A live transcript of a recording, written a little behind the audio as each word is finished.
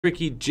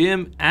Ricky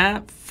Jim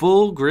at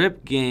Full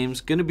Grip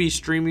Games. Going to be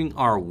streaming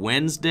our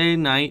Wednesday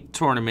night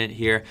tournament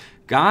here.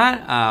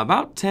 Got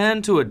about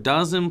 10 to a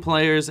dozen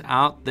players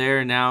out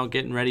there now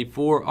getting ready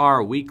for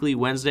our weekly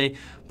Wednesday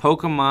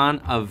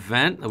Pokemon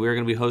event that we're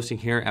going to be hosting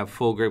here at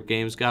Full Grip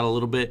Games. Got a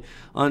little bit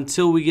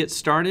until we get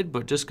started,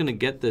 but just going to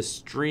get the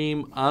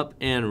stream up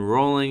and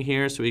rolling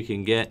here so we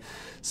can get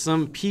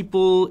some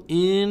people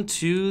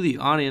into the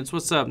audience.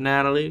 What's up,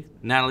 Natalie?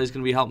 Natalie's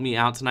going to be helping me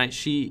out tonight.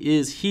 She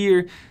is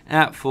here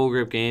at Full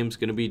Grip Games,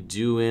 going to be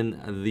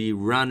doing the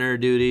runner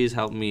duties,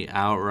 helping me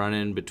out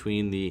running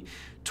between the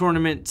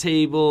tournament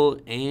table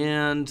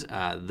and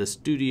the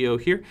studio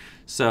here.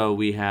 So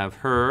we have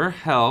her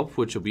help,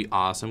 which will be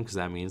awesome because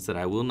that means that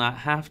I will not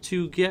have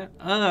to get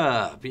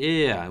up.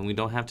 Yeah, and we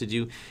don't have to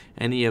do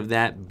any of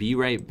that be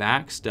right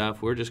back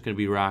stuff. We're just going to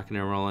be rocking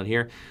and rolling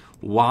here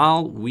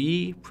while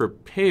we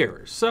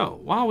prepare. So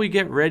while we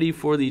get ready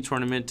for the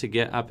tournament to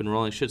get up and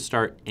rolling, should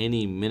start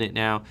any minute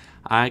now,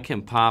 I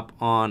can pop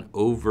on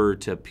over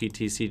to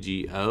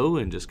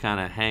PTCGO and just kind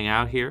of hang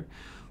out here.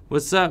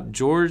 What's up,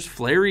 George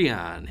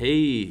Flareon? Hey,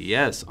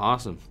 yes,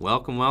 awesome.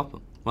 Welcome,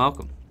 welcome,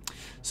 welcome.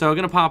 So I'm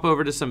going to pop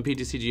over to some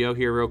PTCGO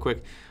here real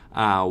quick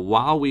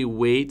while we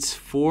wait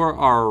for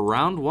our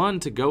round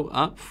one to go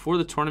up for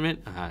the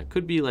tournament. It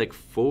could be like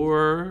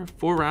four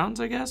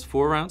rounds, I guess.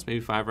 4 rounds, maybe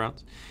 5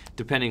 rounds,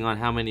 depending on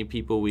how many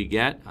people we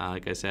get.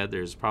 Like I said,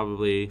 there's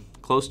probably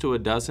close to a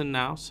dozen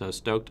now, so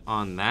stoked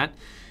on that.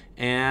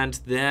 And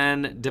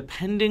then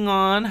depending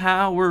on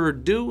how we're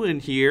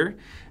doing here,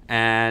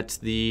 at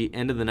the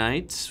end of the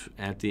night,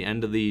 at the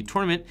end of the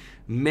tournament,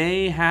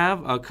 may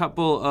have a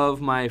couple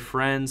of my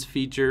friends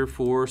feature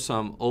for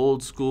some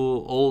old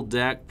school, old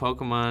deck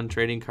Pokemon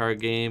Trading Card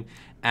Game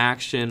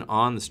action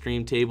on the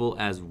stream table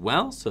as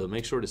well. So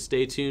make sure to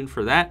stay tuned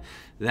for that.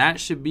 That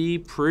should be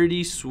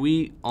pretty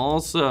sweet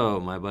also.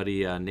 My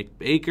buddy Nick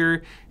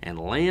Baker and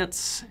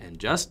Lance and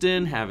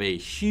Justin have a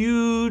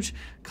huge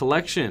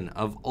collection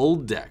of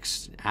old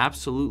decks.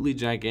 Absolutely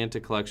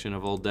gigantic collection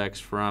of old decks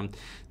from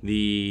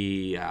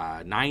the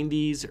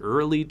 90s,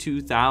 early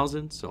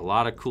 2000s. So a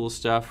lot of cool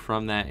stuff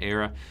from that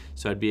era.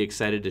 So I'd be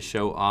excited to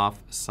show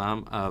off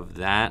some of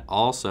that.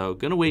 Also,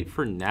 gonna wait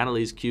for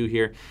Natalie's cue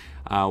here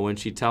when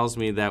she tells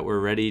me that we're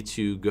ready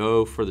to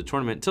go for the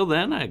tournament. Till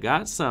then, I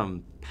got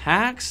some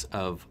packs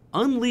of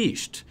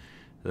Unleashed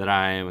that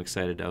I am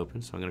excited to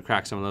open. So I'm going to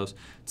crack some of those.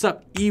 What's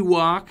up,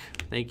 Ewok?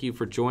 Thank you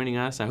for joining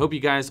us. I hope you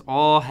guys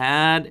all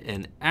had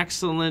an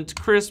excellent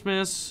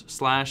Christmas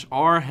 /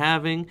 are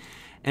having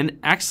an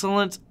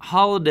excellent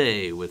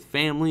holiday with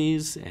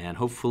families and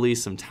hopefully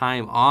some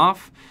time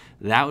off.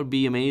 That would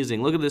be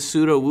amazing. Look at this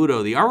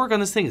Pseudo-Wudo. The artwork on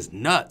this thing is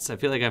nuts. I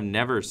feel like I've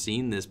never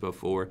seen this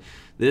before.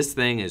 This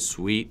thing is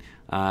sweet.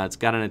 It's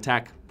got an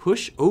attack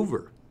push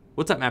over.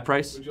 What's up, Matt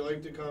Price? Would you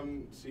like to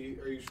come see?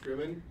 Are you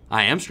streaming?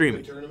 I am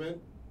streaming. The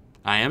tournament?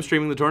 I am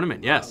streaming the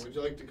tournament, yes. Would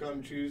you like to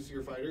come choose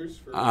your fighters?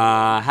 For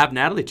have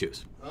Natalie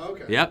choose. Oh,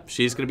 okay. Yep,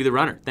 she's going to be the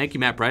runner. Thank you,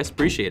 Matt Price.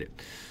 Appreciate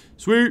it.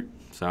 Sweet.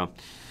 So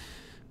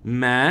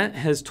Matt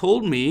has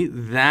told me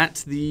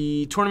that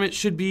the tournament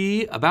should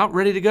be about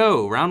ready to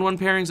go. Round 1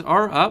 pairings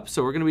are up,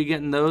 so we're going to be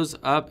getting those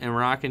up and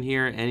rocking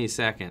here any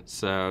second.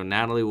 So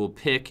Natalie will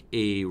pick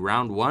a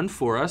round 1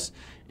 for us,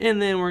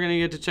 and then we're going to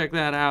get to check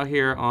that out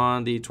here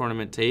on the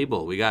tournament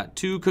table. We got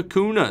 2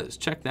 Kakunas.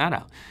 Check that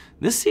out.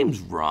 This seems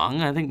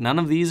wrong. I think none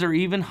of these are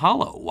even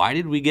hollow. Why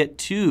did we get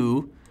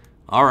 2?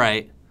 All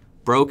right,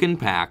 broken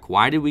pack.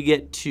 Why did we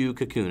get 2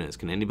 Kakunas?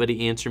 Can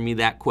anybody answer me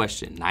that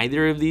question?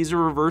 Neither of these are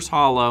reverse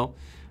hollow,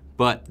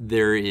 but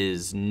there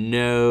is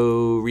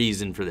no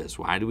reason for this.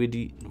 Why did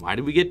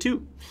we get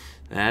 2?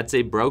 That's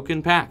a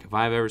broken pack if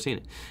I've ever seen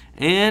it.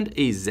 And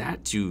a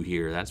Xatu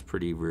here. That's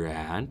pretty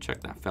rad.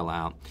 Check that fella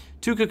out.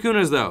 2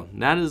 Kakunas though.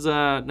 That is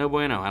no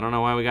bueno. I don't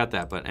know why we got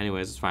that, but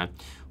anyways, it's fine.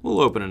 We'll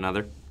open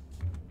another.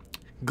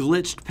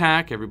 Glitched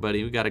pack,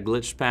 everybody. We got a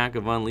glitched pack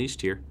of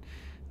Unleashed here.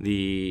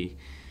 The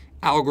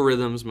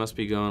algorithms must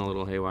be going a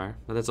little haywire,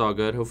 but that's all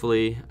good.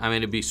 Hopefully, I mean,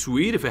 it'd be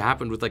sweet if it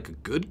happened with like a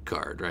good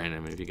card, right? I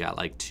mean, if you got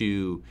like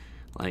 2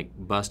 like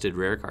busted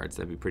rare cards,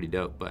 that'd be pretty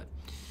dope. But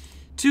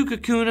 2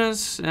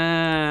 Kakunas,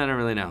 I don't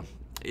really know.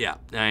 Yeah,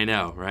 I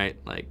know, right?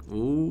 Like,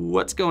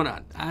 what's going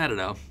on? I don't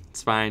know.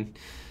 It's fine.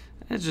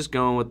 It's just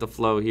going with the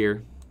flow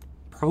here.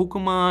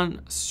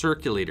 Pokemon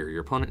Circulator.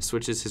 Your opponent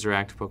switches his or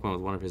active Pokemon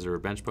with one of his or her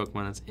bench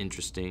Pokemon. That's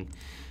interesting.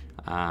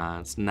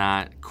 It's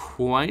not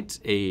quite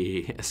a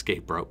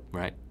escape rope,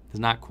 right? It's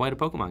not quite a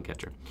Pokemon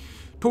catcher.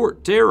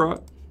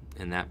 Torterra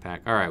in that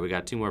pack. All right, we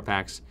got 2 more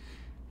packs.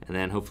 And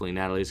then hopefully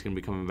Natalie's going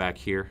to be coming back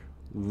here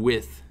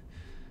with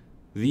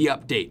the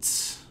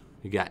updates.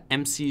 We got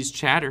MC's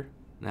Chatter.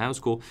 That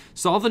was cool.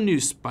 Saw the new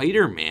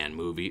Spider-Man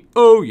movie.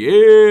 Oh,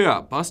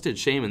 yeah. Busted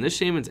Shaman. This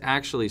Shaman's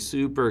actually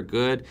super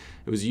good.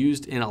 It was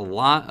used in a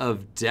lot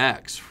of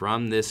decks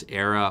from this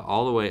era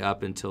all the way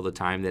up until the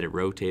time that it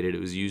rotated.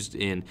 It was used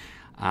in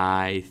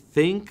I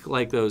think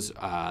like those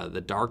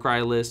the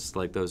Darkrai lists,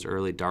 like those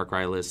early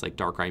Darkrai lists, like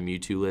Darkrai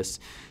Mewtwo lists,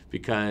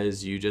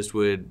 because you just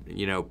would,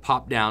 you know,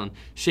 pop down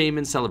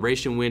Shaman,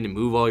 Celebration Wind, and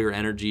move all your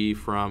energy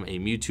from a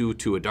Mewtwo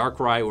to a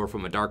Darkrai, or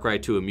from a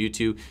Darkrai to a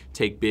Mewtwo,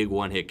 take big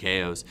one-hit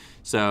KOs.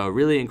 So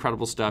really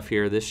incredible stuff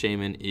here. This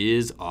Shaman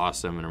is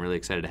awesome, and I'm really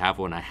excited to have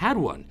one. I had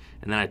one,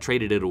 and then I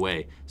traded it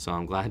away, so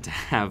I'm glad to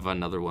have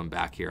another one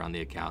back here on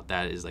the account.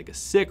 That is like a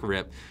sick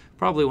rip.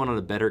 Probably one of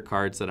the better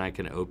cards that I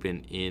can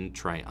open in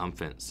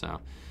Triumphant, so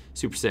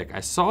super sick. I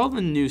saw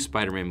the new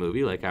Spider-Man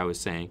movie, like I was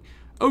saying.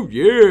 Oh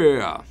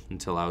yeah!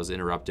 Until I was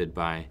interrupted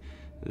by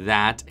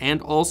that.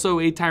 And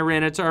also a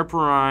Tyranitar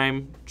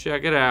Prime.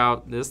 Check it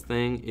out. This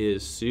thing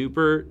is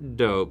super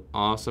dope.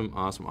 Awesome,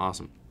 awesome,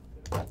 awesome.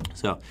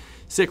 So,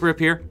 sick rip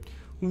here.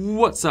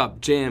 What's up,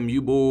 Jam,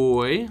 you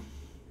boy?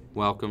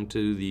 Welcome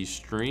to the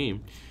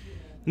stream.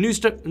 New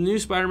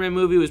Spider-Man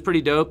movie was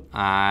pretty dope.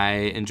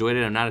 I enjoyed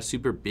it. I'm not a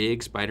super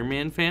big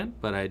Spider-Man fan,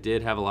 but I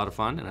did have a lot of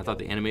fun, and I thought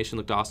the animation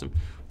looked awesome.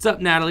 What's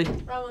up, Natalie?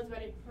 Round one's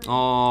ready.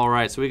 All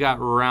right, so we got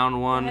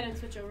round one Go ahead and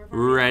switch over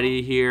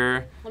ready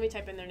here. Let me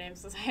type in their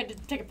names because I had to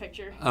take a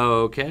picture.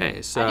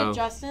 Okay, so... I did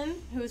Justin,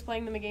 who's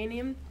playing the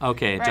Meganium.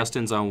 Okay, right.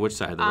 Justin's on which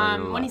side? The right or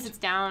the left? When he sits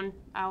down,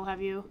 I'll have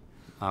you.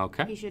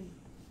 Okay. He should...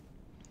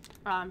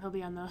 he'll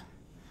be on the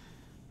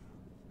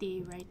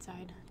right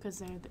side because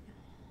they're...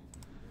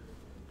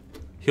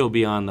 He'll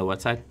be on the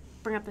what side?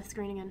 Bring up the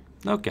screen again.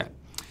 Okay.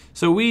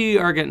 So we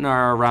are getting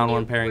our round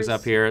one pairings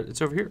up here. It's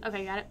over here.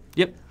 Okay, got it?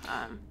 Yep.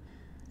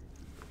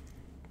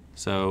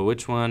 So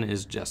which one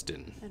is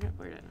Justin? Let me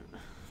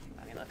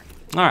look.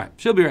 All right,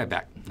 she'll be right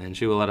back, and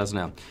she will let us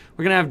know.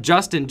 We're going to have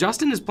Justin.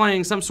 Justin is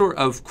playing some sort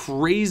of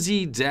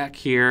crazy deck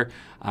here.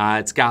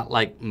 It's got,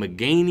 like,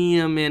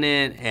 Meganium in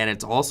it, and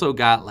it's also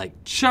got,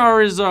 like,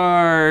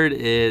 Charizard.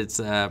 It's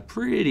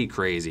pretty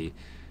crazy.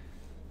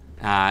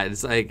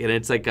 It's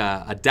like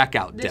a deck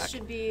out deck. This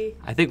should be...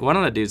 I think one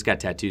of the dudes got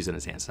tattoos in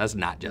his hands. So that's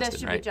not Justin, this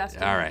should right? Be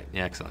Justin. All right,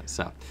 yeah, excellent.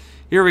 So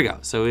here we go.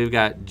 So we've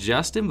got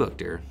Justin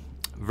Bookter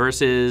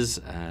versus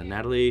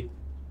Natalie.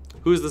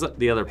 Who's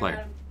the other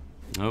player?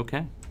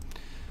 Okay.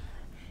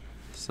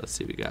 So let's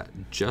see. We got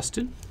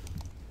Justin.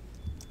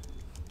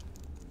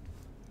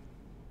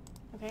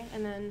 Okay,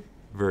 and then...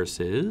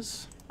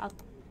 Versus...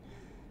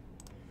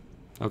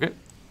 Okay.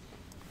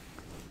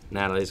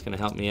 Natalie's going to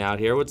help me out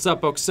here. What's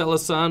up,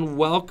 Oxella-san?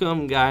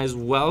 Welcome, guys.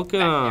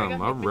 Welcome.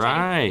 All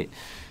right.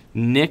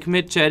 Nick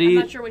Michetti. I'm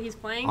not sure what he's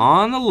playing.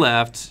 On the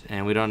left,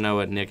 and we don't know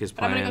what Nick is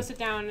playing. I'm going to go sit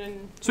down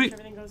and sweet.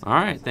 Everything goes all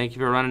right. Thank you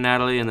for running,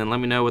 Natalie, and then let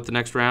me know what the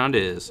next round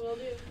is. Will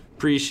do.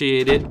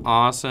 Appreciate it.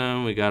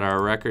 Awesome. We got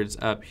our records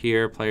up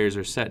here. Players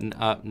are setting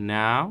up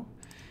now.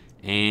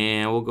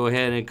 And we'll go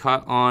ahead and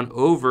cut on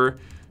over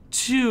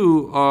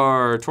to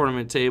our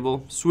tournament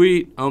table.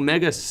 Sweet.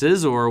 Omega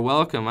Scizor,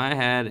 welcome. I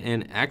had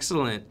an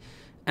excellent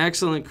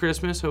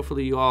Christmas.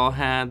 Hopefully you all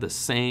had the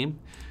same.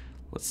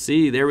 Let's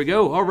see. There we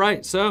go. All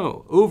right.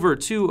 So over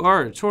to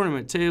our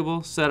tournament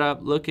table. Set up.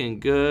 Looking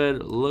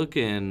good.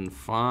 Looking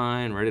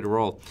fine. Ready to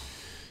roll.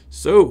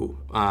 So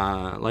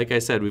like I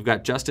said, we've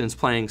got Justin's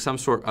playing some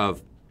sort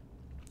of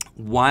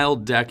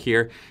wild deck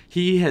here.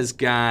 He has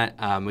got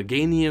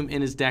Meganium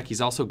in his deck.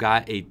 He's also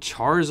got a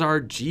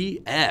Charizard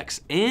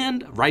GX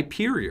and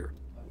Rypherior.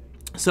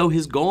 So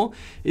his goal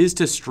is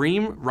to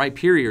stream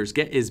Rypheriors,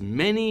 get as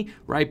many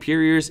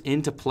Rypheriors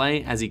into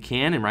play as he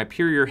can, and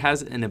Rypherior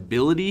has an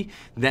ability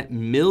that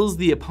mills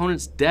the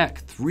opponent's deck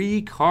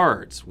 3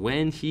 cards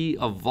when he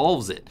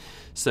evolves it.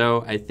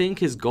 So I think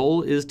his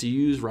goal is to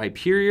use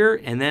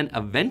Rypherior and then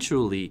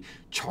eventually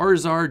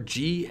Charizard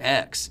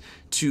GX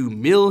to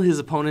mill his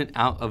opponent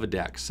out of a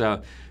deck.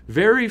 So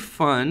very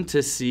fun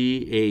to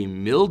see a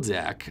mill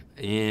deck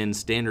in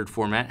standard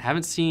format.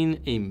 Haven't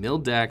seen a mill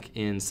deck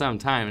in some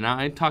time. And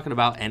I'm talking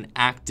about an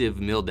active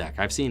mill deck.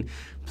 I've seen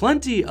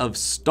plenty of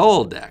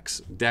stall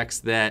decks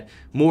that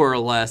more or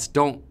less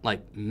don't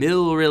like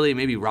mill really,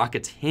 maybe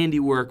Rocket's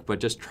handiwork, but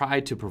just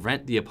try to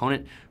prevent the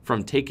opponent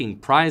from taking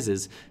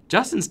prizes.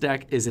 Justin's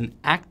deck is an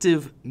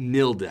active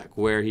mill deck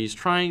where he's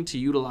trying to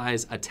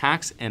utilize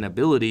attacks and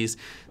abilities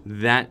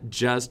that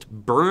just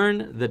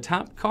burn the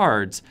top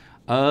cards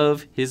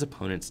of his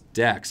opponent's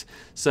decks.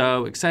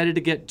 So excited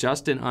to get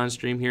Justin on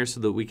stream here so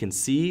that we can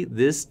see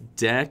this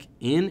deck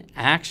in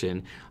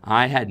action.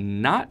 I had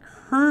not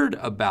heard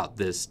about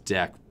this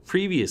deck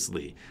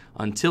previously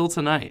until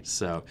tonight,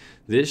 so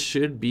this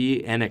should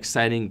be an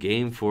exciting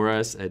game for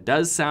us. It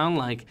does sound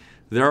like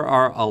there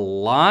are a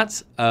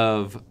lot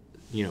of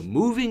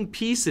moving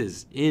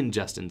pieces in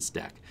Justin's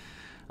deck.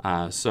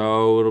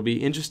 So it'll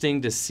be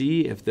interesting to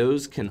see if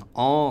those can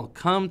all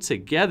come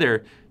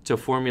together to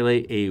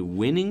formulate a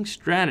winning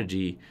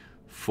strategy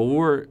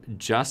for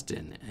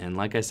Justin. And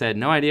like I said,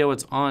 no idea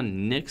what's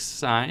on Nick's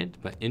side,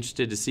 but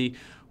interested to see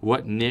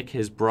what Nick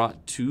has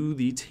brought to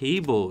the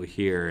table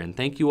here. And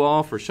thank you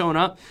all for showing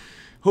up.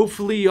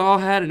 Hopefully you all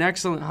had an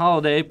excellent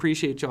holiday.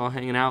 Appreciate y'all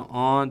hanging out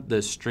on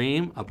the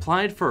stream.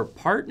 Applied for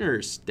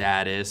partner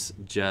status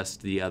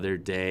just the other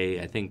day.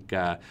 I think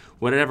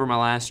whatever my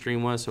last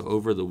stream was, so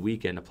over the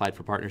weekend, applied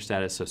for partner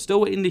status. So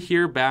still waiting to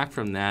hear back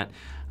from that.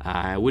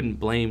 I wouldn't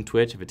blame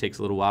Twitch if it takes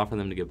a little while for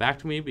them to get back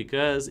to me,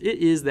 because it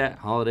is that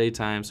holiday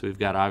time. So we've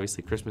got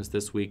obviously Christmas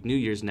this week, New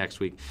Year's next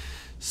week.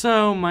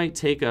 So might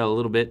take a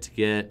little bit to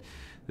get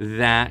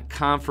that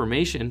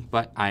confirmation,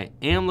 but I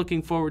am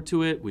looking forward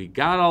to it. We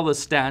got all the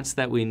stats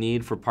that we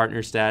need for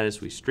partner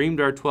status. We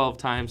streamed our 12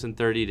 times in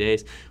 30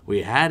 days.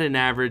 We had an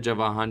average of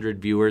 100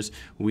 viewers.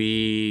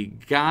 We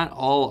got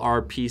all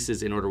our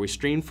pieces in order. We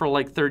streamed for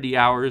like 30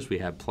 hours. We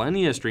had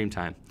plenty of stream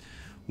time.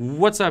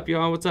 What's up,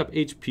 y'all? What's up,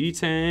 HP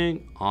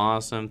Tank?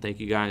 Awesome. Thank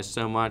you guys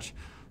so much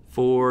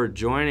for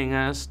joining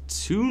us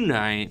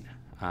tonight.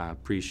 I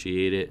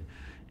appreciate it.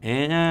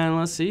 And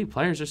let's see,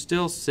 players are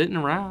still sitting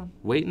around,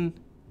 waiting,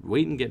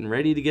 getting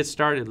ready to get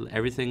started.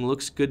 Everything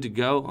looks good to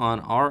go on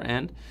our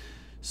end.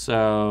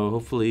 So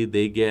hopefully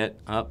they get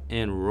up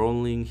and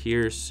rolling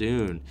here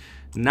soon.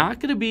 Not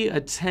going to be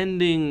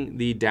attending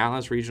the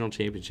Dallas Regional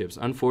Championships.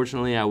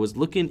 Unfortunately, I was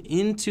looking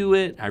into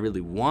it. I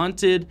really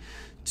wanted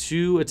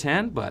to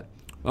attend, but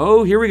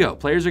oh, here we go.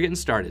 Players are getting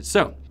started.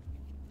 So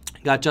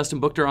got Justin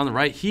Buchter on the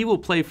right. He will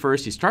play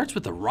first. He starts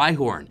with the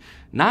Rhyhorn,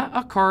 not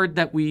a card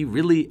that we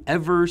really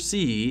ever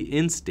see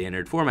in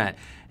standard format.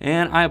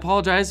 And I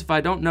apologize if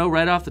I don't know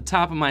right off the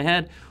top of my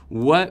head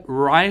what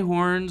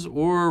Rhyhorns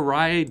or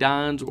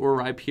Rhydons or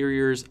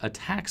Rypherior's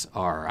attacks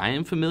are. I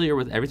am familiar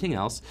with everything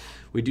else.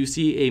 We do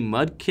see a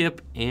Mudkip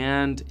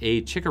and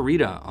a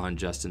Chikorita on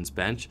Justin's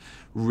bench,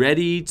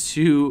 ready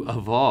to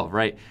evolve,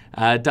 right?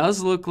 It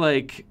does look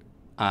like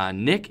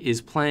Nick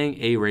is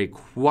playing a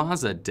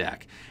Rayquaza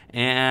deck.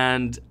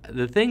 And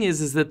the thing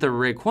is that the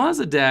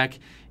Rayquaza deck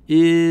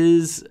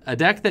is a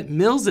deck that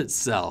mills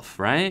itself,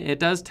 right? It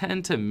does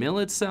tend to mill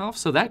itself,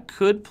 so that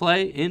could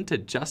play into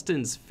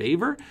Justin's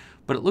favor,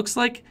 but it looks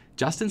like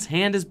Justin's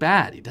hand is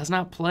bad. He does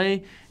not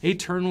play a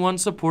turn 1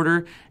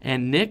 supporter,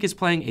 and Nick is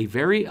playing a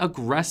very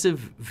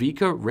aggressive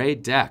Vika Ray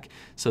deck.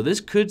 So this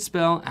could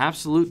spell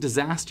absolute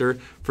disaster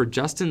for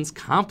Justin's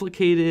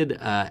complicated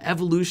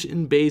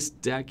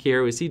evolution-based deck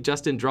here. We see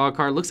Justin draw a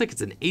card. Looks like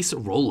it's an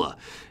Acerola,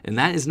 and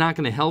that is not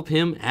going to help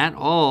him at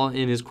all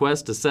in his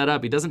quest to set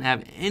up. He doesn't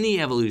have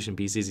any evolution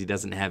pieces. He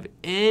doesn't have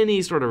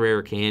any sort of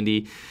rare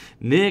candy.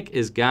 Nick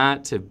has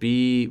got to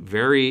be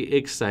very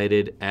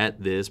excited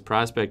at this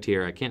prospect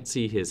here. I can't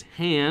see his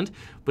hand,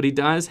 but he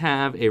does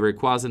have a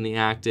Rayquaza in the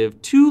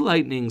active, 2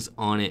 Lightnings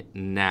on it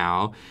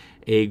now,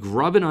 a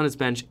Grubbin on his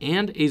bench,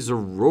 and a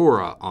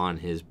Zoroark on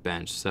his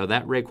bench. So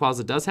that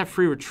Rayquaza does have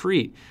free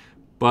retreat,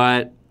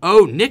 but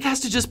oh, Nick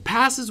has to just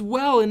pass as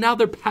well, and now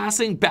they're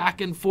passing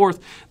back and forth.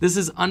 This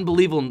is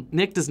unbelievable.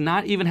 Nick does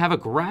not even have a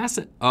grass.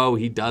 Oh,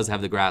 he does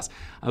have the grass.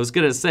 I was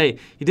going to say,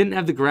 he didn't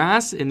have the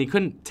grass, and he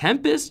couldn't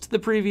Tempest the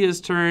previous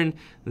turn.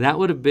 That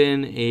would have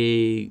been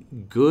a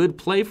good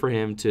play for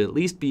him to at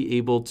least be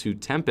able to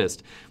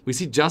Tempest. We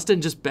see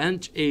Justin just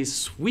bench a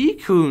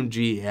Suicune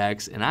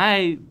GX, and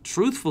I,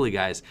 truthfully,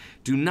 guys,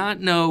 do not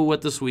know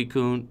what the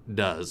Suicune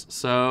does.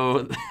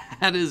 So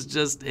that is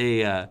just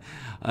a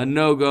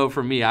no-go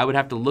for me. I would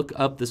have to look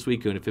up the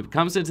Suicune. If it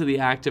comes into the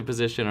active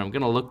position, I'm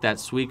going to look that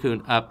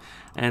Suicune up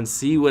and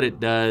see what it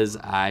does.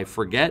 I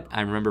forget.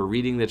 I remember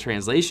reading the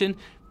translation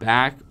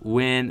back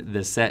when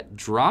the set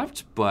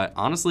dropped, but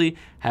honestly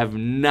have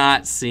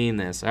not seen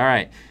this. All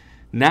right.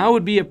 Now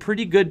would be a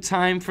pretty good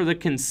time for the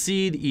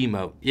concede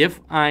emote. If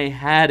I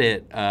had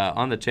it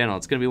on the channel,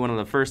 it's going to be one of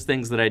the first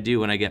things that I do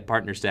when I get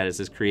partner status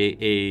is create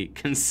a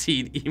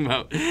concede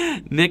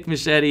emote. Nick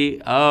Machete,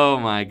 oh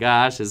my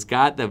gosh, has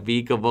got the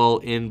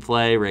Vikavolt in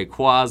play.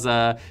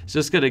 Rayquaza is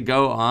just going to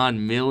go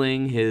on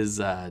milling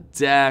his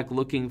deck,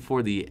 looking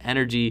for the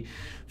energy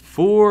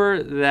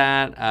for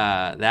that,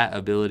 that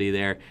ability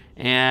there.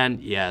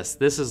 And yes,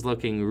 this is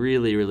looking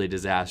really, really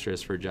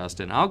disastrous for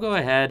Justin. I'll go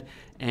ahead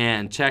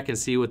and check and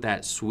see what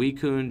that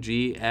Suicune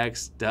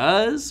GX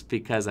does,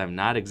 because I'm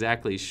not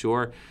exactly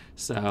sure.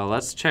 So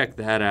let's check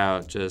that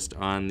out just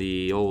on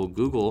the old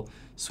Google.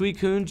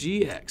 Suicune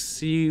GX.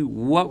 See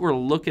what we're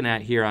looking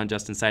at here on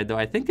Justin's side, though.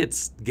 I think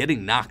it's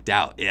getting knocked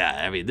out.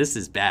 Yeah, I mean, this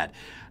is bad.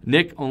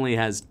 Nick only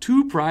has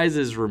 2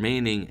 prizes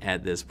remaining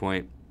at this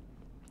point.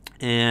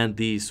 And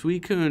the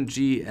Suicune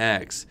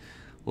GX,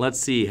 let's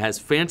see, has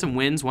Phantom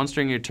Winds once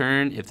during your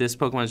turn. If this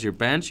Pokemon is your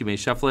bench, you may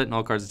shuffle it and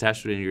all cards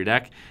attached to it into your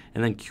deck.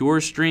 And then Cure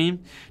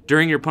Stream.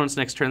 During your opponent's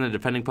next turn, the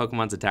defending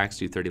Pokemon's attacks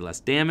do 30 less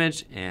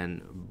damage.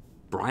 And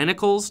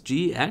Brinicles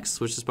GX,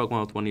 switch this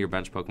Pokemon with one of your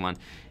bench Pokemon.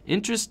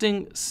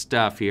 Interesting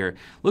stuff here.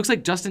 Looks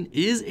like Justin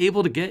is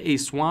able to get a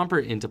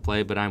Swampert into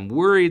play, but I'm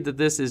worried that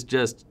this is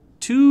just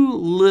too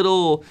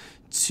little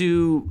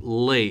too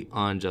late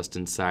on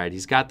Justin's side.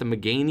 He's got the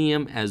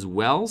Meganium as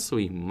well, so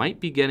he might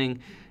be getting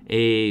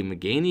a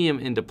Meganium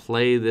into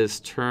play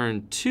this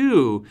turn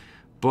too,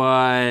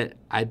 but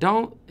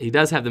he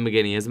does have the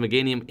Meganium. He has the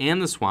Meganium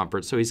and the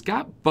Swampert, so he's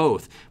got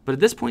both. But at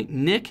this point,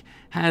 Nick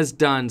has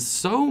done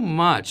so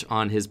much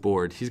on his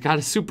board. He's got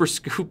a Super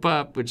Scoop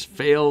Up, which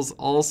fails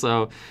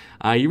also.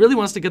 He really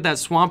wants to get that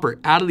Swampert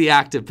out of the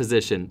active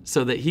position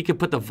so that he can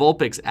put the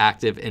Vulpix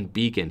active and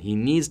Beacon. He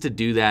needs to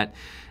do that,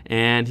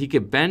 and he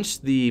could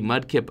bench the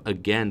Mudkip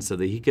again so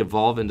that he could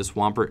evolve into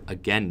Swampert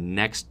again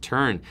next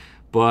turn.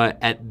 But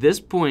at this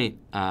point,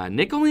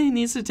 Nick only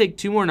needs to take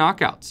 2 more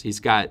knockouts. He's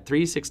got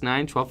 3, 6,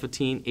 9, 12,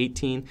 15,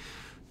 18,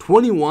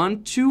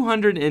 21,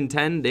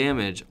 210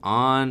 damage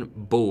on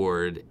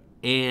board.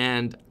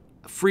 And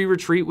free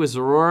retreat with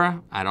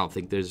Zoroark, I don't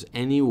think there's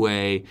any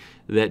way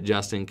that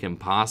Justin can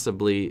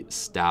possibly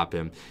stop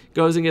him.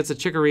 Goes and gets a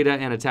Chikorita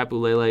and a Tapu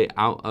Lele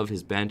out of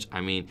his bench.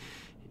 I mean,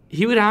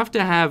 he would have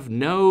to have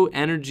no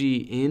energy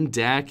in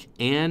deck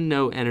and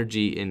no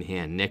energy in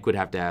hand. Nick would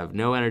have to have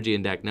no energy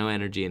in deck, no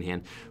energy in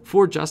hand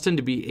for Justin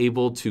to be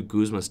able to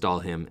Guzma stall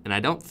him. And I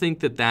don't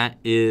think that that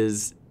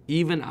is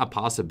even a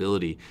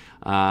possibility.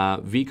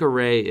 Vika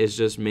Ray is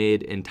just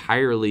made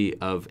entirely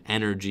of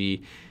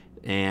energy.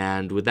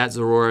 And with that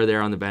Zoroark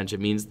there on the bench, it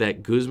means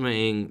that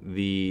Guzmaing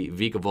the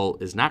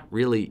Vikavolt is not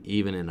really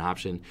even an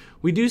option.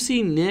 We do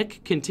see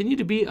Nick continue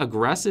to be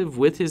aggressive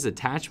with his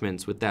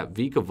attachments with that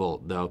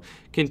Vikavolt, though,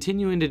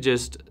 continuing to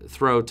just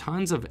throw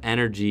tons of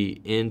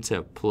energy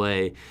into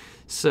play.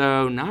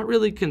 So not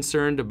really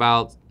concerned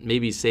about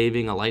maybe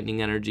saving a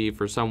lightning energy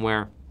for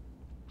somewhere,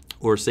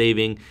 or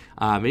saving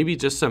maybe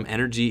just some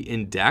energy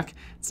in deck.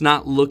 It's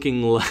not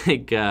looking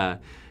like...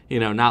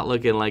 not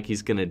looking like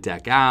he's going to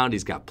deck out.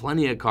 He's got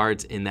plenty of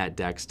cards in that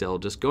deck still.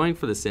 Just going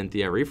for the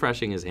Cynthia,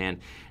 refreshing his hand,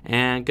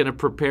 and going to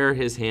prepare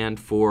his hand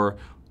for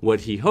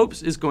what he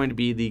hopes is going to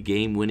be the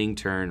game-winning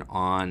turn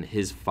on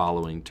his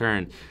following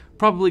turn.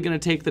 Probably going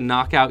to take the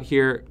knockout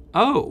here.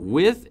 Oh,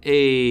 with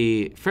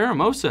a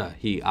Pheromosa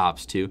he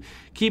opts to.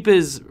 Keep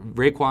his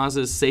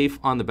Rayquazas safe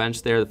on the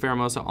bench there. The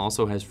Pheromosa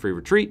also has free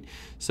retreat,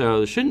 so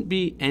there shouldn't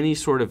be any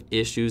sort of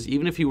issues.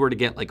 Even if he were to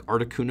get like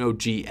Articuno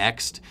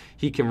GX'd,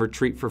 he can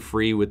retreat for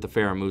free with the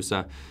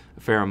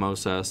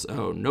Pheromosa,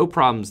 so no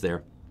problems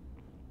there.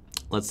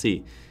 Let's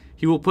see.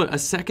 He will put a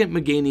second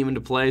Meganium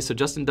into play, so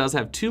Justin does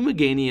have 2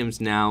 Meganiums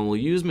now, and will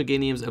use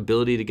Meganium's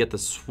ability to get the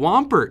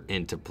Swampert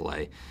into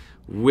play,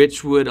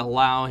 which would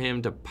allow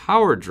him to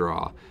power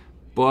draw.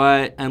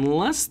 But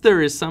unless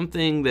there is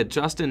something that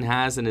Justin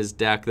has in his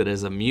deck that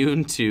is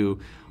immune to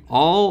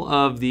all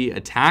of the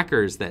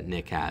attackers that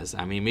Nick has,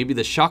 I mean, maybe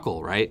the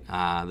Shuckle, right?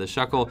 The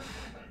Shuckle,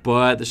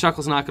 but the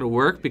Shuckle's not going to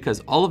work because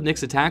all of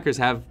Nick's attackers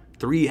have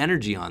 3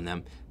 energy on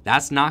them.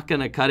 That's not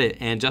going to cut it,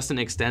 and Justin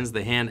extends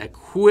the hand. A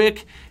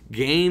quick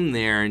game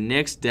there.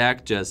 Nick's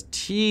deck just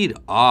teed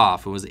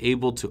off and was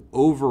able to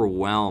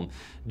overwhelm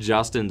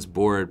Justin's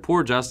board.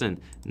 Poor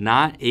Justin,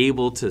 not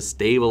able to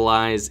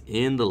stabilize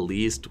in the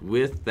least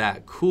with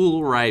that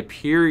cool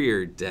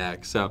Rypherior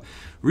deck. So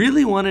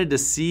really wanted to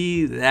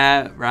see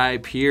that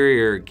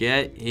Rypherior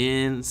get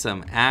in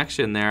some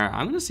action there.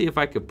 I'm going to see if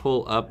I could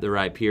pull up the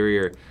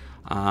Rypherior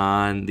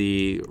on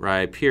the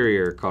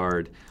Rypherior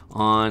card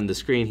on the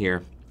screen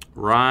here.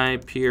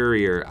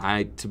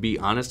 Rypherior. To be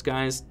honest,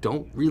 guys,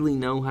 don't really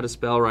know how to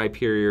spell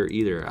Rypherior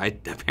either. I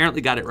apparently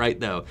got it right,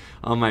 though,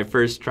 on my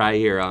first try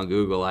here on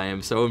Google. I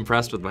am so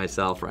impressed with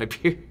myself.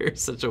 Rypherior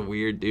is such a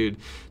weird dude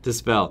to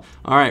spell.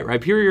 All right,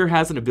 Rypherior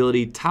has an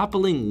ability,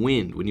 Toppling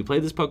Wind. When you play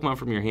this Pokemon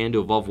from your hand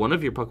to evolve one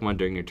of your Pokemon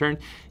during your turn,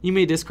 you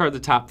may discard the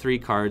top 3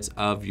 cards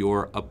of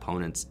your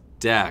opponent's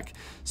deck.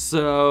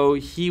 So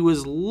he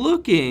was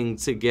looking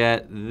to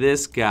get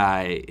this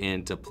guy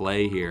into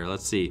play here.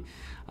 Let's see.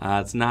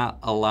 It's not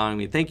allowing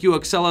me. Thank you,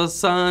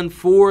 Oxella-san,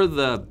 for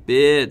the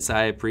bits.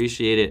 I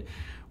appreciate it.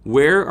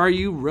 Where are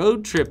you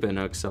road tripping,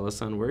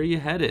 Oxella-san? Where are you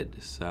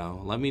headed?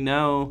 So let me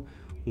know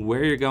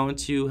where you're going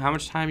to, how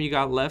much time you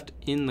got left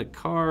in the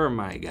car,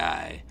 my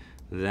guy.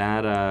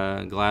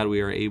 Glad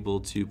we are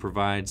able to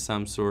provide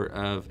some sort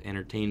of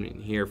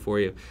entertainment here for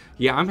you.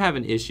 Yeah, I'm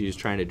having issues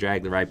trying to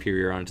drag the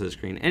Rypherior onto the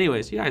screen.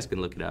 Anyways, you guys can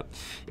look it up.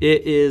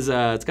 It's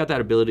got that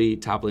ability,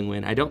 Toppling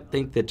Wind. I don't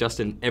think that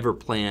Justin ever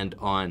planned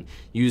on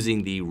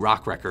using the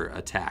Rock Wrecker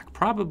attack.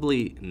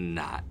 Probably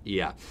not.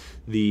 Yeah,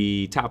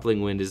 the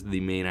Toppling Wind is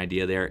the main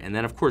idea there. And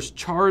then, of course,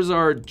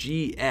 Charizard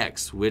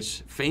GX,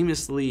 which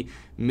famously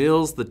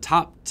mills the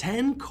top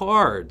 10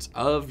 cards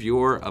of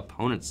your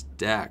opponent's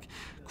deck.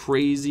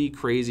 Crazy,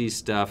 crazy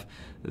stuff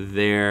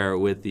there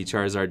with the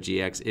Charizard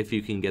GX, if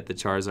you can get the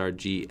Charizard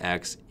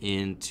GX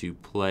into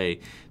play.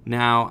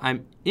 Now,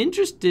 I'm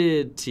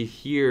interested to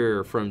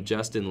hear from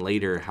Justin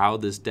later how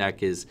this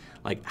deck is,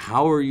 like,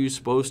 how are you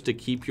supposed to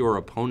keep your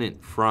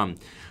opponent from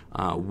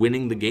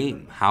winning the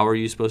game? How are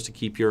you supposed to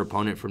keep your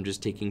opponent from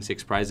just taking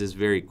 6 prizes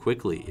very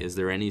quickly? Is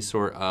there any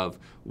sort of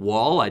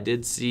wall? I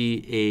did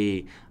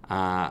see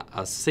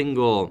a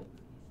single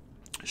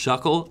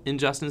Shuckle in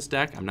Justin's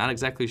deck. I'm not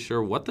exactly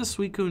sure what the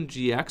Suicune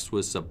GX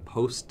was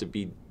supposed to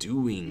be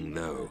doing,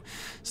 though.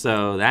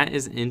 So that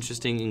is an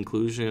interesting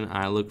inclusion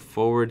I look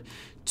forward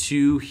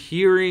to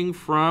hearing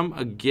from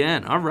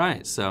again. All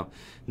right, so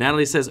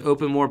Natalie says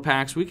open more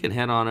packs. We can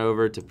head on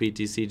over to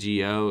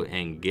PTCGO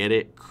and get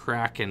it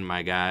cracking,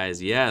 my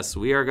guys. Yes,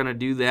 we are going to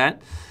do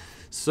that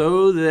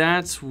so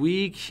that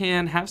we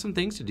can have some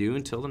things to do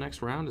until the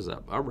next round is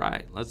up. All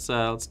right, let's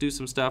do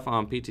some stuff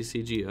on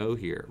PTCGO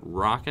here.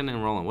 Rocking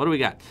and rolling. What do we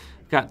got?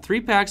 Got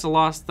 3 packs of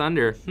Lost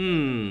Thunder.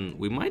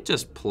 We might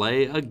just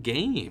play a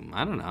game.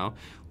 I don't know.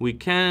 We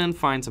can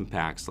find some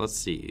packs. Let's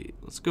see.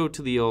 Let's go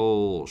to the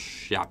old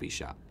shoppy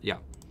shop. Yeah.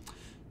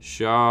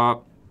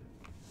 Shop.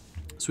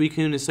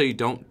 Suicune is so you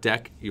don't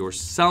deck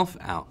yourself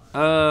out.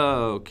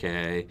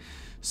 Okay.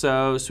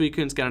 So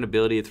Suicune's got an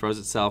ability, it throws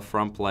itself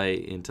from play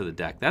into the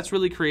deck. That's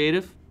really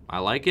creative. I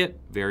like it.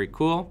 Very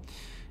cool.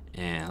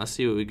 And let's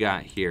see what we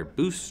got here.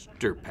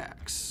 Booster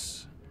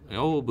packs.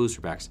 Oh, booster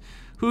packs.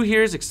 Who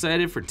here is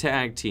excited for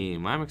tag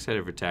team? I'm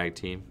excited for tag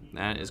team.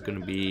 That is going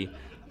to be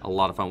a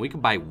lot of fun. We can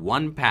buy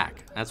 1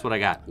 pack. That's what I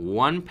got.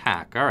 1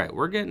 pack. All right,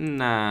 we're going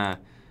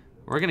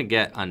to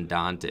get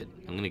Undaunted.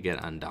 I'm going to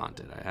get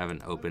Undaunted. I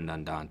haven't opened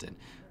Undaunted.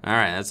 All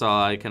right, that's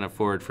all I can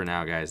afford for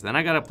now, guys. Then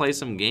I got to play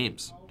some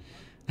games.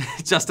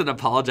 Justin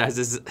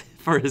apologizes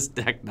for his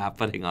deck not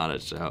putting on a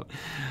show.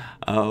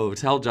 Oh,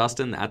 tell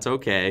Justin that's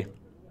okay.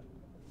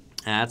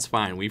 That's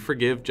fine. We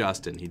forgive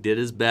Justin. He did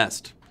his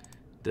best.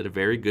 Did a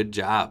very good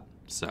job.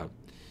 So,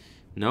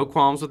 no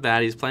qualms with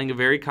that. He's playing a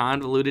very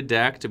convoluted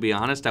deck. To be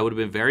honest, I would have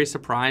been very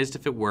surprised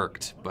if it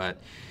worked. But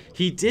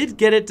he did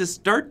get it to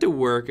start to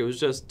work. It was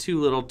just too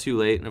little, too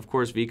late. And, of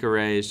course,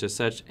 Vycare is just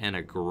such an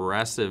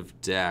aggressive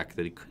deck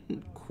that he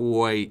couldn't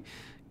quite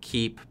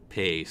keep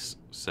pace.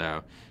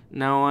 So,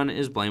 no one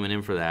is blaming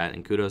him for that,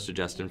 and kudos to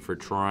Justin for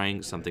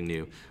trying something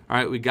new. All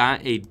right, we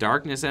got a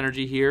Darkness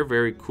Energy here.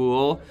 Very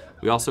cool.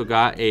 We also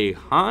got a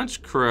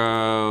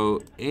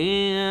Honchkrow,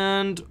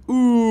 and,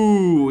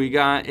 ooh, we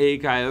got a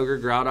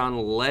Kyogre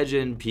Groudon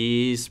Legend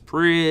piece.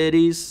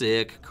 Pretty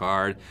sick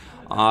card.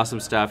 Awesome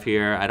stuff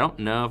here. I don't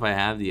know if I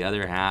have the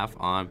other half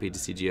on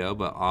PTCGO,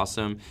 but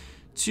awesome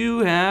to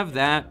have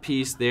that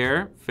piece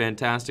there.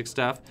 Fantastic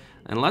stuff.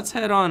 And let's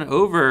head on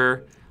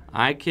over.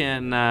 I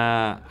can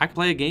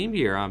play a game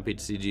here on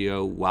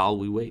PTCGO while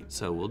we wait.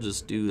 So we'll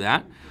just do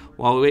that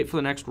while we wait for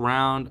the next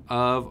round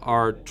of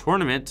our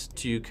tournament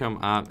to come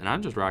up. And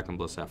I'm just rocking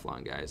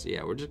Blacephalon, guys.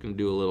 Yeah, we're just gonna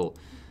do a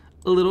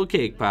little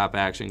cake pop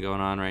action going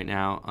on right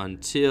now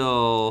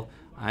until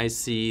I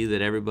see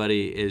that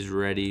everybody is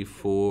ready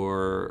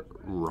for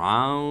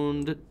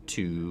round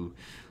 2.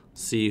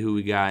 See who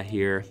we got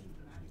here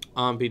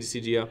on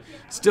PTCGO.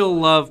 Still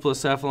love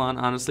Blacephalon,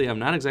 honestly. I'm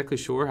not exactly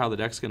sure how the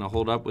deck's going to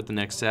hold up with the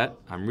next set.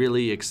 I'm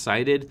really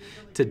excited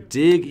to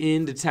dig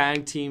into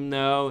Tag Team,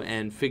 though,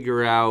 and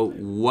figure out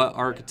what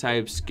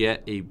archetypes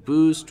get a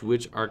boost,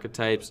 which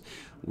archetypes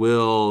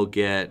will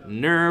get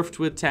nerfed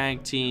with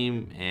Tag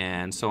Team,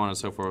 and so on and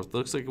so forth.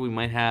 Looks like we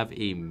might have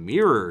a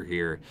mirror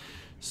here.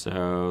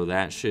 So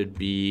that should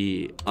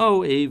be,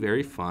 a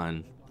very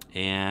fun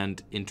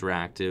and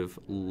interactive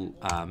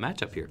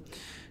matchup here.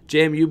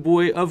 JMU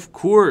Boy, of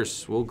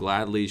course, will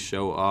gladly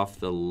show off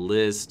the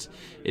list.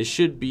 It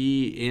should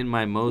be in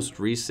my most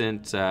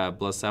recent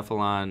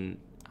Blacephalon,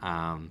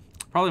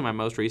 probably my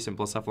most recent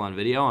Blacephalon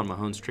video on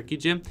Mahone's Tricky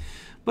Gym.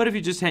 But if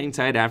you just hang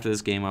tight after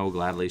this game, I will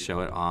gladly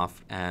show it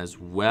off as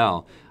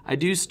well. I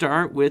do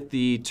start with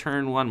the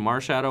turn 1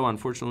 Marshadow.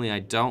 Unfortunately, I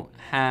don't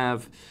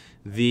have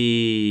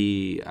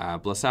the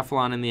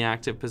Blacephalon in the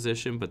active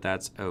position, but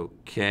that's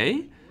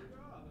okay.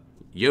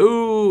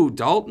 Yo,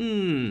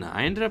 Dalton!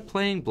 I ended up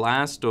playing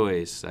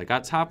Blastoise. I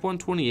got top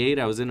 128.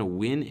 I was in a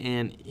win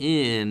and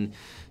in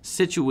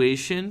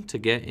situation to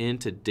get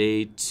into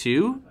day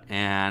 2,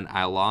 and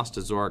I lost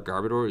to Zoroark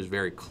Garbodor. It was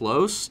very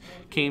close.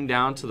 Came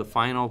down to the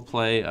final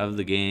play of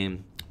the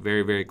game.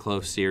 Very, very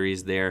close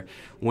series there.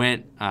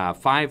 Went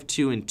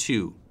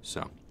 5-2-2.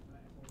 So,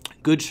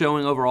 good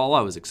showing overall.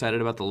 I was excited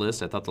about the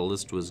list. I thought the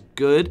list was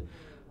good.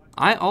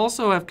 I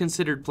also have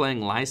considered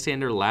playing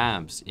Lysander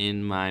Labs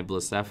in my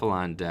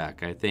Blacephalon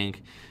deck. I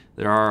think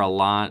there are a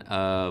lot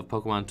of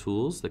Pokemon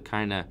tools that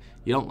kind of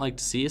you don't like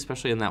to see,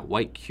 especially in that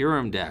white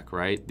Kyurem deck,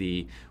 right?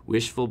 The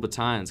Wishful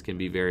Batons can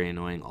be very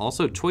annoying.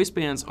 Also, Choice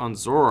Bands on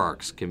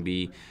Zoroarks can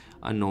be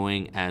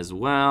annoying as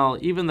well,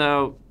 even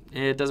though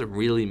it doesn't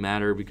really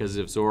matter because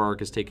if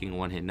Zoroark is taking a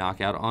one-hit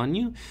knockout on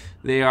you,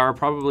 they are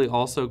probably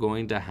also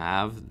going to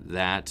have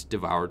that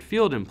Devoured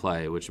Field in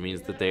play, which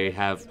means that they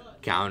have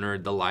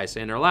countered the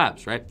Lysander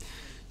Labs, right?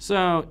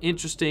 So,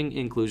 interesting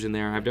inclusion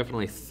there. I've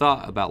definitely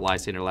thought about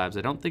Lysander Labs.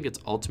 I don't think it's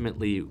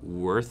ultimately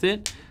worth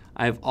it.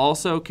 I've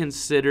also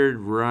considered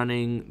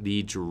running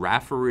the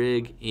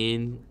Girafarig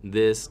in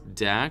this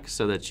deck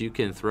so that you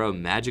can throw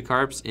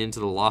Magikarps into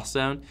the Lost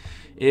Zone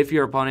if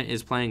your opponent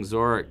is playing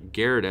Zoroark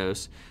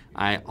Gyarados.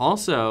 I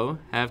also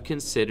have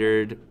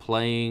considered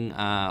playing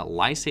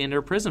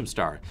Lysander Prism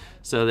Star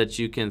so that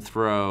you can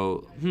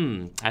throw,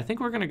 I think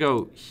we're going to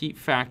go Heat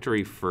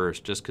Factory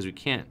first just because we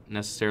can't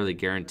necessarily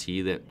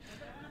guarantee that.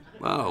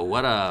 Whoa,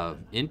 what a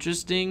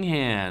interesting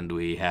hand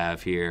we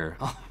have here.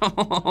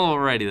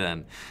 Alrighty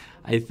then.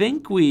 I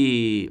think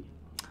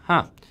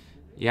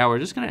yeah, we're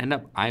just going to end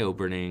up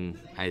eye-opening,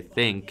 I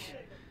think.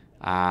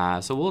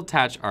 So we'll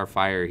attach our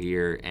fire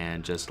here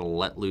and just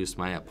let loose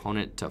my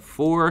opponent to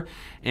 4.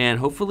 And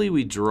hopefully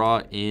we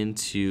draw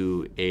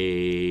into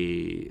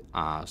a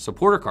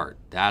supporter card.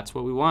 That's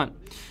what we want.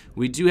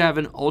 We do have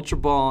an Ultra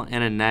Ball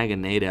and a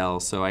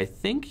Naganadel. So I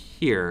think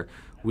here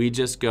we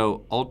just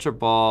go Ultra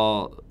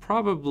Ball,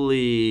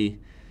 probably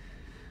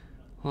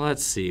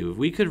Let's see.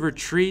 We could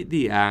retreat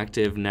the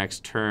active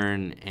next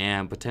turn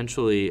and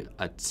potentially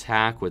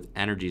attack with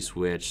Energy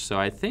Switch. So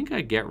I think I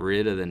get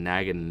rid of the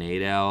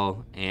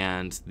Naganadel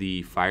and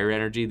the Fire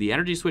Energy. The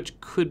Energy Switch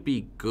could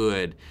be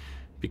good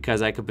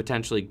because I could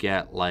potentially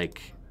get,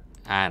 like,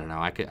 I don't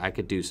know. I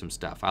could do some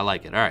stuff. I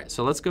like it. All right,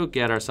 so let's go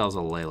get ourselves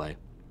a Lele.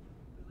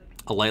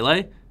 A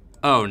Lele?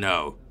 Oh,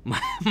 no.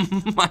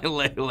 My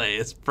Lele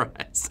is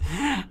prized.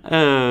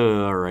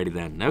 Alrighty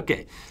then.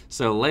 Okay,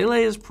 so Lele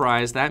is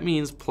prized. That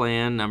means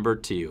plan number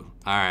 2.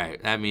 All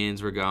right, that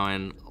means we're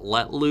going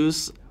let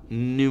loose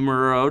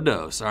numero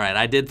dos. All right,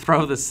 I did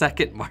throw the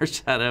second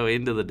Marshadow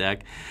into the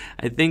deck.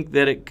 I think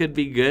that it could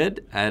be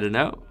good. I don't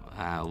know.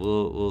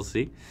 We'll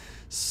see.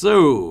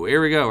 So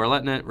here we go. We're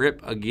letting it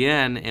rip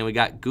again, and we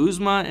got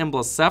Guzma and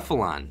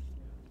Blacephalon.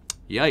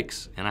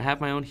 Yikes! And I have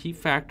my own Heat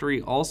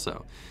Factory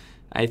also.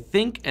 I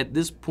think at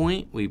this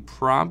point we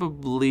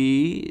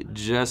probably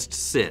just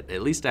sit.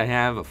 At least I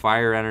have a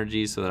Fire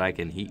Energy so that I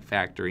can Heat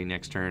Factory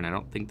next turn. I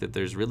don't think that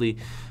there's really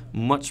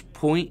much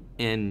point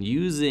in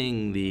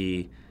using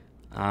the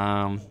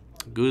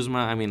Guzma.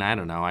 I mean, I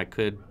don't know. I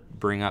could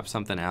bring up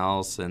something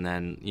else and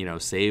then, you know,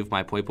 save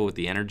my Poipo with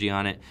the energy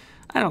on it.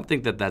 I don't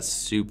think that that's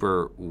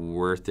super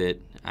worth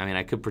it. I mean,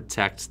 I could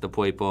protect the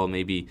Poipo,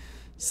 maybe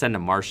send a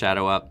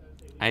Marshadow up.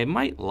 I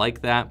might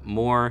like that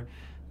more,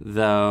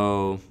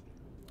 though.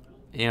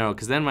 You know,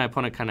 because then my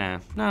opponent kind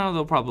of, no,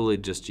 they'll probably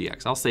just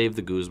GX. I'll save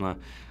the Guzma.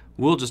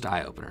 We'll just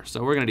Eye Opener.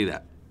 So we're going to do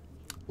that.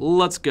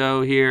 Let's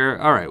go here.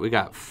 All right, we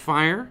got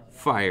Fire,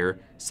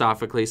 Fire,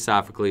 Sophocles,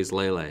 Sophocles,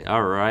 Lele.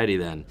 All righty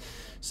then.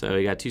 So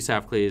we got 2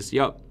 Sophocles.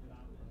 Yup.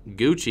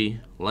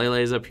 Gucci.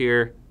 Lele's up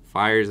here.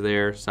 Fire's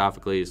there.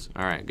 Sophocles.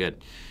 All right,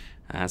 good.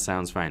 That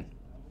sounds fine.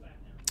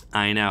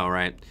 I know,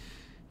 right?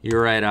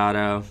 You're right,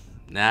 Otto.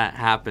 That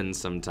happens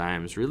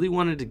sometimes. Really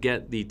wanted to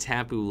get the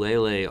Tapu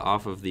Lele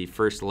off of the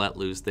first let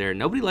loose there.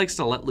 Nobody likes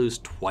to let loose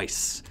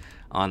twice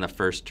on the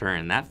first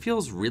turn. That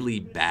feels really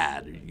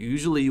bad.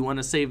 Usually you want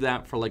to save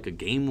that for like a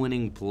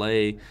game-winning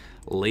play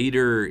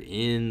later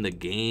in the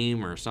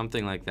game or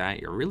something like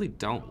that. You really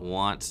don't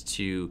want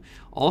to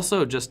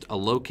also just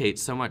allocate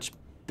so much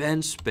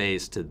bench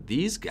space to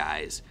these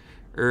guys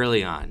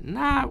early on.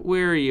 Not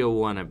where you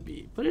want to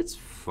be, but it's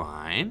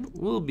fine.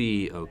 We'll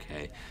be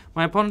okay.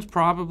 My opponent's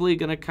probably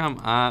going to come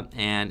up,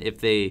 and if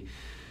they...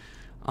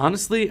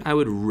 Honestly, I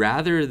would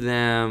rather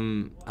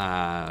them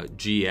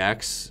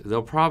GX.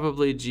 They'll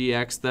probably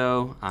GX,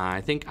 though.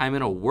 I think I'm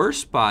in a worse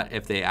spot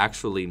if they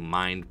actually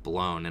Mind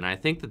Blown, and I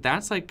think that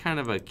that's like kind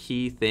of a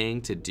key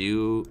thing to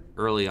do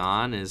early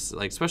on, is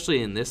like,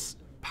 especially in this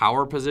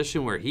power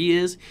position where he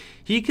is,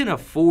 he can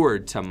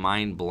afford to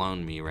Mind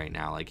Blown me right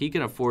now. Like, he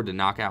can afford to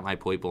knock out my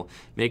Poiple,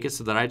 make it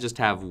so that I just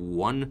have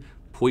one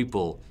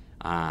Poiple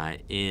one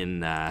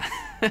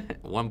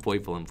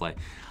Poiple in play.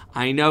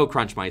 I know,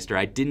 Crunchmeister.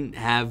 I didn't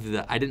have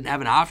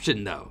an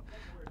option though.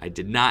 I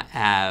did not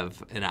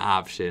have an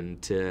option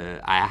to.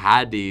 I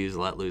had to use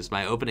Let Loose.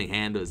 My opening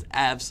hand was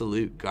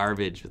absolute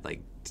garbage with,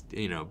 like,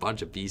 you know, a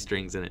bunch of B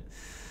strings in it.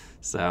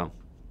 So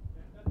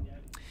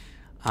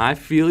I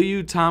feel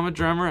you, Tama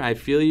Drummer. I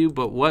feel you.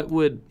 But what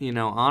would, you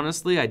know?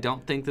 Honestly, I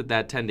don't think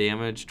that 10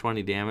 damage,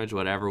 20 damage,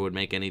 whatever, would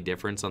make any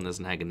difference on this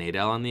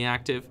Naganadel on the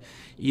active.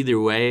 Either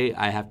way,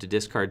 I have to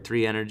discard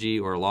 3 energy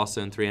or Lost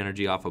Zone 3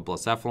 energy off of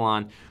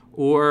Blacephalon,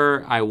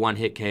 or I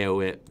one-hit KO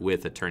it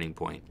with a Turning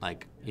Point.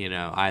 Like, you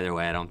know, either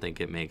way, I don't think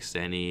it makes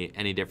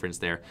any difference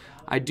there.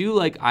 I do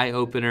like Eye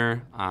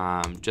Opener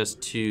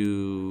just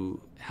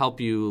to help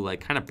you,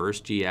 like, kind of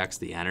burst GX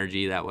the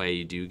energy. That way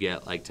you do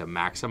get, like, to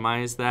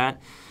maximize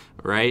that,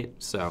 right?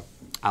 So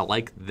I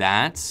like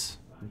that,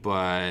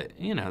 but,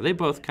 you know, they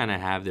both kind of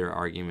have their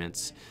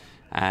arguments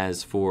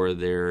as for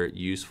their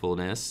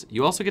usefulness.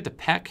 You also get to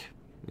Peck.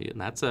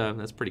 That's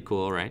pretty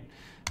cool, right?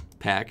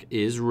 Peck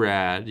is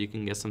rad. You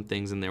can get some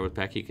things in there with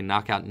Peck. You can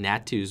knock out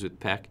Natus with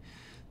Peck.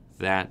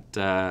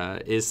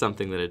 That is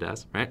something that it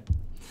does, right?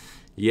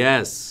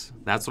 Yes,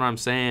 that's what I'm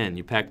saying.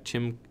 You Peck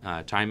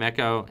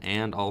Chimecho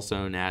and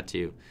also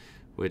Natu,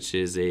 which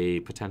is a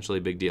potentially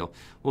big deal.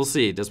 We'll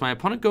see. Does my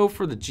opponent go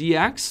for the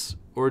GX,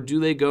 or do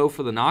they go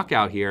for the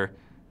knockout here?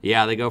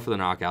 Yeah, they go for the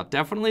knockout.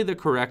 Definitely the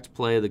correct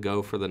play to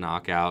go for the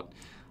knockout.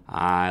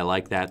 I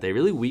like that. They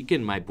really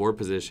weaken my board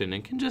position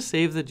and can just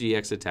save the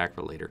GX attack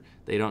for later.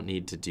 They don't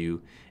need to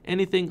do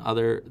anything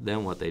other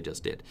than what they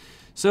just did.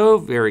 So,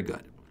 very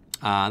good.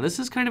 This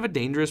is kind of a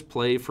dangerous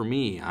play for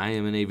me. I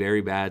am in a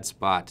very bad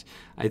spot.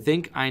 I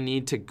think I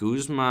need to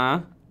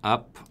Guzma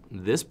up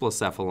this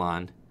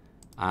Blacephalon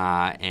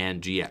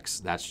and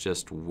GX. That's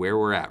just where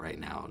we're at right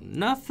now.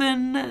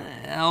 Nothing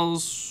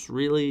else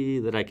really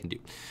that I can do.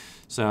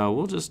 So,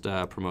 we'll just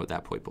promote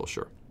that Poiple,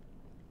 sure.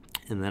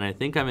 And then I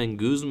think I'm in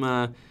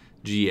Guzma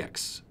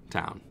GX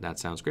town. That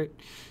sounds great.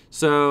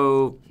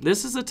 So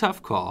this is a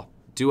tough call.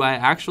 Do I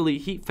actually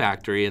Heat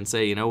Factory and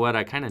say, you know what,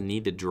 I kind of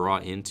need to draw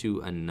into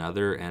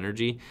another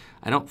energy?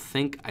 I don't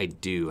think I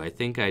do. I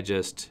think I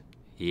just,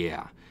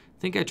 yeah. I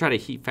think I try to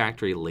Heat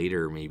Factory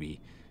later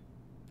maybe.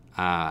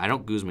 I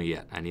don't Guzma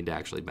yet. I need to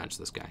actually bench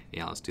this guy.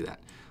 Yeah, let's do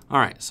that. All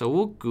right, so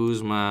we'll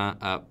Guzma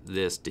up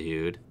this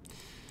dude.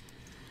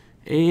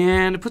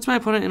 And it puts my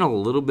opponent in a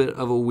little bit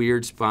of a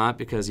weird spot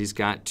because he's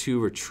got 2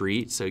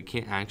 retreat, so he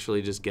can't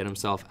actually just get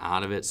himself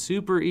out of it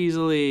super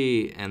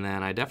easily. And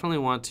then I definitely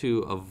want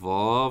to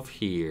evolve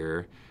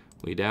here.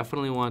 We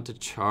definitely want to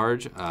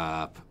charge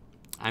up.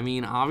 I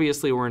mean,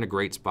 obviously we're in a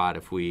great spot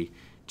if we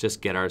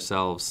just get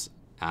ourselves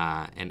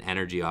an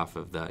energy off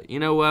of the... You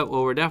know what?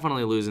 Well, we're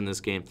definitely losing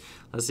this game.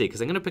 Let's see,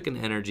 because I'm going to pick an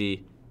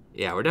energy.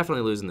 Yeah, we're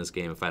definitely losing this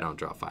game if I don't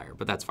draw fire,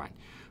 but that's fine.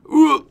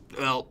 Ooh,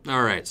 well,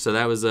 all right, so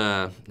that was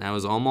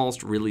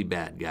almost really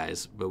bad,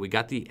 guys. But we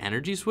got the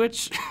energy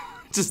switch.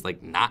 Just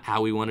like not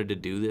how we wanted to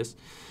do this,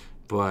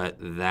 but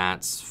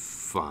that's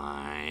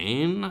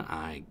fine,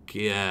 I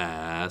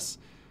guess.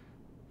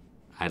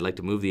 I'd like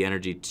to move the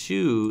energy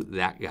to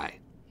that guy.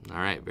 All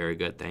right, very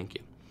good, thank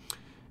you.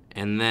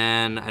 And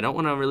then I don't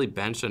want to really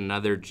bench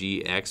another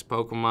GX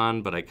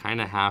Pokemon, but I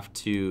kind of have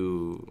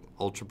to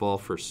Ultra Ball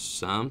for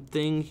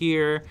something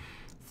here.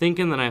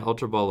 Thinking that I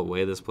Ultra Ball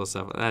away this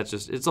 +7, that's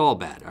just, it's all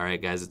bad. All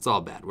right, guys, it's all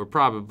bad. We're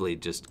probably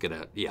just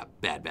gonna, yeah,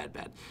 bad, bad,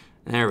 bad.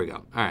 There we go.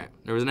 All right,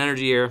 there was an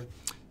energy here,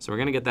 so we're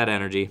gonna get that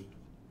energy.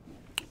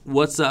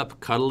 What's up,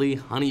 Cuddly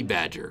Honey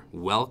Badger?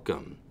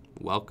 Welcome.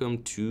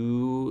 Welcome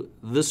to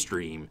the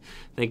stream.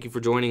 Thank you for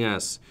joining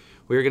us.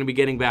 We're gonna be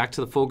getting back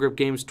to the Full Grip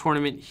Games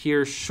tournament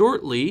here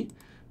shortly,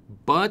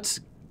 but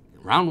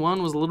round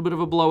 1 was a little bit of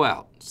a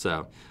blowout,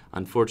 so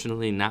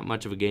unfortunately, not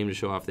much of a game to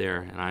show off there,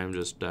 and I'm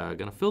just going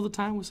to fill the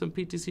time with some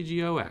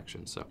PTCGO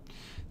action. So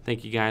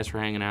thank you guys for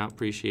hanging out.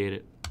 Appreciate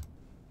it.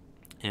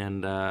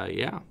 And,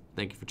 yeah,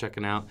 thank you for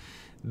checking out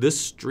the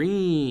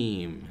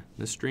stream.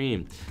 This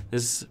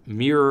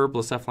mirror,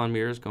 Blacephalon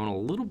mirror, is going a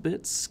little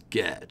bit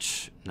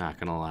sketch. Not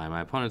going to lie.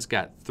 My opponent's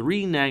got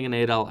 3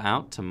 Naganadel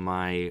out to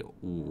my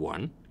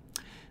 1.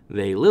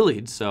 They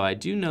lilied, so I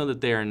do know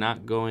that they are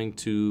not going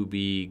to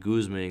be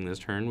Guzmaing this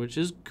turn, which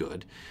is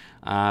good.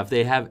 If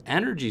they have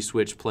energy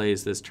switch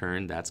plays this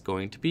turn, that's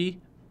going to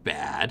be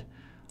bad.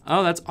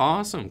 Oh, that's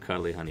awesome,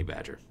 Cuddly Honey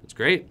Badger. That's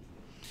great.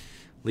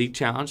 League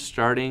Challenge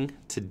starting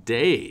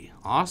today.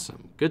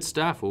 Awesome. Good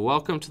stuff. Well,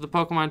 welcome to the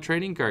Pokemon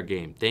Trading Card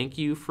Game. Thank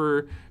you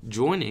for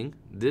joining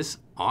this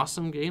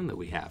awesome game that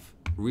we have.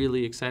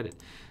 Really excited.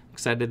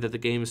 Excited that the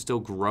game is still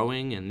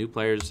growing and new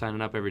players are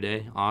signing up every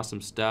day. Awesome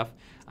stuff.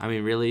 I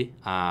mean, really,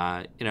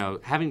 you know,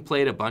 having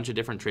played a bunch of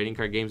different trading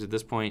card games at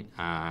this point,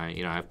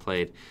 you know, I've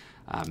played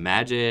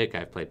Magic,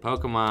 I've played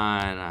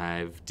Pokemon,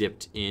 I've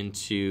dipped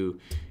into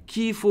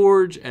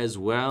Keyforge as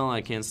well.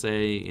 I can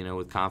say, you know,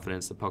 with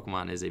confidence that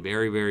Pokemon is a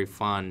very, very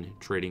fun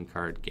trading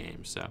card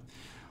game. So,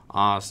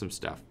 awesome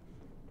stuff.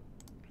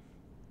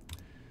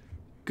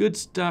 Good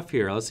stuff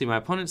here. Let's see, my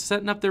opponent's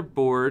setting up their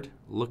board,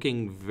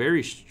 looking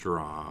very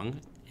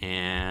strong.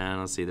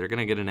 And let's see, they're going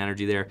to get an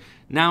energy there.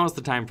 Now is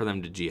the time for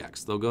them to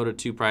GX. They'll go to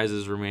 2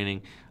 prizes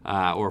remaining,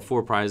 or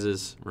 4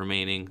 prizes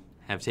remaining,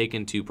 have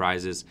taken 2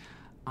 prizes.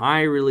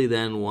 I really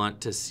then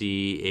want to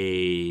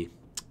see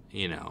a,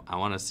 you know, I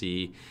want to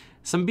see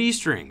some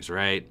B-strings,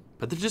 right?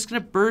 But they're just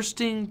going to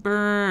bursting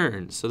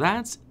burn. So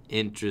that's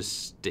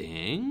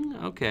interesting.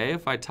 Okay,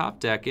 if I top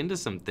deck into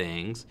some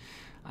things,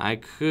 I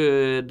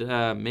could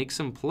make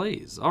some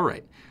plays. All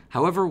right.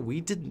 However,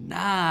 we did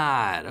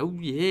not. Oh,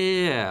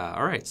 yeah.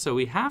 All right, so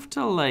we have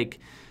to, like,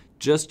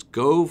 just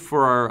go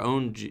for our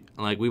own,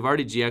 like, we've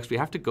already GX'd. We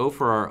have to go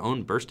for our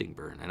own bursting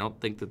burn. I don't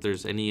think that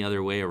there's any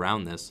other way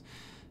around this.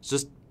 It's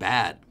just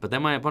bad. But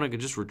then my opponent could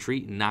just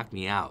retreat and knock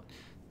me out.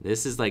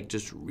 This is, like,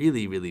 just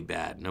really, really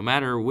bad. No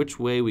matter which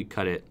way we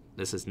cut it,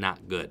 this is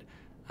not good.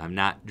 I'm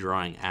not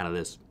drawing out of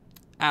this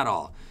at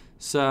all.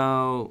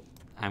 So,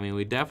 I mean,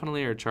 we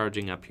definitely are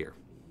charging up here.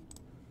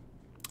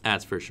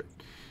 That's for sure.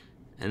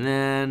 And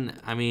then,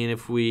 I mean,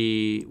 if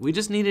we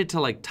just needed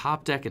to, like,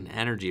 top deck an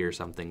energy or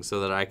something so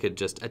that I could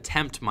just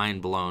attempt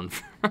Mind Blown.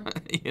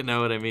 You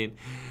know what I mean?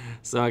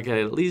 So I could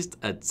at least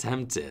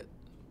attempt it.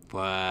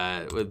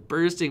 But with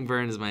Bursting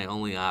Burn is my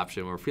only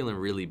option. We're feeling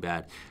really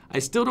bad. I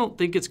still don't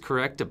think it's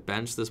correct to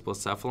bench this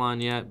Blacephalon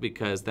yet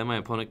because then my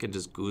opponent can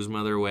just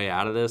Guzma their way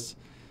out of this.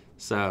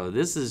 So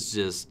this is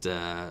just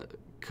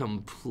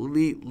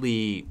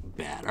completely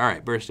bad. All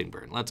right, Bursting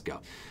Burn. Let's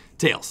go.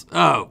 Tails.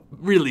 Oh,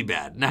 really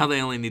bad. Now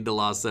they only need to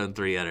Lost Zone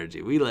 3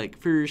 energy. We, like,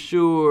 for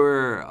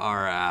sure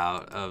are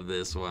out of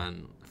this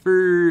one.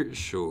 For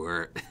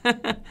sure.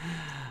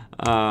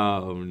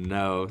 Oh,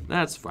 no.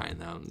 That's fine,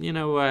 though. You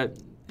know what?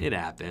 It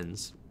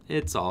happens.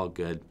 It's all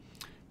good.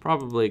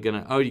 Probably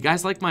gonna... Oh, you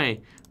guys like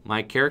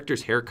my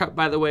character's haircut,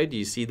 by the way? Do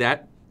you see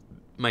that?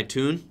 My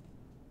tune?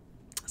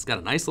 It's got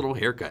a nice little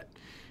haircut.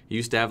 He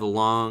used to have the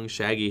long,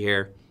 shaggy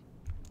hair,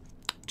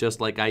 just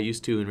like I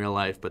used to in real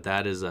life, but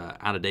that is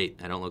out of date.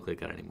 I don't look like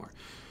that anymore.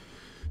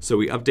 So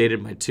we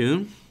updated my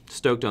tune.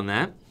 Stoked on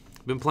that.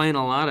 Been playing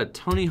a lot of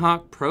Tony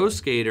Hawk Pro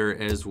Skater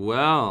as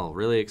well.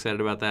 Really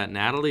excited about that.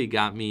 Natalie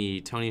got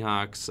me Tony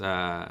Hawk's,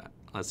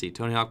 let's see,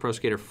 Tony Hawk Pro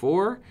Skater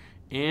 4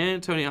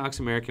 and Tony Hawk's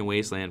American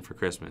Wasteland for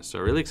Christmas. So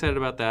really excited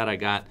about that.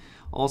 I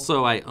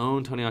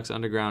own Tony Hawk's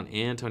Underground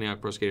and Tony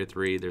Hawk Pro Skater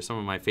 3. They're some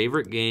of my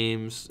favorite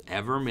games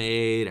ever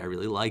made. I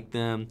really like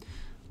them.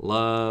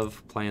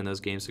 Love playing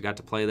those games. So got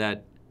to play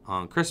that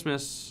on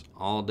Christmas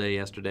all day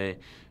yesterday.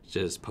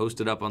 Just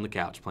posted up on the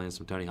couch playing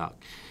some Tony Hawk.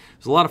 It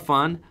was a lot of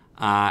fun.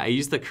 I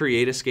used the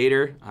Create a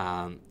Skater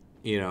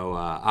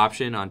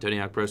option on Tony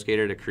Hawk Pro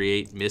Skater to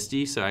create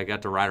Misty, so I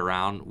got to ride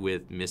around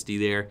with Misty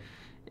there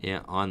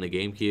on the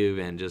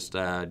GameCube and just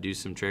do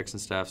some tricks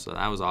and stuff, so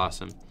that was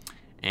awesome.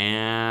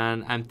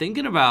 And I'm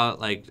thinking about,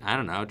 like, I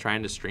don't know,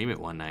 trying to stream it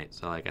one night.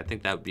 So, like, I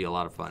think that would be a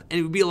lot of fun. And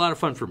it would be a lot of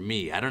fun for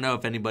me. I don't know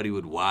if anybody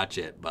would watch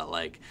it, but,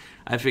 like,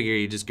 I figure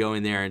you just go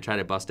in there and try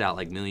to bust out,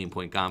 like,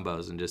 million-point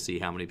combos and just see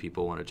how many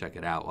people want to check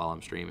it out while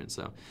I'm streaming.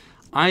 So,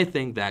 I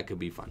think that could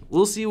be fun.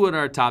 We'll see what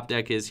our top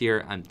deck is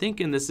here. I'm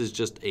thinking this is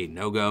just a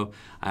no-go.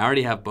 I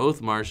already have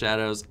both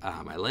Marshadows.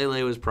 My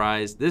Lele was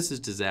prized. This is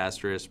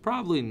disastrous.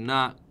 Probably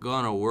not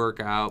going to work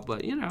out,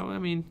 but, you know, I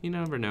mean, you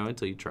never know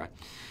until you try.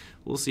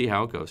 We'll see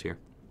how it goes here.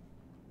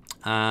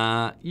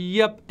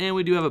 Yep, and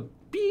we do have a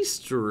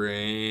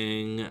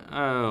B-string.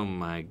 Oh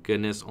my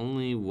goodness,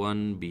 only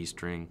one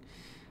B-string.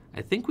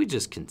 I think we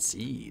just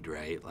concede,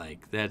 right?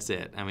 Like, that's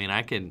it. I mean,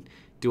 I can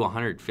do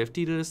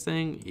 150 to this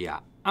thing.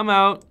 Yeah, I'm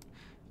out.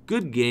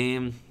 Good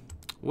game.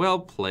 Well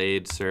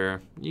played,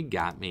 sir. You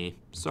got me.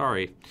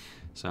 Sorry.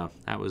 So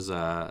that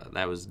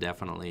was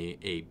definitely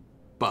a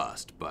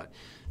bust, but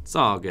it's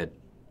all good.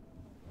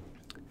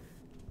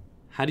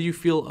 How do you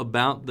feel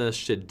about the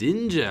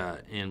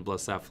Shedinja in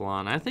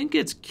Blacephalon? I think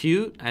it's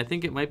cute. I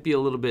think it might be a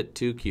little bit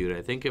too cute.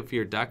 I think if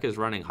your deck is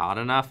running hot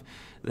enough,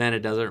 then it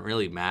doesn't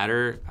really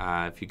matter.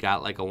 If you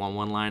got like a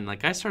 1/1 line.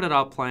 Like I started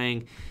out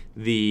playing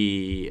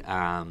the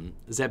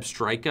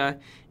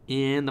Zebstrika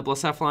in the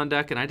Blacephalon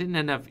deck, and I didn't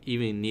end up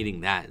even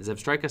needing that.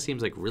 Zebstrika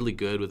seems like really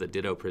good with a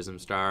Ditto Prism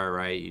Star,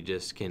 right? You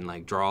just can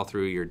like draw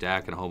through your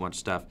deck and a whole bunch of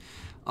stuff.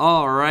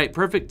 All right,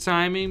 perfect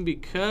timing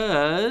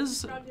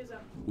because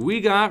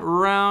we got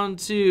round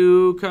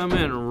 2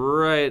 coming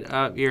right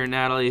up here,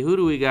 Natalie. Who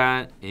do we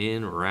got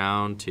in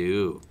round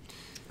 2?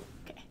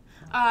 Okay.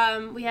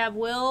 We have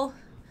Will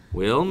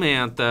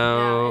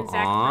Mantho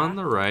on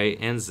the right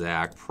and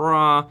Zach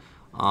Pra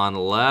on the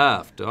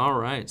left. All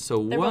right.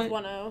 So they're what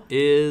both 1-0.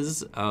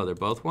 is... Oh, they're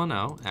both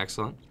 1-0.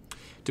 Excellent.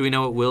 Do we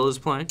know what Will is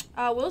playing?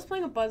 Will's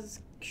playing a Buzz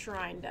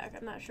Shrine deck.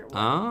 I'm not sure what.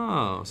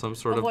 Oh, some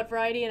sort of... what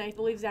variety, and I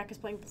believe Zach is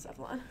playing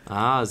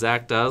Blacephalon.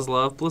 Zach does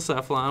love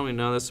Blacephalon. We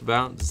know this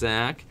about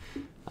Zach.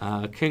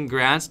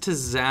 Congrats to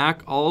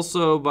Zach.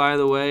 Also, by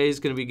the way, he's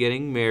going to be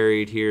getting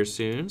married here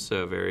soon,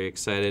 so very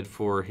excited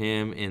for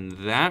him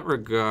in that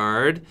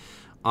regard.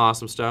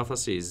 Awesome stuff.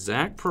 Let's see.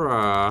 Zach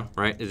Pra,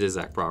 right? It is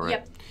Zach Pra,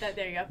 right? Yep.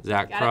 There you go.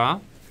 Zach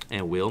Pra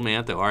and Will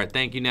Mantho. All right.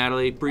 Thank you,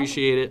 Natalie.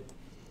 Appreciate it.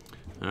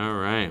 All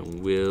right.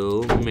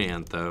 Will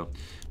Mantho.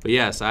 But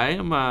yes, I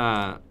am,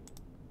 I'm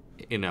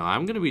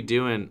going to be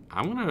doing,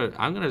 I'm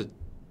going to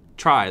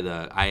try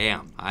the, I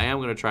am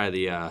going to try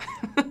the,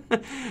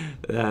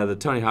 the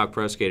Tony Hawk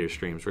Pro Skater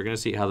streams. We're going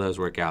to see how those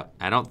work out.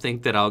 I don't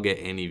think that I'll get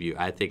any of you.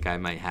 I think I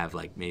might have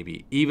like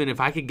maybe, even if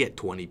I could get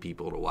 20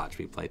 people to watch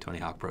me play Tony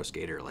Hawk Pro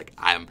Skater, like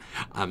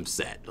I'm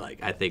set.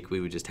 Like I think we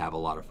would just have a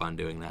lot of fun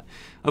doing that.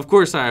 Of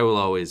course, I will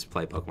always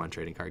play Pokemon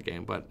Trading Card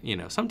Game, but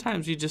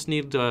sometimes you just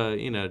need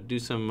to, do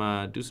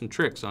some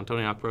tricks on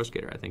Tony Hawk Pro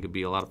Skater. I think it'd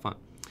be a lot of fun.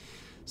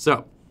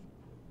 So,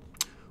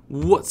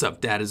 what's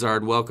up,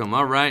 Dadazard? Welcome.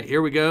 All right,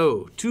 here we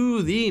go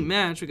to the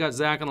match. We got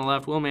Zach on the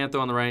left, Will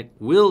Mantho on the right.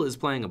 Will is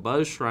playing a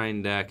Buzz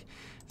Shrine deck.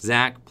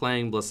 Zach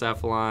playing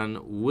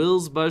Blacephalon.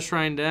 Will's Buzz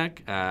Shrine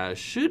deck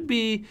should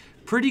be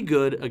pretty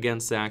good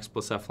against Zach's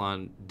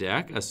Blacephalon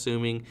deck,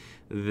 assuming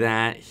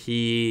that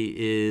he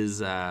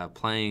is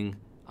playing,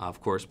 of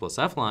course,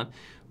 Blacephalon.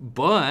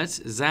 But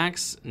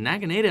Zach's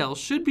Naganadel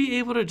should be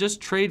able to just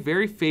trade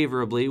very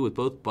favorably with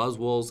both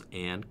Buzzwoles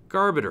and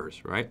Garbitors,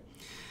 right?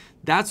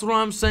 That's what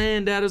I'm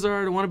saying,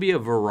 Dadazard. I want to be a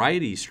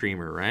variety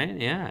streamer, right?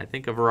 Yeah, I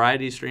think a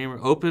variety streamer.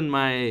 Open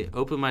my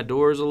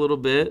doors a little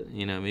bit.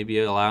 Maybe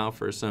allow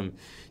for some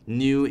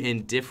new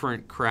and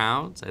different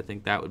crowds. I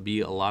think that would be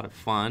a lot of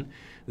fun.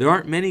 There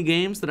aren't many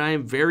games that I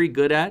am very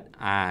good at.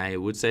 I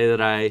would say that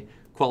I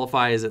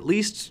qualify as at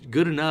least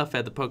good enough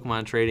at the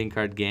Pokemon Trading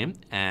Card Game,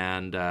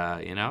 and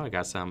I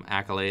got some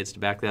accolades to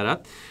back that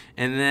up.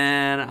 And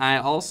then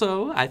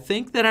I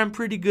think that I'm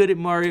pretty good at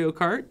Mario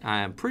Kart.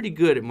 I'm pretty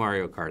good at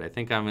Mario Kart. I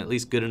think I'm at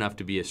least good enough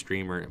to be a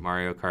streamer at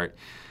Mario Kart.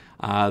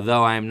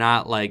 Though I'm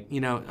not like,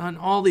 on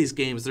all these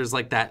games, there's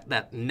like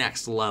that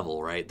next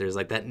level, right? There's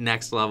like that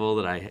next level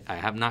that I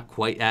have not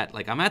quite at.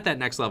 Like I'm at that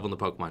next level in the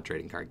Pokemon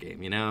Trading Card Game,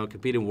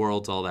 compete in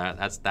Worlds, all that.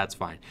 That's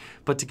fine.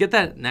 But to get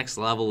that next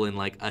level in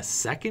like a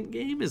second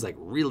game is like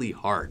really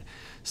hard.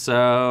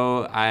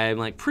 So I'm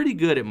like pretty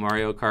good at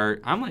Mario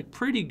Kart. I'm like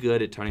pretty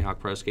good at Tony Hawk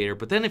Pro Skater.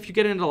 But then if you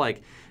get into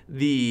like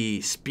the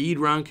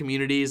speedrun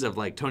communities of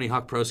like Tony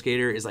Hawk Pro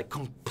Skater is like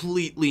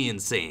completely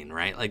insane,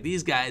 right? Like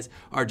these guys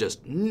are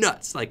just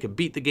nuts, like could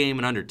beat the game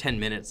in under 10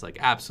 minutes, like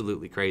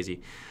absolutely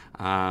crazy.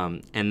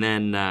 And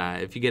then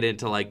if you get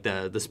into like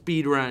the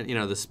speedrun,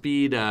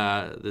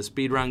 the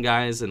speedrun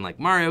guys and like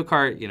Mario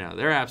Kart,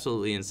 they're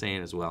absolutely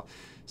insane as well.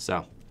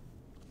 So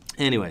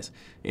anyways,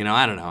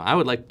 I don't know. I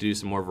would like to do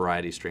some more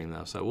variety stream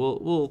though, so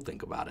we'll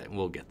think about it and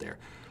we'll get there.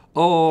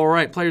 All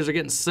right, players are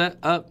getting set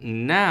up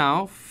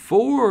now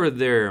for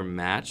their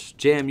match.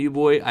 JMU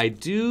boy, I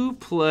do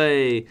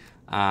play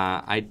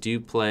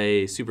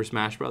Super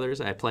Smash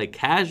Brothers. I play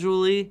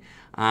casually.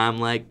 I'm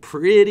like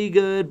pretty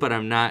good, but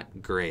I'm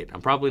not great. I'm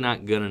probably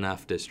not good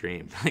enough to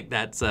stream. Like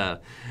that's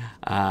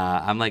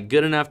I'm like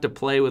good enough to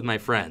play with my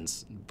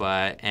friends,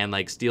 and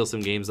like steal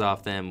some games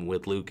off them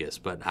with Lucas,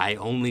 but I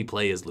only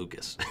play as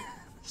Lucas.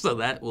 So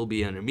that will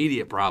be an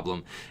immediate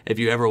problem if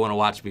you ever want to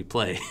watch me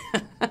play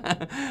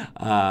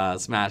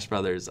Smash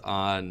Brothers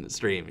on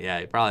stream. Yeah,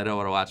 you probably don't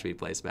want to watch me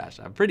play Smash.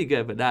 I'm pretty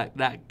good, but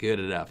not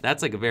good enough.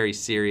 That's like a very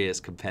serious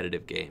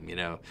competitive game, you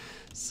know.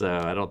 So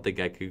I don't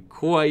think I could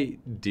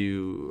quite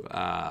do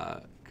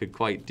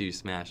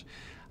Smash.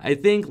 I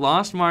think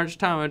Lost March,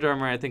 Tom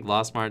Drummer, I think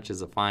Lost March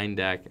is a fine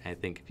deck. I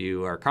think if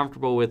you are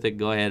comfortable with it,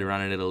 go ahead and run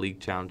it at a league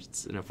challenge.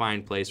 It's in a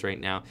fine place right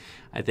now.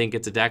 I think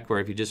it's a deck where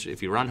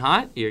if you run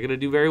hot, you're going to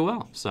do very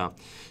well. So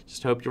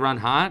just hope you run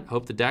hot,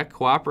 hope the deck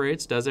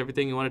cooperates, does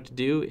everything you want it to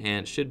do,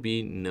 and it should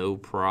be no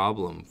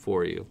problem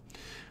for you.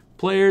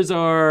 Players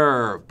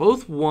are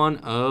both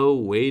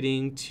 1-0,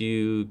 waiting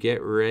to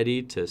get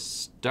ready to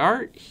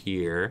start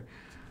here.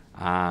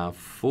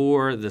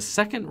 For the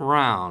second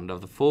round of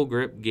the Full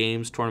Grip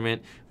Games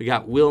tournament, we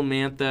got Will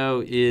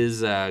Mantho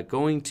is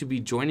going to be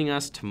joining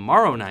us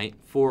tomorrow night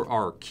for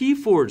our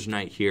Keyforge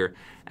night here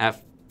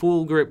at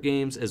Full Grip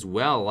Games as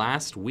well.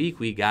 Last week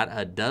we got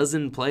a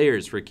dozen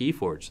players for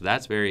Keyforge, so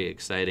that's very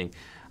exciting.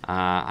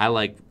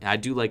 I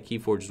do like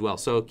Keyforge as well.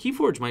 So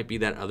Keyforge might be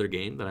that other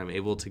game that I'm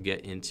able to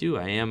get into.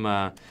 I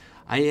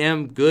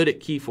am good at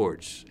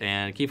Keyforge,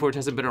 and Keyforge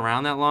hasn't been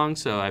around that long,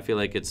 so I feel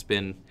like it's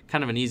been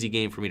kind of an easy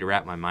game for me to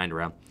wrap my mind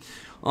around.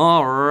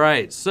 All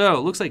right,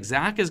 so looks like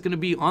Zach is going to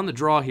be on the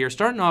draw here,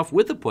 starting off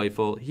with a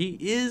Playful. He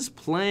is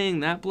playing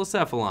that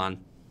Blacephalon.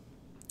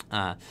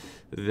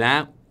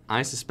 That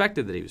I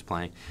suspected that he was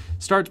playing.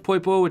 Starts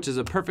Poipo, which is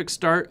a perfect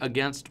start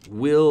against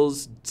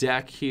Will's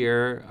deck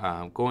here.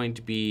 Going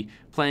to be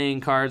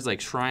playing cards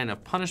like Shrine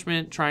of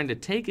Punishment, trying to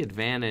take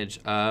advantage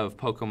of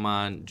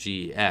Pokemon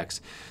GX.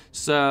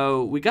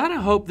 So we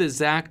gotta hope that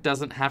Zach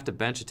doesn't have to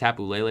bench a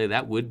Tapu Lele.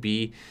 That would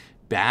be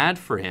bad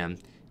for him.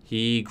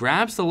 He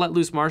grabs the Let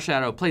Loose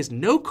Marshadow, plays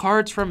no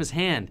cards from his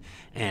hand,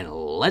 and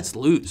lets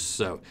loose.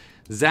 So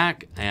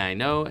Zach, I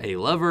know, a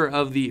lover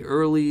of the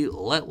early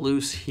Let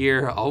Loose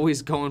here,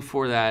 always going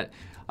for that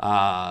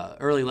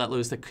early Let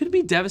Loose. That could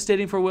be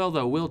devastating for Will,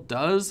 though. Will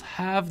does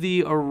have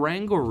the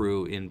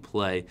Oranguru in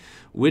play,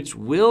 which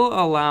will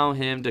allow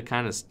him to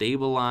kind of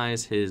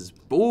stabilize his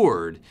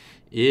board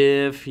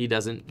if he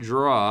doesn't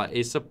draw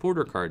a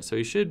supporter card. So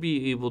he should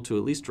be able to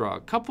at least draw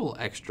a couple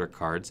extra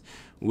cards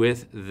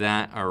with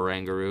that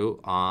Oranguru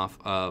off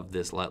of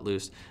this Let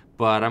Loose.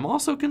 But I'm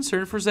also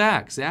concerned for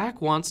Zach.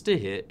 Zach wants to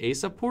hit a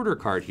supporter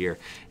card here.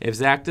 If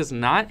Zach does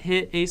not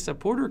hit a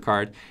supporter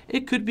card,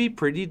 it could be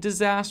pretty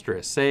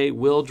disastrous. Say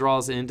Will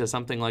draws into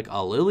something like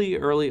a Lily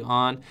early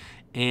on,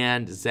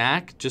 and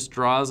Zach just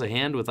draws a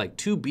hand with like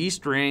 2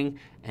 Beast Ring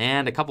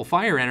and a couple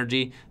Fire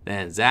Energy,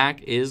 then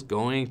Zach is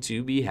going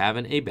to be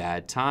having a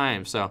bad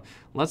time. So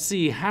let's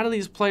see, how do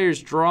these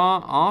players draw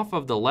off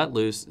of the Let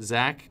Loose?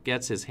 Zach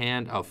gets his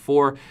hand of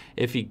 4.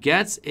 If he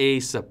gets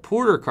a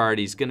supporter card,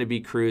 he's going to be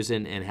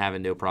cruising and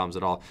having no problems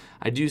at all.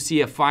 I do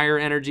see a Fire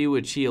Energy,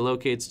 which he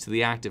allocates to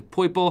the active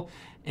Poiple,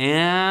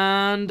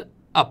 and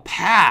a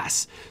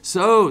pass.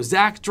 So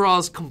Zach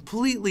draws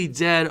completely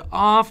dead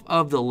off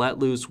of the Let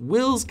Loose.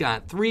 Will's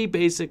got 3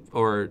 basic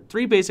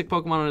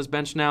Pokemon on his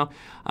bench now.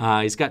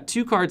 He's got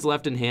 2 cards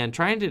left in hand,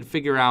 trying to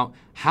figure out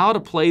how to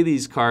play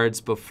these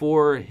cards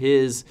before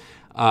his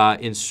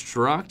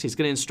instruct. He's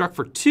going to instruct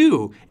for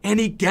 2, and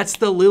he gets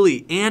the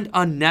Lily and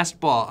a Nest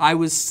Ball. I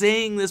was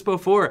saying this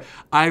before.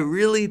 I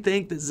really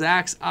think that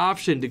Zach's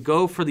option to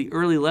go for the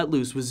early Let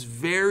Loose was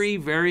very,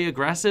 very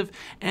aggressive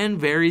and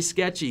very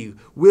sketchy.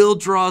 Will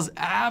draws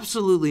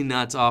absolutely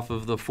nuts off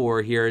of the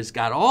 4 here. He's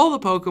got all the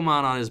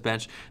Pokemon on his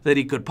bench that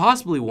he could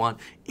possibly want,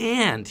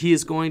 and he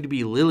is going to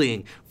be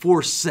Lilying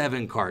for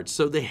 7 cards.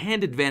 So the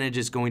hand advantage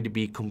is going to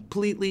be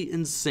completely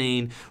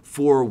insane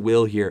for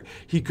Will here.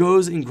 He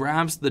goes and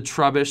grabs the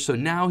Trubbish, so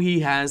now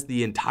he has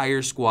the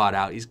entire squad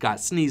out. He's got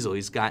Sneasel,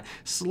 he's got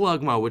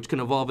Slugma, which can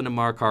evolve into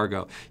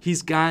Markargo.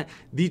 He's got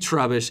the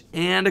Trubbish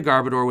and a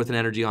Garbodor with an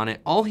energy on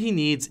it. All he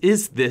needs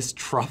is this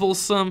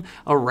troublesome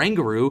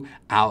Oranguru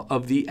out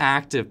of the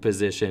active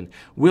position.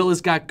 Will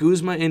has got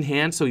Guzma in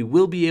hand, so he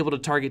will be able to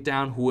target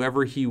down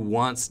whoever he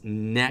wants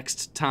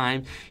next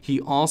time. He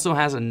also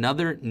has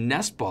another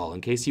Nest Ball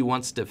in case he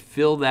wants to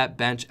fill that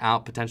bench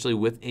out potentially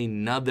with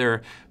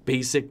another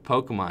basic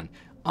Pokemon.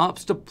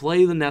 Opts to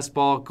play the Nest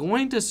Ball,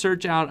 going to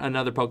search out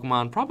another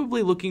Pokemon,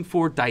 probably looking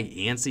for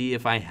Diancie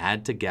if I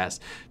had to guess,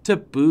 to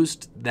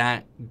boost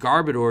that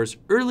Garbodor's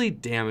early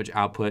damage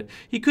output.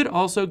 He could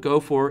also go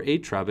for a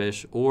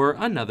Trubbish or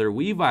another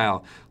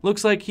Weavile.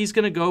 Looks like he's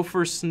going to go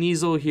for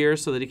Sneasel here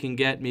so that he can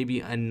get maybe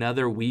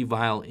another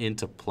Weavile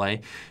into play.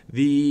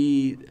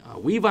 The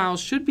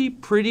Weavile should be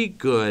pretty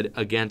good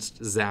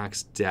against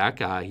Zach's deck.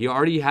 He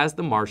already has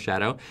the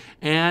Marshadow,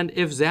 and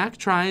if Zach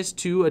tries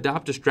to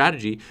adopt a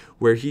strategy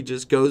where he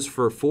just goes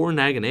for 4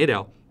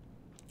 Naganadel,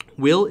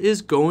 Will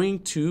is going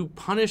to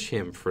punish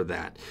him for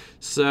that.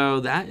 So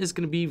that is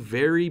going to be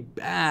very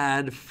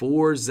bad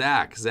for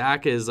Zach.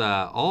 Zach is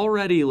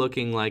already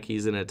looking like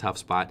he's in a tough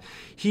spot.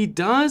 He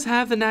does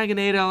have the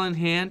Naganadel in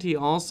hand. He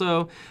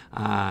also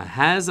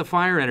has a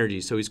Fire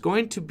Energy, so he's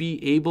going to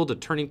be able to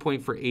Turning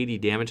Point for 80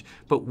 damage,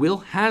 but Will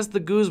has the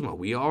Guzma.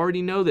 We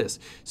already know this.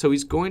 So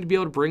he's going to be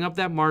able to bring up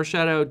that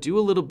Marshadow, do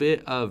a little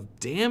bit of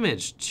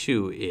damage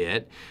to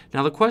it.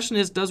 Now the question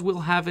is, does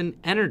Will have an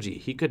energy?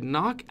 He could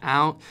knock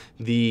out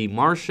the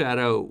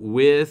Marshadow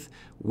with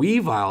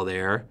Weavile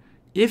there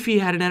if he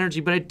had an energy,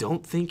 but I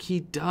don't think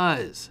he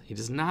does. He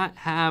does not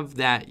have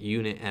that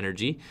unit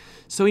energy,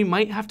 so he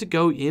might have to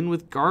go in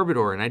with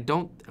Garbodor, and I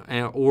don't,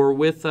 or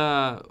with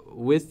the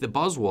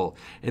Buzzwole,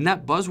 and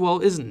that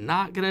Buzzwole is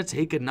not gonna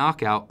take a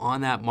knockout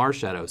on that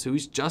Marshadow, so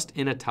he's just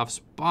in a tough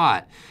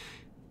spot.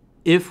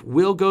 If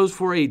Will goes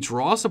for a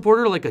draw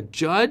supporter like a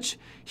Judge,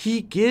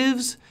 he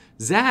gives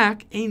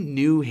Zach a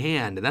new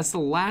hand, and that's the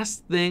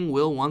last thing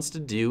Will wants to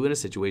do in a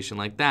situation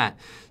like that.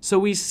 So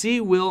we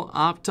see Will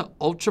opt to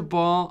Ultra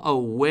Ball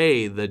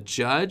away the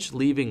Judge,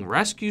 leaving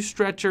Rescue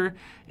Stretcher,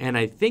 and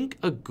I think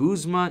a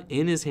Guzma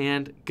in his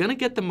hand, gonna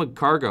get the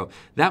Magcargo.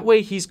 That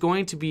way he's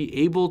going to be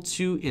able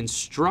to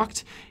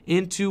instruct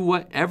into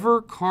whatever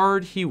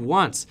card he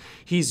wants.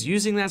 He's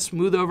using that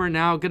Smooth Over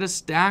now, gonna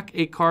stack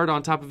a card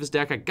on top of his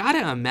deck. I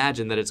gotta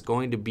imagine that it's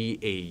going to be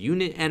a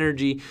unit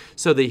energy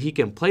so that he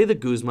can play the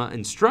Guzma,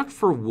 instruct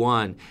for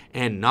 1,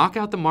 and knock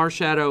out the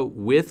Marshadow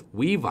with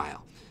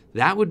Weavile.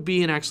 That would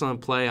be an excellent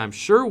play. I'm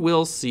sure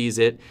Will sees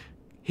it,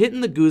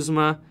 hitting the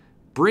Guzma,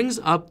 brings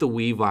up the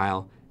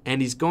Weavile, and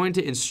he's going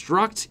to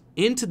instruct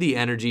into the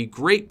energy.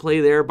 Great play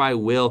there by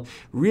Will,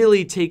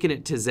 really taking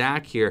it to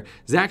Zach here.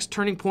 Zach's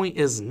Turning Point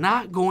is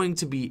not going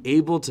to be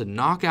able to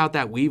knock out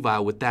that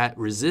Weavile with that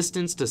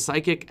resistance to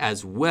Psychic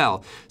as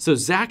well. So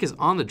Zach is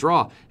on the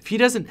draw. If he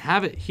doesn't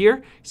have it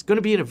here, he's going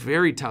to be in a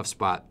very tough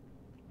spot.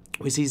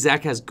 We see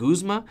Zach has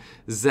Guzma,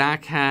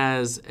 Zach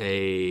has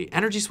a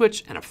Energy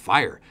Switch, and a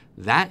Fire.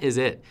 That is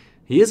it.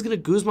 He is going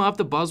to Guzma up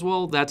the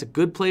Buzzwole. That's a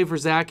good play for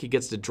Zach. He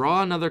gets to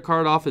draw another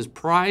card off his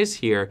prize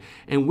here.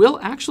 And Will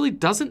actually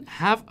doesn't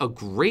have a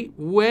great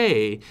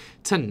way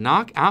to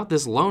knock out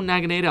this lone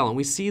Naganadel. And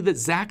we see that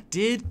Zach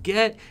did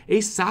get a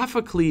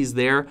Sophocles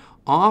there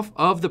off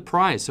of the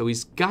prize. So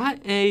he's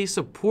got a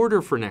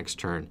supporter for next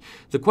turn.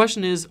 The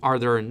question is, are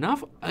there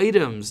enough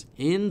items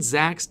in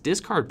Zach's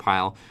discard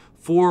pile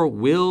for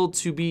Will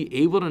to be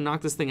able to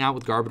knock this thing out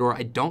with Garbodor?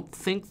 I don't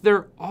think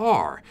there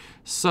are.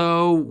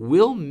 So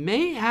Will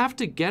may have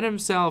to get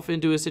himself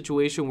into a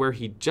situation where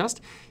he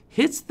just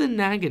hits the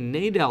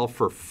Naganadel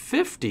for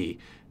 50.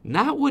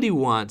 Not what he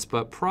wants,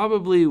 but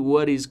probably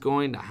what he's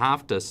going to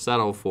have to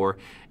settle for.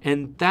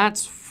 And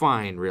that's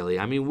fine, really.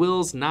 I mean,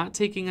 Will's not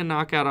taking a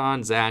knockout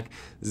on Zach.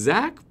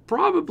 Zach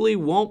probably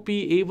won't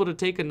be able to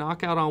take a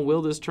knockout on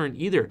Will this turn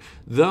either,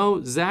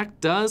 though Zach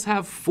does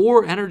have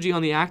 4 energy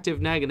on the active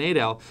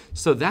Naganadel,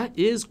 so that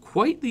is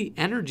quite the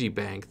energy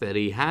bank that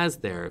he has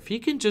there. If he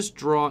can just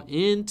draw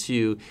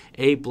into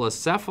a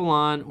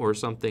Blacephalon or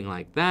something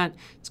like that,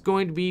 it's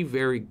going to be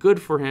very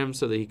good for him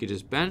so that he could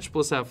just bench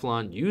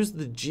Blacephalon, use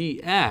the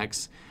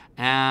GX,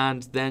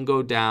 and then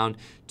go down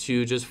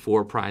to just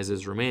 4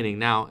 prizes remaining.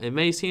 Now, it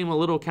may seem a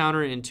little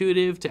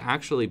counterintuitive to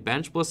actually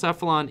bench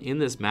Blacephalon in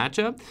this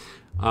matchup.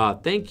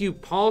 Thank you,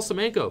 Paul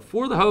Semenko,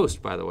 for the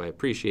host, by the way.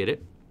 Appreciate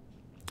it.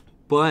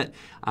 But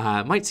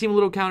it might seem a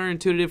little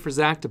counterintuitive for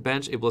Zach to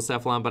bench a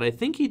Blacephalon, but I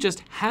think he just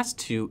has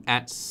to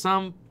at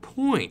some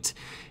point.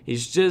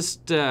 He's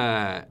just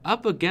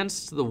up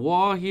against the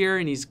wall here,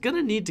 and he's going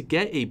to need to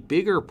get a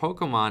bigger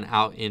Pokemon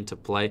out into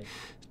play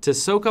to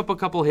soak up a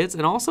couple hits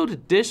and also to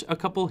dish a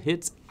couple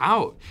hits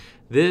out.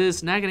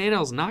 This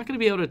Naganadel is not going to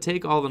be able to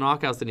take all the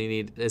knockouts that he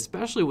needs,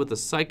 especially with the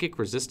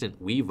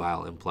Psychic-resistant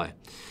Weavile in play.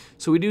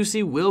 So we do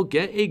see Will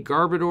get a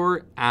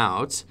Garbodor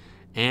out,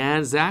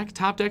 and Zach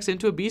top decks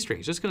into a B-String.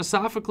 He's just going to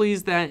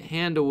Sophocles that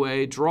hand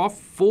away, draw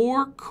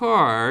 4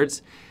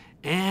 cards,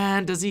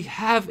 and does he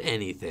have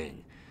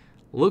anything?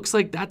 Looks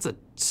like that's a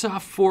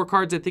tough 4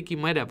 cards. I think he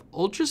might have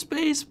Ultra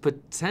Space,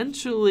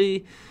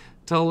 potentially,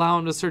 to allow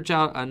him to search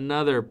out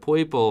another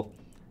Poipole.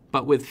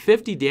 But with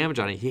 50 damage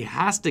on it, he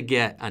has to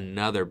get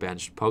another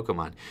benched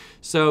Pokemon.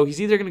 So he's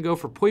either going to go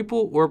for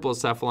Poipole or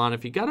Blacephalon.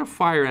 If you got a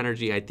Fire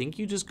Energy, I think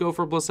you just go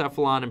for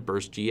Blacephalon and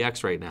Burst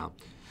GX right now.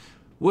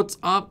 What's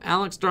up,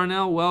 Alex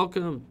Darnell?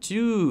 Welcome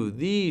to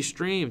the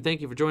stream.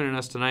 Thank you for joining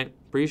us tonight.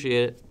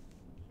 Appreciate it.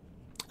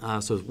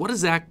 So what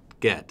does Zach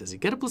get? Does he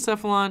get a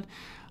Blacephalon?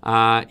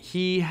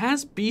 He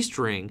has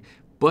B-String,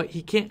 but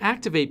he can't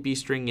activate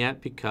B-String yet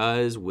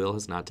because Will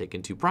has not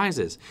taken 2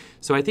 prizes.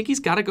 So I think he's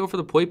got to go for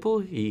the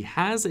Poipole. He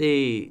has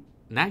a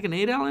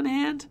Naganadel in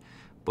hand,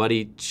 but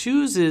he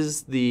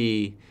chooses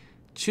the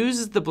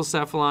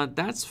Blacephalon.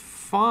 That's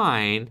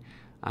fine.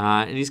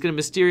 And he's going to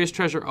Mysterious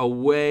Treasure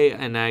away a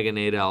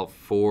Naganadel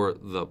for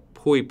the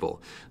Poipole.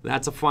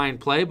 That's a fine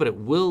play, but it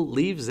will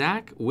leave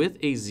Zach with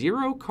a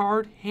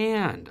 0-card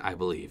hand, I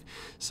believe.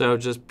 So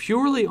just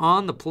purely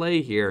on the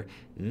play here,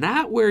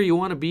 not where you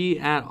want to be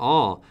at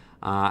all.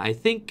 I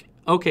think,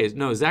 okay,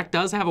 no, Zach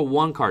does have a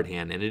 1-card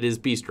hand, and it is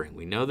B-String.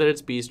 We know that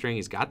it's B-String.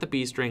 He's got the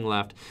B-String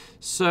left.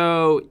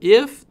 So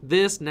if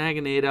this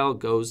Naganadel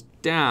goes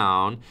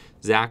down,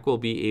 Zach will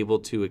be able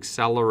to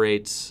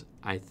accelerate,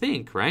 I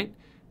think, right?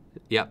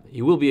 Yep,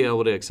 he will be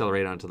able to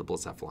accelerate onto the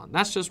Blacephalon.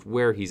 That's just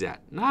where he's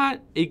at.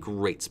 Not a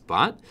great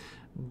spot,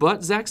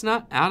 but Zach's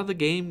not out of the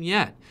game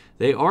yet.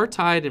 They are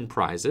tied in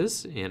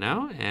prizes, you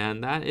know,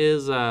 and that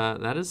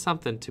is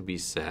something to be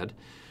said.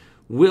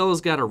 Will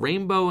has got a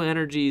Rainbow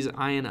Energies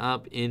eyeing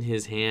up in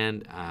his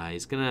hand.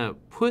 He's going to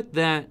put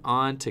that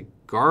onto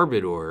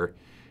Garbodor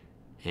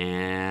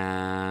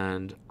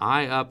and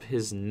eye up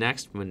his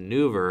next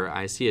maneuver.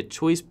 I see a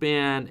Choice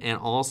Band and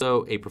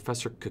also a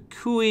Professor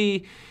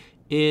Kukui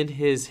in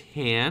his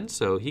hand,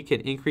 so he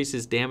can increase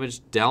his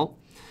damage dealt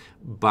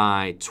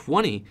by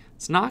 20.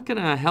 It's not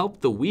going to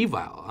help the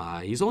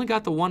Weavile. He's only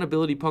got the 1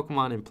 ability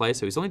Pokemon in play,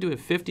 so he's only doing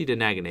 50 to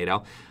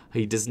Naganadel.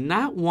 He does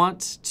not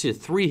want to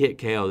 3-hit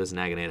KO this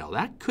Naganadel.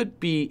 That could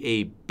be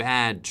a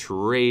bad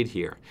trade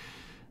here.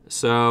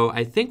 So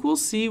I think we'll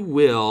see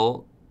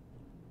Will.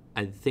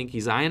 I think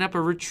he's eyeing up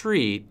a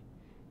retreat.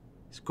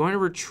 He's going to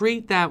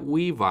retreat that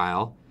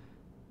Weavile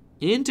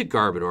into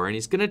Garbodor, and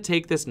he's going to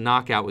take this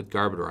knockout with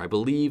Garbodor. I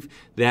believe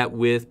that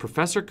with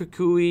Professor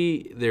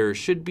Kukui, there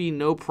should be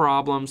no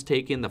problems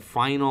taking the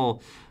final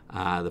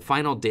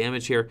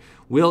damage here.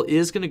 Will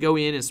is going to go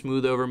in and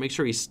smooth over, make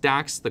sure he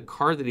stacks the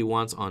card that he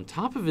wants on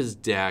top of his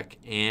deck,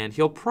 and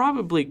he'll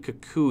probably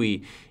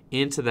Kukui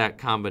into that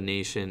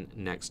combination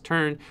next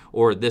turn,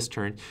 or this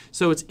turn.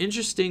 So it's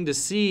interesting to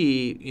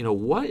see, you know,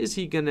 what is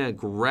he going to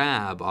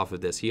grab off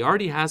of this? He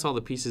already has all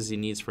the pieces he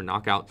needs for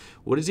knockout.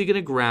 What is he going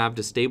to grab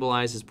to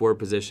stabilize his board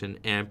position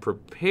and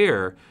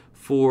prepare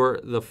for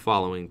the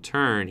following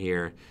turn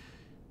here?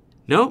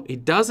 No, he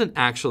doesn't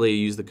actually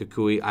use the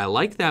Kukui. I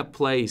like that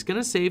play. He's going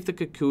to save the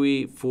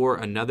Kukui for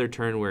another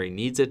turn where he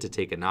needs it to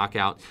take a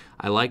knockout.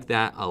 I like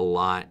that a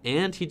lot.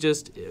 And he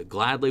just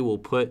gladly will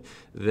put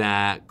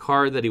that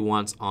card that he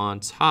wants on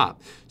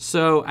top.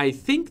 So I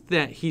think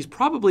that he's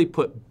probably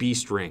put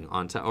Beast Ring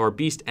on top, or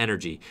Beast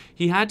Energy.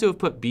 He had to have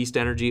put Beast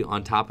Energy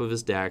on top of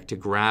his deck to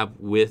grab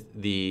with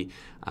the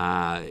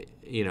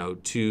you know,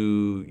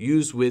 to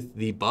use with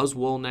the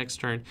Buzzwole next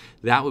turn.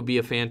 That would be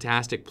a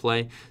fantastic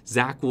play.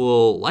 Zach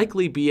will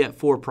likely be at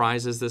 4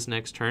 prizes this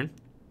next turn,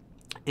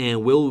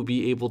 and Will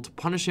be able to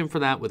punish him for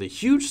that with a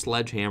huge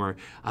Sledgehammer,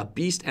 a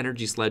Beast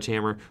Energy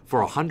Sledgehammer for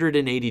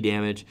 180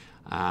 damage.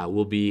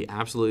 Will be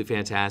absolutely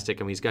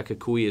fantastic. I mean, he's got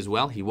Kukui as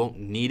well. He won't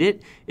need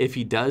it if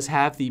he does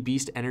have the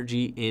Beast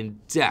Energy in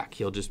deck.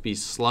 He'll just be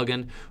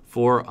slugging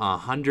for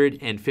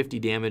 150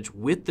 damage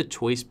with the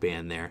Choice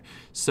Band there.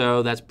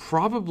 So that's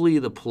probably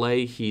the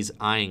play he's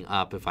eyeing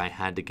up if I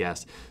had to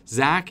guess.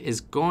 Zach is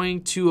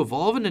going to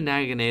evolve into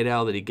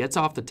Naganadel that he gets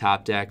off the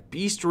top deck,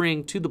 Beast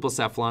Ring to the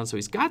Blacephalon, so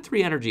he's got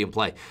 3 energy in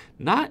play.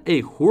 Not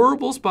a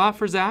horrible spot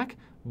for Zach,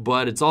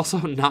 but it's also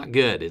not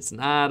good. It's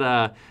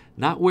not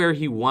where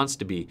he wants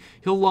to be.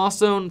 He'll Lost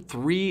Zone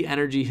 3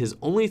 energy, his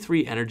only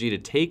 3 energy to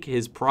take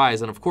his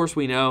prize. And of course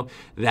we know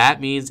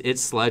that means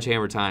it's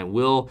Sledgehammer time.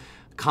 Will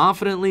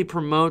confidently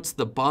promotes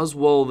the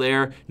Buzzwole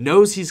there,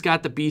 knows he's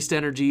got the Beast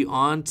Energy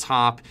on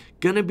top,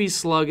 gonna be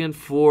slugging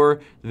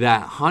for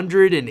that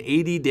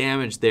 180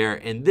 damage there,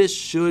 and this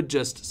should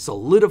just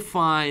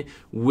solidify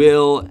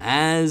Will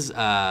as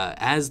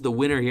the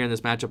winner here in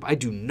this matchup. I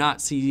do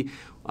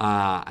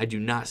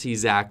not see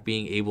Zach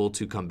being able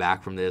to come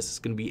back from this. It's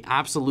going to be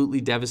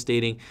absolutely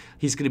devastating.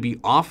 He's going to be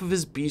off of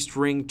his Beast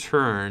Ring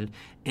turn,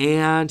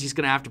 and he's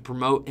going to have to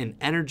promote an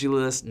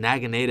energyless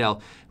Naganadel,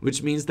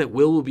 which means that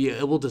will be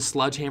able to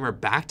Sledgehammer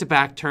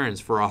back-to-back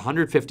turns for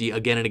 150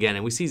 again and again.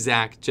 And we see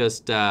Zach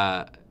just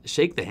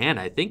shake the hand.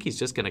 I think he's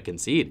just going to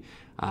concede.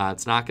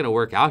 It's not going to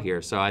work out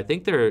here. So I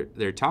think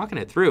they're talking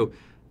it through.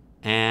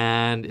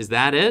 And is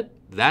that it?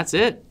 That's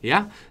it.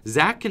 Yeah.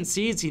 Zach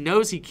concedes. He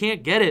knows he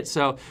can't get it.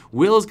 So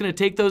Will is going to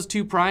take those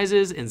 2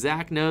 prizes, and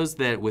Zach knows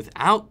that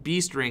without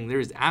Beast Ring,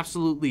 there is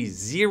absolutely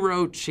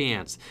 0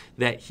 chance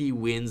that he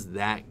wins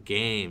that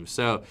game.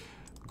 So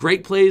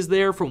great plays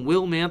there from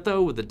Will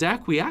Mantho with the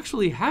deck we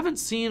actually haven't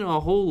seen a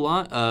whole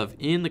lot of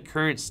in the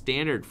current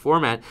standard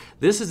format.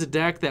 This is a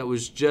deck that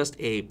was just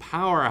a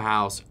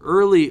powerhouse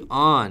early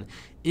on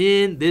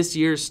in this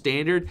year's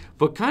standard,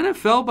 but kind of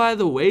fell by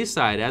the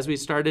wayside as we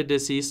started to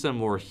see some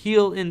more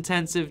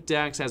heal-intensive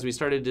decks, as we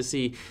started to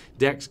see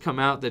decks come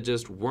out that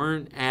just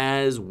weren't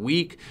as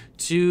weak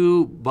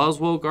to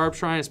Buzzwole Garb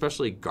Shrine,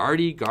 especially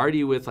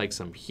Guardy with like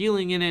some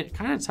healing in it.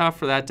 Kind of tough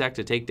for that deck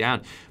to take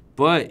down.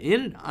 But in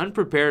an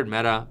unprepared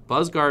meta,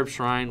 Buzzgarb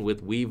Shrine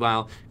with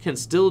Weavile can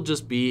still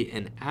just be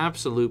an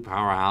absolute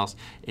powerhouse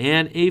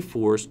and a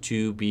force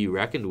to be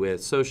reckoned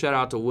with. So shout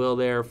out to Will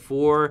there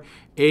for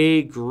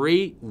a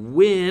great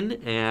win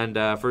and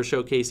for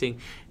showcasing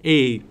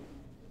a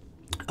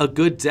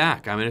good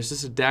deck. I mean, it's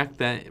just a deck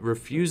that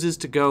refuses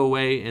to go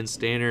away in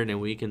standard,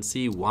 and we can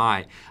see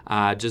why.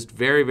 Just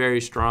very,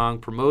 very strong.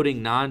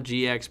 Promoting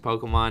non-GX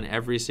Pokemon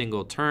every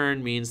single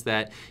turn means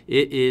that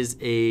it is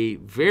a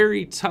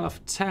very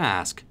tough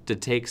task to to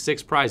take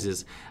 6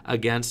 prizes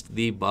against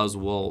the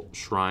Buzzwole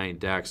Shrine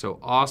deck. So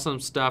awesome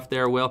stuff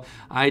there, Will.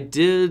 I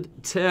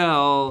did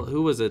tell,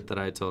 who was it that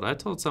I told? I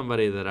told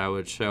somebody that I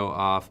would show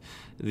off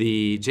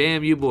the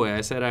JMU boy.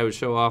 I said I would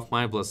show off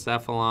my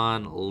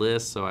Blacephalon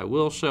list, so I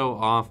will show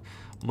off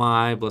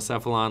my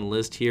Blacephalon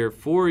list here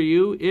for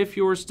you if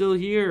you're still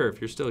here. If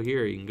you're still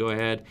here, you can go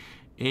ahead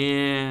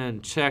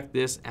and check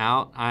this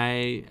out.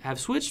 I have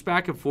switched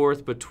back and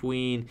forth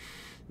between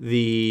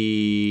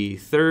the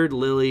 3rd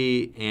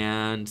Lily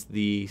and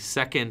the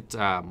 2nd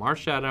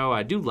Marshadow.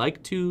 I do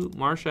like 2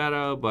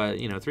 Marshadow, but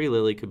 3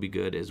 Lily could be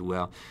good as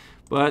well.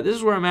 But this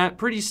is where I'm at,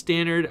 pretty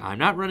standard. I'm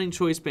not running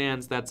choice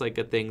bands. That's like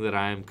a thing that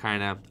I'm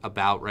kind of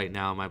about right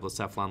now on my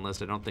Blacephalon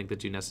list. I don't think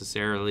that you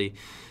necessarily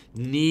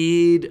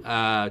need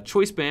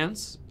choice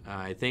bands.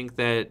 I think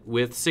that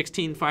with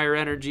 16 fire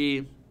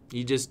energy,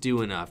 you just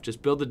do enough.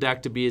 Just build the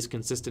deck to be as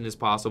consistent as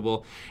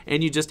possible,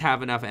 and you just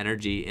have enough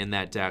energy in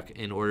that deck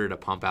in order to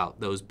pump out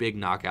those big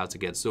knockouts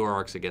against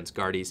Zoroarks, against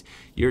Guardies.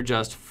 You're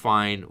just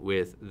fine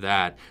with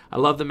that. I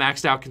love the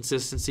maxed out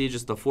consistency,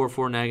 just the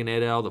 4/4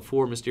 Naganadel, the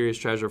 4 Mysterious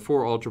Treasure,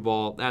 4 Ultra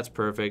Ball. That's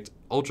perfect.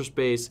 Ultra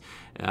Space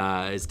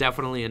is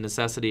definitely a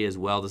necessity as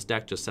well. This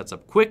deck just sets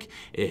up quick,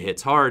 it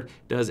hits hard,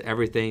 does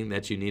everything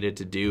that you need it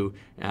to do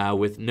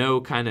with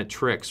no kind of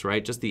tricks,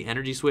 right? Just the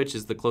energy switch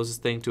is the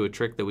closest thing to a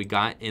trick that we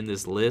got in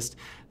this list.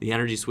 The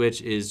energy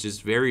switch is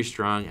just very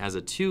strong. As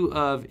a 2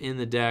 of in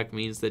the deck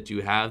means that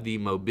you have the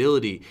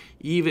mobility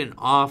even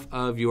off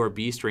of your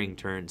Beast Ring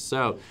turn.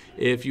 So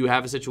if you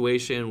have a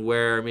situation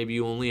where maybe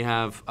you only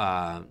have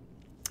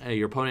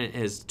your opponent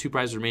has 2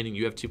 prizes remaining,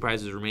 you have 2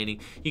 prizes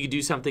remaining, you could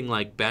do something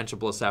like bench a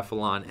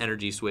Blacephalon,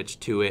 energy switch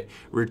to it,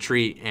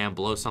 retreat, and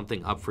blow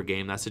something up for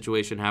game. That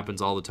situation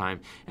happens all the time.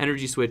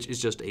 Energy switch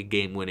is just a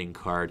game-winning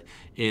card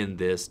in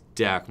this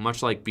deck,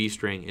 much like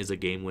Beast Ring is a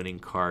game-winning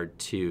card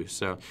too.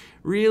 So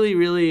really,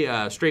 really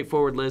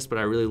straightforward list, but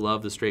I really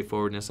love the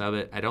straightforwardness of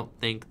it. I don't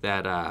think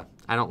that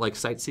I don't like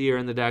Sightseer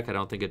in the deck. I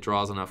don't think it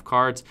draws enough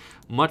cards.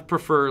 Much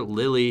prefer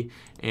Lily.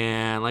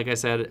 And like I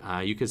said,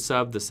 you could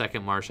sub the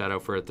 2nd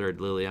Marshadow for a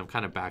 3rd Lily. I'm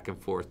kind of back and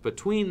forth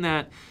between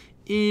that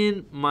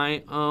in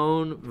my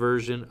own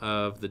version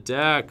of the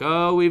deck.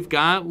 Oh, we've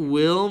got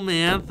Will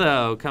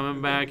Mantho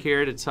coming back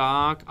here to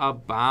talk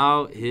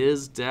about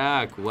his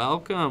deck.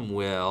 Welcome,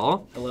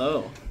 Will.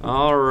 Hello.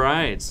 All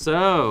right.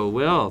 So,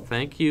 Will,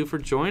 thank you for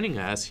joining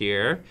us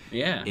here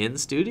in the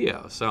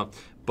studio. So,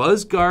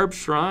 Buzzgarb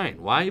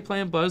Shrine. Why are you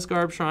playing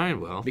Buzzgarb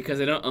Shrine, Will? Because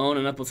I don't own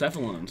enough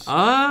Blacephalons.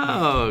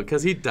 Oh,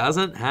 because he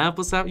doesn't have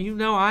Blacephalon. You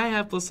know I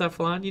have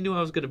Blacephalon. You knew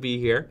I was going to be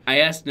here.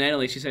 I asked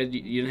Natalie. She said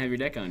you didn't have your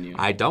deck on you.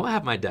 I don't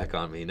have my deck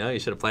on me. No, you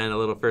should have planned a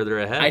little further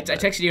ahead. I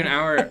texted you an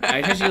hour.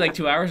 I texted you like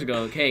 2 hours ago.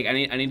 Okay,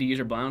 I need to use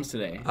your bounds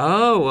today.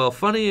 Oh, well,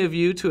 funny of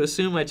you to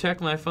assume I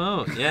checked my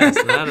phone. Yes,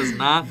 that is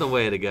not the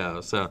way to go.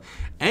 So,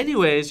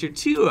 anyways, you're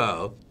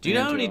 2-0. Do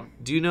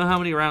you know how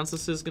many rounds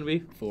this is going to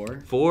be?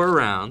 4. 4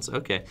 rounds.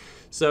 Okay.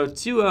 So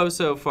 2-0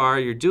 so far.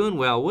 You're doing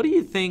well. What do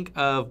you think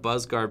of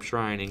Buzzgarb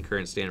Shrine in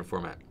current standard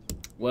format?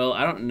 Well,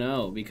 I don't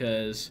know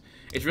because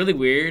it's really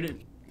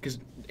weird because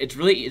it's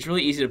really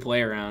easy to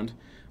play around,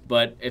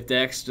 but if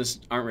decks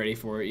just aren't ready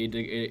for it,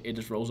 it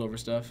just rolls over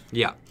stuff.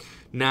 Yeah.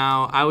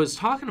 Now, I was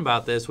talking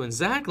about this when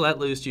Zach let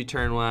loose you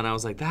turn 1. I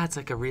was like, that's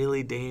like a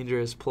really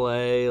dangerous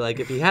play.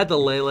 Like, if he had the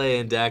Lele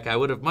in deck, I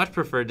would have much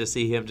preferred to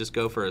see him just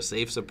go for a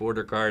safe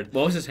supporter card.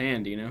 What was his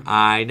hand, do you know?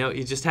 I know.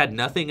 He just had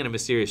nothing and a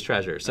Mysterious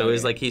Treasure. So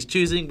it's like he's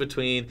choosing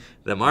between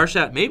the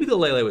Marshat. Maybe the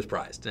Lele was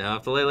prized. Now,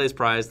 if the Lele is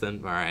prized,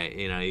 then, all right,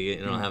 you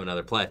don't have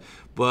another play.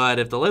 But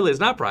if the Lele is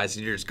not prized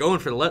and you're just going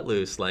for the let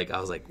loose, like I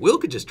was like, Will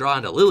could just draw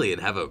into Lily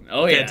and have a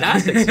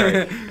fantastic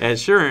start. And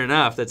sure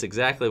enough, that's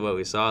exactly what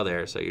we saw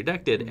there. So your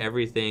deck did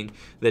everything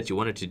that you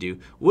wanted to do.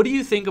 What do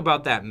you think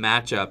about that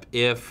matchup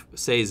if,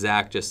 say,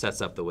 Zach just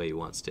sets up the way he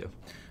wants to?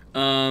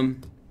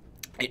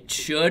 It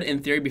should, in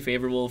theory, be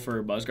favorable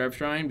for Buzzgarb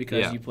Shrine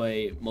because you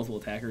play multiple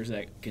attackers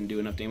that can do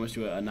enough damage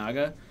to a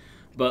Naga.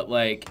 But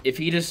like, if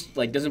he just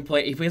like doesn't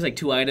play, he plays like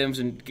 2 items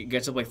and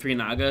gets up like 3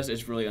 Nagas,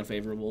 it's really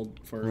unfavorable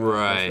for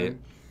right.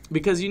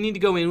 Because you need to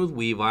go in with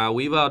Weavile.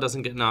 Weavile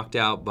doesn't get knocked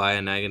out by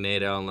a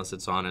Naganadel unless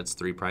it's on its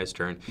 3 prize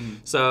turn.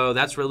 So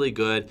that's really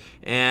good.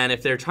 And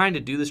if they're trying to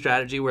do the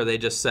strategy where they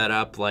just set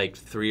up like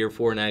 3 or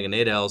 4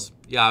 Naganadels,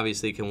 you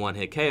obviously can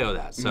one-hit KO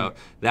that. So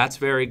that's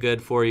very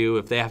good for you.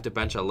 If they have to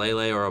bench a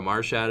Lele or a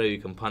Marshadow, you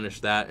can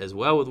punish that as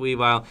well with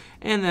Weavile.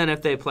 And then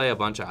if they play a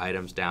bunch of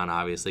items down,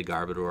 obviously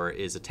Garbodor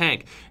is a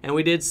tank. And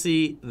we did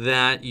see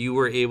that you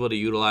were able to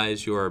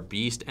utilize your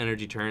Beast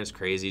energy turn. It's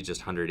crazy,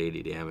 just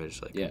 180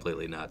 damage, like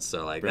completely nuts.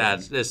 So like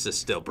this is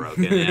still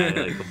broken,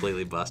 like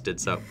completely busted.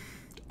 So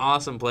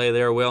awesome play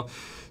there, Will.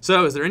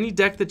 So is there any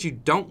deck that you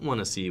don't want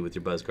to see with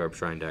your Buzzgarb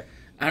Shrine deck?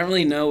 I don't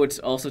really know what's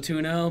also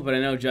 2-0, but I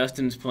know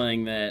Justin's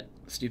playing that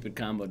stupid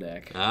combo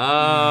deck.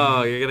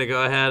 Oh, you're going to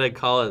go ahead and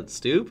call it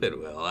stupid,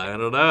 Will. I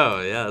don't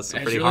know. Yeah, that's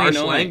some pretty really harsh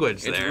annoying.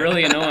 language there. It's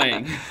really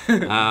annoying.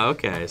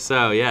 Okay,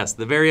 so yes,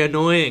 the very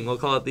annoying, we'll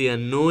call it the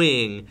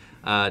annoying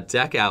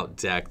deck out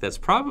deck that's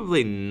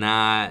probably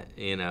not,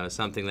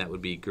 something that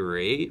would be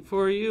great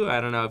for you.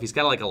 I don't know if he's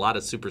got like a lot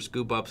of super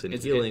scoop ups and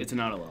healing. It's an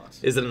auto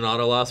loss. Is it an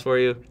auto loss for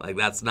you? Like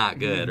that's not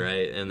good,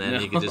 right? And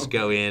then you can just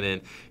go in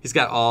and he's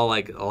got all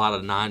like a lot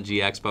of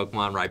non-GX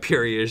Pokemon.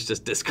 Rypherior's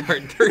just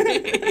discard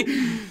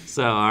 3.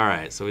 So all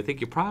right, so we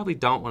think you probably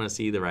don't want to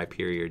see the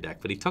Rypherior deck,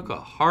 but he took a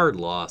hard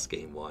loss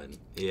game 1.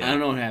 Yeah. I don't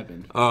know what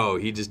happened. Oh,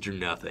 he just drew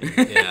nothing.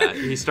 Yeah,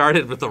 he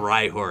started with the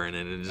Rhyhorn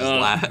and it just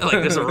like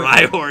there's a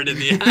Rhyhorn in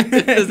the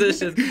active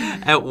position.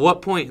 At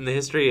what point in the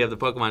history of the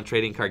Pokemon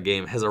trading card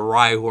game has a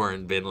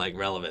Rhyhorn been like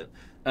relevant?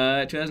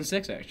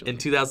 2006 actually. In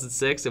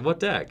 2006, in what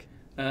deck?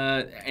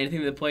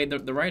 Anything that played the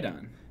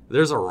Rhydon.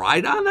 There's a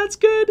Rhydon that's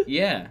good?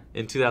 Yeah.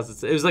 In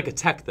 2006. It was like a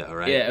tech, though,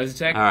 right? Yeah, it was a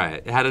tech. All right.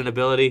 It had an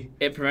ability?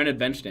 It prevented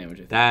bench damage,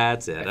 I think.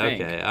 That's it. I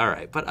think. Okay. All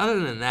right. But other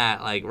than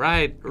that, like,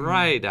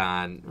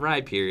 Rhydon,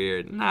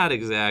 Rypherior, not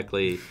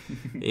exactly,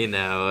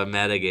 a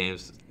meta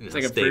games it's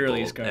like a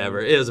pre-release card. Ever.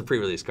 It was a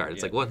pre-release card.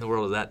 It's like, what in the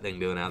world is that thing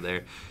doing out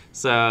there?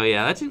 So,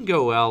 yeah, that didn't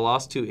go well.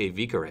 Lost to a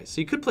Vikaray.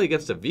 So you could play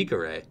against a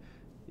Vikaray.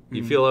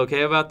 You feel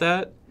okay about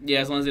that? Yeah,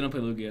 as long as they don't play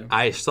Lugia.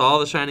 I saw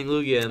the Shining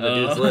Lugia in the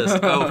dude's list.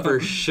 Oh,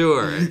 for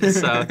sure.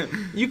 So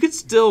you could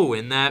still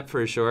win that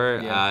for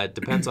sure. Yeah. It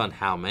depends on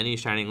how many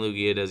Shining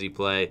Lugia does he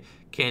play.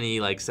 Can he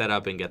like set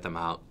up and get them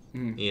out?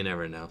 You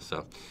never know.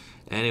 So,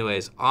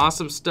 anyways,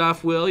 awesome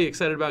stuff. Will, you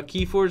excited about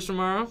Keyforge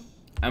tomorrow?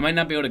 I might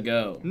not be able to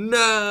go.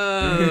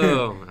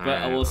 No.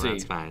 But we'll see.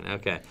 That's fine.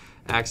 Okay.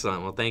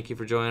 Excellent. Well, thank you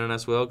for joining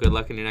us, Will. Good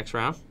luck in your next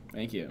round.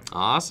 Thank you.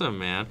 Awesome,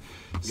 man.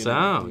 Good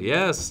night.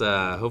 Yes,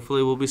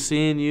 hopefully we'll be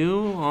seeing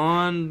you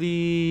on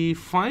the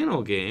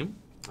final game.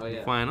 Oh,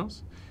 yeah.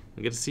 Finals.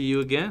 We get to see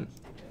you again.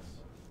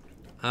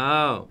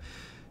 Oh.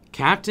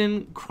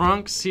 Captain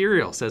Crunk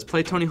Cereal says,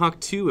 play Tony Hawk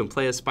 2 and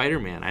play as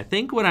Spider-Man. I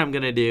think what I'm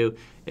going to do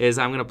is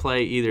I'm going to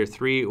play either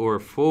 3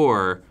 or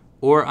 4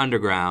 or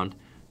Underground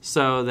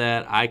so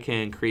that I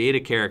can create a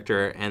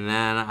character and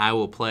then I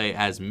will play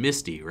as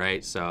Misty,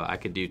 right? So I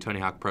could do Tony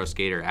Hawk Pro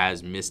Skater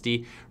as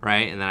Misty,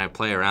 right? And then I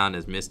play around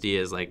as Misty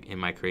as like in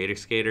my Creator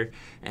Skater.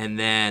 And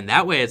then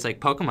that way it's like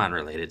Pokemon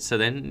related. So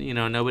then,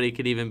 nobody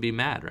could even be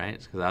mad, right?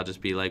 Because I'll just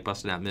be like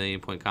busting out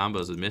million-point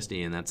combos with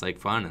Misty and that's like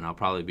fun. And I'll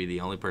probably be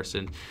the only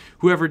person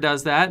whoever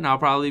does that. And I'll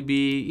probably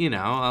be,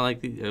 I'll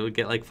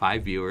get like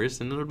 5 viewers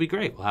and it'll be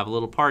great. We'll have a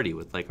little party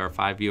with like our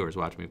 5 viewers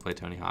watching me play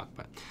Tony Hawk.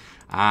 But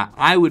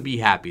I would be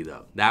happy,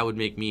 though. That would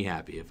make me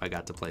happy if I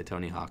got to play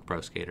Tony Hawk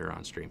Pro Skater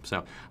on stream.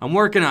 So I'm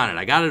working on it.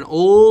 I got an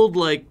old,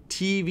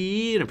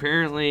 TV, and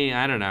apparently,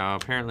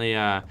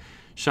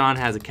 Sean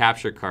has a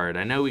capture card.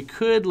 I know we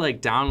could,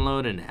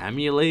 download an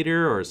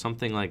emulator or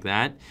something like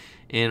that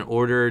in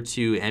order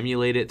to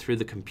emulate it through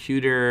the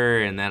computer,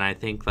 and then I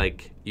think,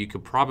 you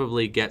could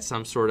probably get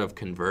some sort of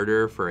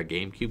converter for a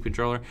GameCube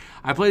controller.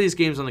 I play these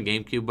games on the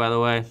GameCube, by the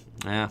way.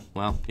 Yeah,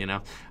 well,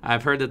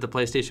 I've heard that the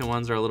PlayStation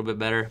ones are a little bit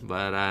better,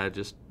 but I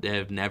just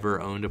have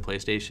never owned a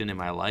PlayStation in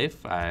my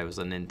life. I was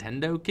a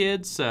Nintendo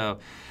kid, so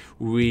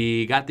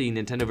we got the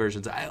Nintendo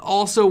versions. I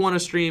also want to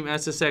stream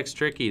SSX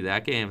Tricky.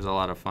 That game's a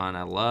lot of fun.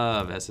 I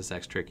love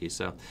SSX Tricky,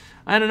 so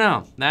I don't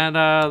know. That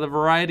the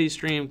variety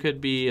stream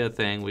could be a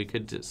thing. We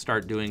could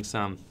start doing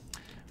some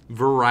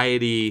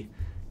variety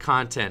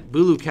content.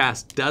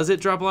 BuluCast, does it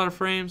drop a lot of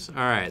frames? All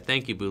right,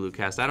 thank you,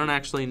 BuluCast. I don't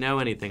actually know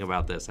anything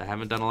about this. I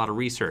haven't done a lot of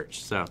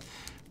research, so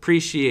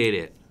appreciate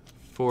it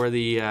for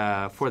the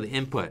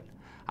input.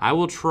 I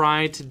will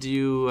try to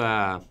do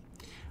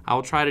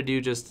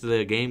just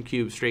the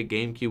GameCube, straight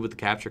GameCube with the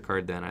capture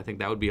card. Then I think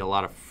that would be a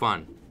lot of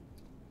fun.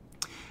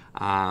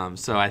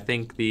 So I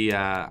think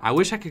I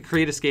wish I could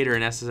create a skater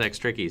in SSX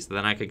Tricky, so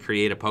then I could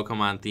create a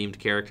Pokemon themed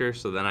character.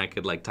 So then I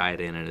could tie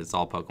it in, and it's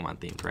all Pokemon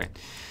themed, right?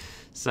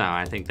 So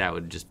I think that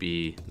would just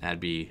be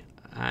that'd be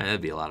a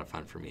lot of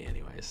fun for me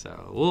anyway.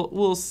 So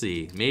we'll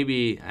see.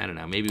 Maybe I don't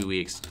know. Maybe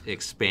we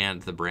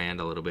expand the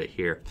brand a little bit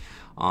here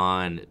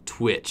on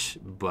Twitch,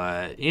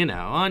 but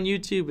on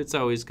YouTube it's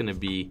always going to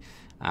be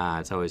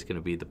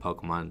the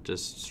Pokemon,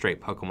 just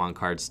straight Pokemon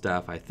card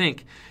stuff. I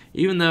think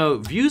even though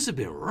views have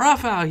been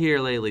rough out here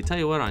lately, tell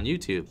you what, on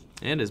YouTube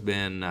it has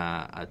been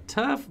a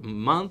tough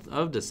month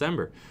of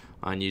December.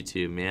 On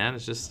YouTube, man,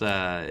 it's just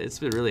it's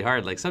been really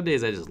hard. Some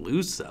days I just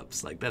lose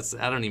subs. I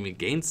don't even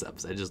gain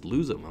subs. I just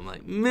lose them. I'm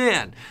like,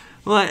 man,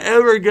 will I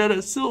ever get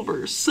a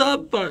silver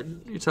sub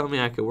button? You're telling me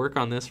I could work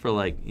on this for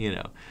a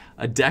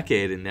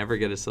decade and never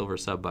get a silver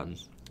sub button?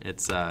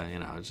 It's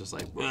it's just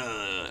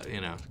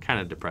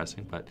kind of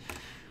depressing, but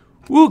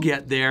we'll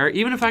get there.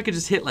 Even if I could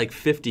just hit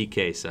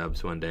 50K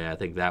subs one day, I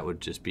think that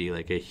would just be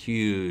a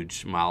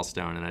huge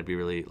milestone, and I'd be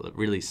really,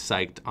 really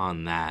psyched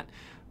on that.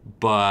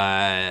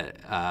 But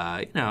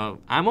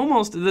I'm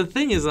almost. The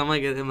thing is, I'm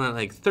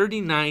at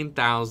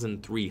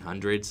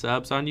 39,300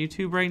 subs on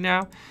YouTube right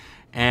now,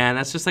 and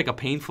that's just a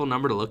painful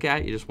number to look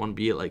at. You just want to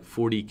be at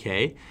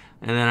 40K,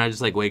 and then I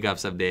just wake up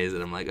some days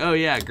and I'm like, oh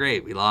yeah,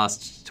 great, we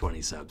lost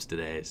 20 subs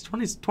today.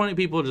 20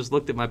 people just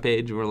looked at my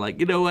page and were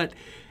like, you know what?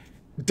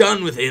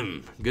 Done with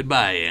him.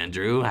 Goodbye,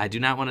 Andrew. I do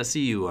not want to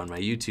see you on my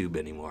YouTube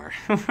anymore.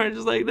 We're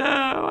just like,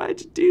 no, why'd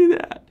you do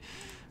that?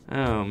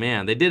 Oh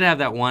man, they did have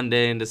that one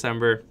day in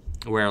December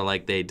where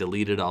like they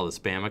deleted all the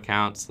spam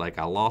accounts. Like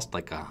I lost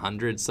like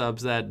 100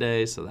 subs that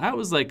day, so that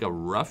was like a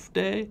rough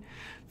day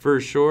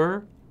for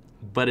sure.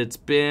 But it's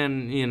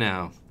been, you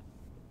know,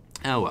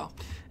 oh well.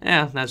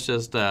 Yeah, that's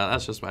just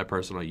my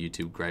personal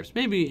YouTube gripes.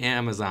 Maybe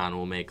Amazon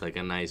will make like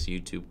a nice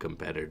YouTube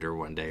competitor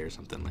one day or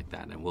something like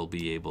that, and we'll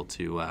be able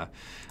to,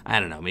 I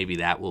don't know, maybe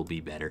that will be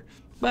better.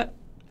 But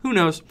who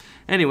knows?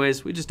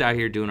 Anyways, we just out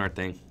here doing our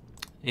thing.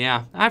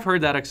 Yeah, I've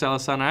heard that,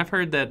 Excel-son. I've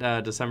heard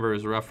that December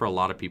was rough for a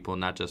lot of people,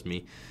 not just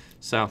me.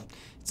 So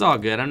it's all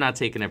good. I'm not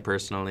taking it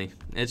personally.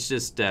 It's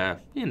just,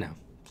 you know,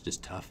 it's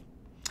just tough.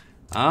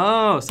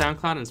 Oh,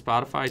 SoundCloud and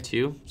Spotify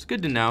too. It's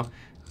good to know.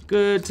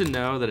 Good to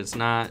know that it's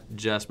not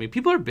just me.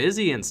 People are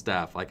busy and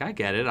stuff. Like, I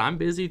get it. I'm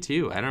busy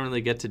too. I don't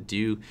really get to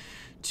do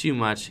too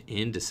much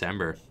in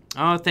December.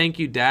 Oh, thank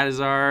you,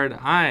 Dadazard.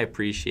 I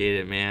appreciate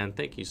it, man.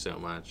 Thank you so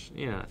much.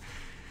 Yeah,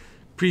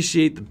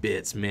 appreciate the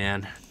bits,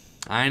 man.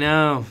 I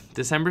know.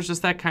 December's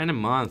just that kind of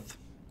month.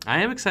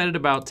 I am excited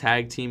about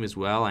Tag Team as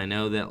well. I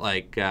know that,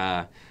 like,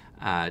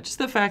 just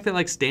the fact that,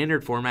 like,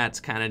 standard format's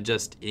kind of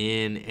just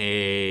in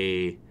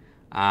a...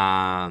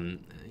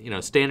 you know,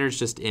 standard's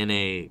just in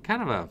a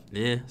kind of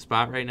a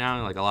spot right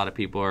now. Like a lot of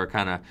people are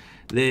kind of,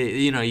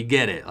 you know, you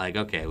get it. Like,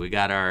 okay, we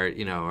got our,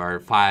 you know, our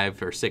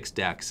 5 or 6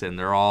 decks, and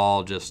they're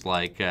all just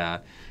like,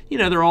 you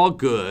know, they're all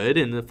good,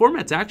 and the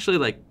format's actually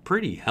like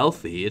pretty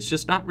healthy. It's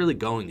just not really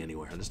going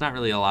anywhere. There's not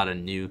really a lot of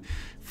new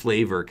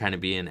flavor kind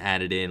of being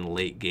added in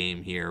late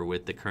game here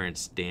with the current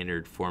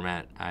standard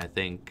format. I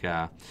think,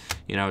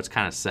 you know, it's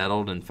kind of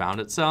settled and found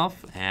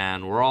itself,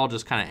 and we're all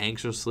just kind of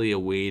anxiously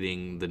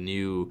awaiting the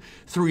new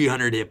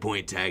 300 hit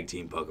point tag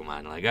team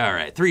Pokemon. Like, all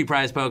right, 3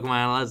 prize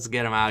Pokemon, let's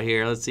get them out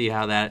here. Let's see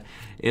how that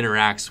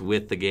interacts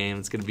with the game.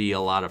 It's going to be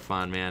a lot of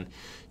fun, man.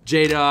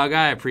 J-Dog,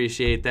 I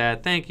appreciate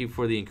that. Thank you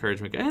for the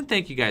encouragement. And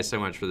thank you guys so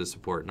much for the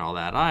support and all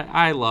that.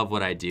 I love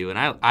what I do, and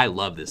I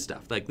love this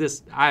stuff. Like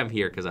this, I'm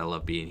here because I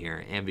love being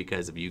here and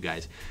because of you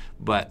guys.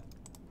 But,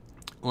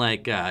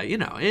 like, you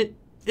know,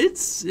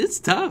 it's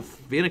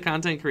tough being a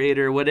content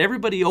creator. What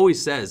everybody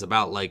always says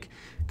about, like,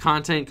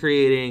 content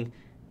creating,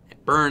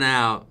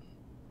 burnout,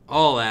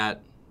 all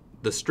that,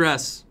 the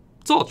stress,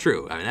 it's all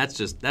true. I mean, that's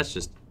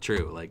just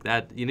true. Like,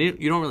 that,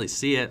 you don't really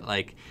see it,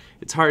 like...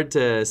 It's hard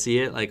to see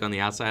it, like, on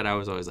the outside. I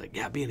was always like,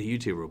 yeah, being a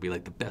YouTuber will be,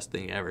 like, the best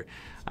thing ever.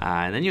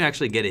 And then you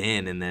actually get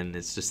in, and then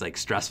it's just, like,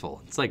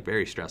 stressful. It's, like,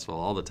 very stressful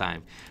all the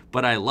time.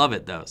 But I love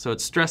it, though. So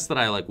it's stress that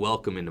I, like,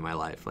 welcome into my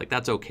life. Like,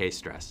 that's okay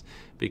stress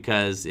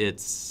because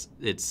it's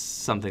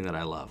something that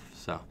I love.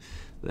 So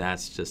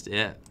that's just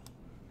it.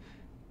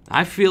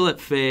 I feel it,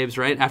 Fabes,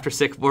 right? After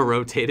Sycamore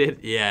rotated.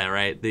 Yeah,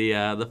 right.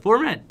 The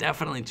format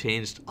definitely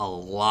changed a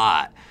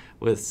lot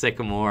with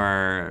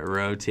Sycamore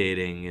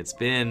rotating. It's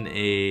been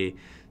a...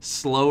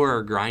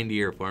 slower,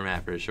 grindier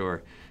format for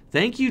sure.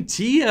 Thank you,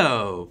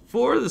 Tio,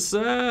 for the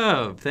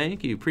sub.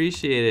 Thank you,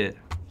 appreciate it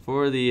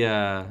for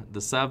the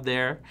sub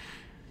there.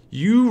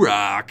 You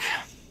rock.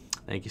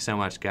 Thank you so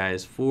much,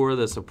 guys, for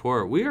the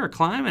support. We are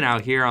climbing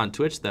out here on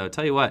Twitch, though.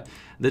 Tell you what,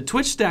 the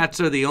Twitch stats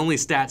are the only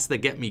stats that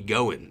get me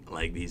going,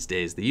 like, these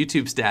days. The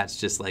YouTube stats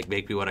just, like,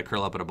 make me want to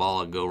curl up in a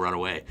ball and go run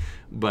away.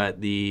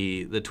 But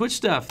the Twitch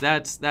stuff,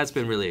 that's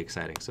been really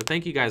exciting. So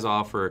thank you guys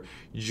all for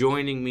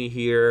joining me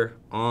here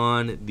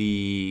on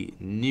the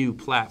new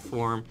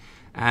platform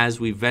as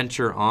we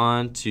venture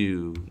on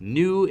to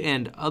new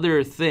and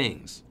other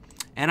things.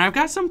 And I've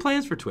got some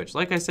plans for Twitch.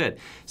 Like I said,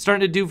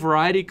 starting to do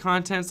variety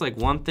contents, like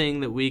one thing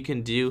that we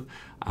can do.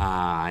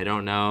 I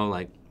don't know,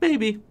 like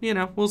maybe, you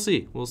know, we'll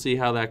see. We'll see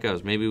how that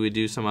goes. Maybe we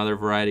do some other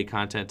variety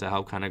content to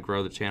help kind of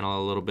grow the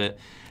channel a little bit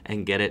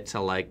and get it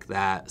to like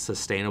that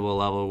sustainable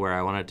level where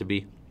I want it to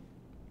be.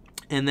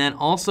 And then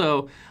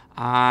also,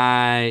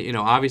 you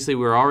know, obviously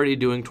we're already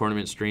doing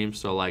tournament streams.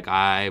 So like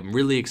I'm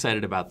really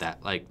excited about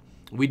that. Like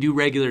we do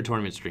regular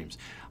tournament streams.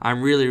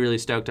 I'm really, really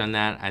stoked on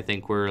that. I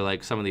think we're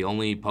like some of the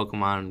only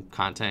Pokemon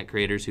content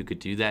creators who could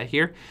do that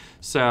here.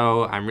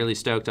 So I'm really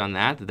stoked on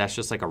that. That's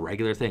just like a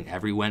regular thing.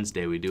 Every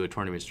Wednesday we do a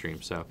tournament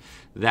stream. So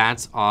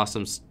that's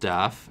awesome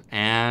stuff.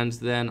 And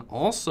then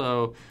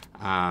also,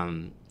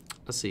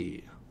 let's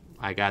see.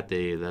 I got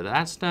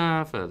that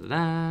stuff.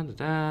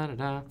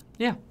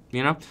 Yeah,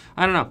 you know,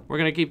 I don't know. We're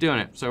going to keep doing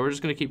it. So we're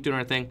just going to keep doing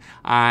our thing.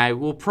 I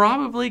will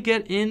probably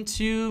get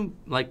into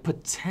like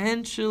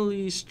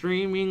potentially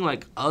streaming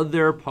like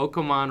other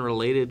Pokemon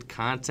related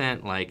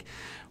content. Like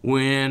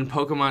when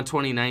Pokemon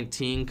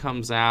 2019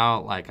 comes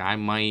out, like I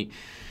might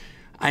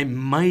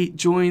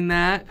join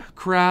that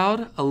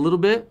crowd a little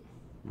bit.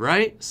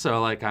 Right?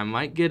 So like I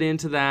might get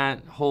into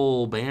that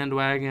whole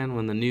bandwagon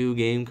when the new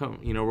game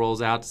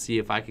rolls out to see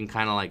if I can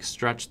kind of like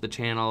stretch the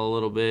channel a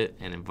little bit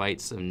and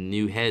invite some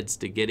new heads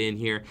to get in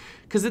here.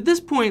 Because at this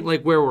point,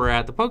 like where we're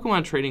at, the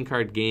Pokemon Trading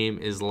Card Game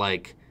is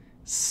like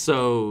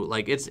so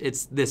like it's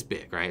this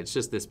big, right? It's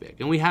just this big.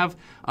 And we have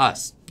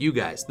us, you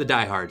guys, the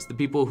diehards, the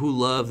people who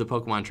love the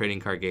Pokemon Trading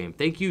Card Game.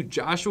 Thank you,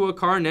 Joshua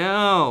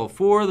Carnell,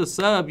 for the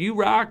sub. You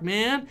rock,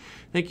 man.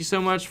 Thank you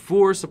so much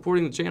for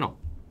supporting the channel.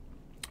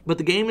 But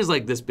the game is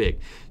like this big.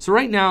 So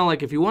right now,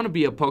 like if you want to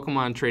be a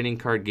Pokemon trading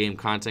card game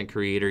content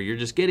creator, you're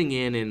just getting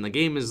in and the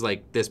game is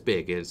like this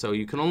big. And so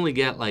you can only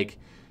get like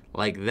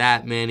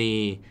that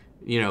many,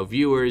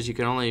 viewers. You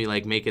can only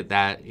like make it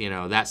that,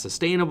 that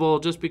sustainable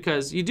just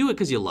because you do it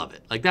because you love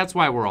it. Like that's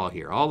why we're all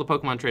here. All the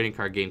Pokemon trading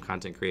card game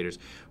content creators,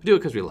 we do it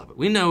because we love it.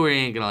 We know we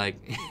ain't gonna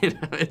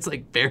it's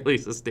like barely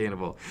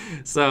sustainable.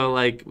 So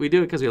like we do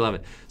it because we love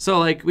it. So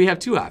like we have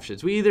two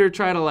options. We either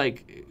try to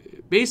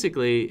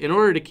basically, in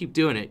order to keep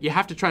doing it, you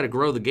have to try to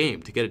grow the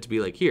game to get it to be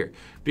like here.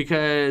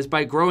 Because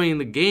by growing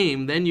the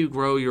game, then you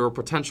grow your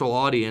potential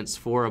audience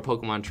for a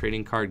Pokemon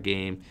trading card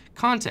game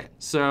content.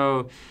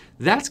 So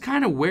that's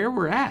kind of where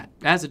we're at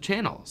as a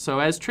channel. So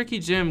as Tricky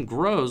Jim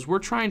grows, we're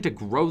trying to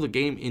grow the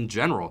game in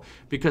general.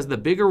 Because the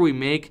bigger we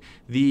make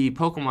the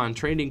Pokemon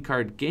trading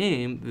card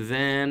game,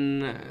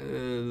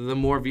 then the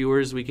more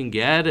viewers we can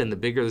get, and the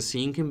bigger the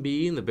scene can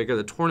be, and the bigger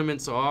the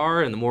tournaments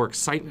are, and the more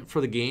excitement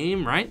for the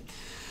game, right?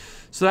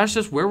 So that's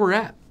just where we're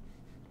at.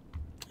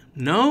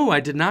 No, I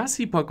did not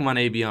see Pokemon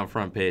AB on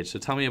front page, so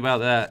tell me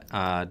about that,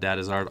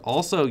 Dadazard.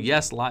 Also,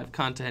 yes, live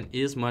content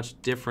is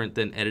much different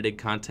than edited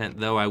content,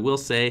 though I will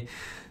say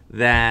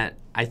that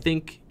I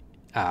think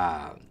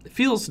it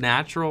feels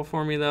natural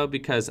for me, though,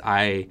 because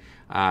I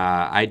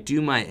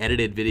do my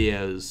edited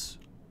videos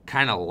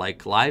kind of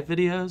like live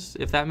videos,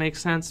 if that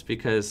makes sense,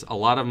 because a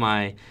lot of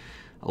my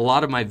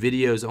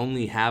videos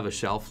only have a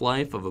shelf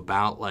life of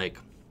about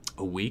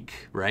a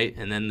week, right?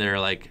 And then they're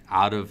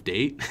out of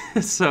date.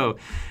 So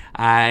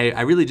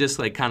I really just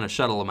kind of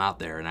shuttle them out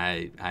there, and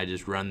I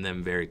just run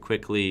them very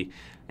quickly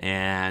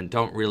and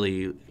don't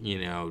really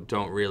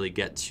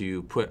get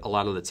to put a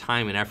lot of the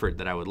time and effort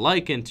that I would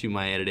like into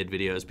my edited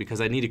videos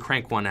because I need to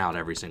crank one out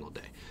every single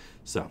day.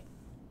 So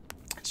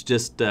it's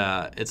just,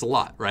 it's a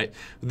lot, right?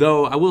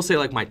 Though I will say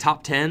my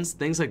top 10s,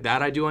 things like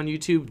that I do on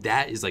YouTube,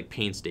 that is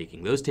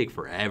painstaking. Those take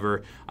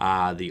forever.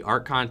 The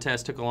art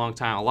contest took a long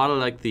time. A lot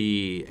of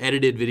the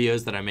edited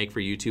videos that I make for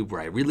YouTube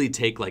where I really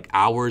take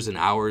hours and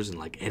hours and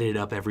edit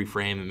up every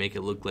frame and make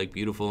it look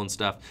beautiful and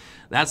stuff.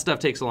 That stuff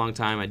takes a long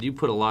time. I do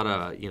put a lot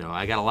of,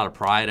 I got a lot of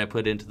pride I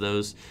put into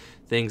those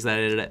things that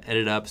I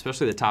edit up,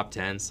 especially the top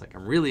 10s.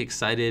 I'm really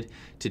excited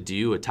to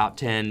do a top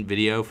 10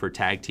 video for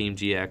Tag Team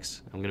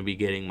GX. I'm going to be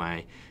getting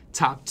my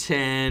top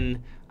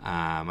 10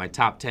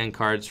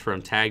 cards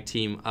from Tag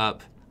Team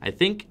up, I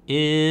think,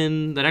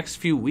 in the next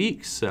few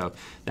weeks. So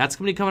that's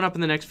going to be coming up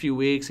in the next few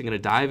weeks. I'm going to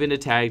dive into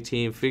Tag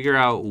Team, figure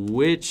out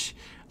which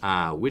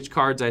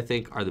cards I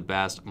think are the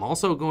best. I'm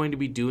also going to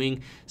be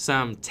doing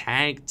some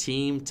Tag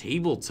Team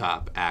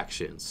tabletop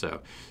action.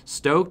 So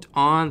stoked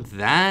on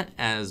that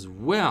as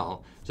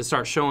well to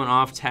start showing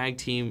off Tag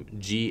Team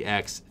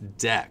GX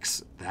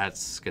decks.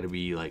 That's going to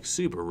be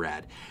super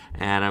rad.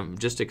 And I'm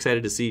just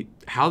excited to see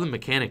how the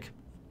mechanic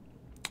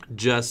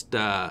just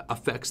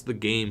affects the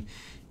game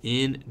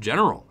in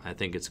general. I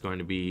think it's going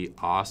to be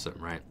awesome,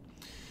 right?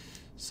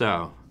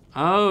 So,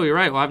 oh, you're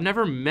right. Well, I've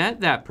never met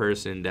that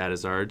person,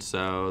 Dadazard,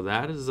 so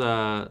that is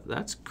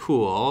that's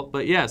cool.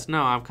 But yes,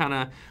 no, I'm kind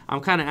of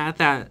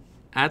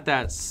at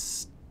that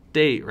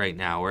state right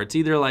now where it's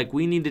either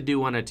we need to do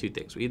one of two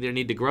things. We either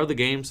need to grow the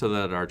game so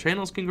that our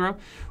channels can grow,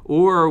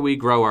 or we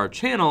grow our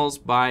channels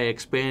by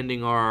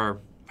expanding our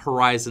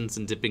horizons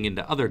and dipping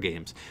into other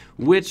games,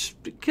 which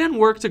can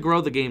work to grow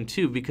the game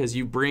too, because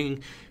you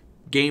bring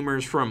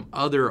gamers from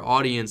other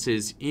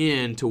audiences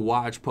in to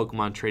watch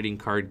Pokemon trading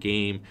card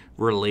game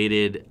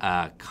related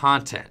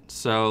content.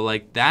 So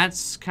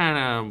that's kind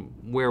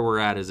of where we're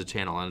at as a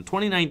channel, and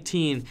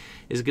 2019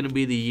 is going to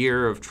be the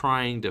year of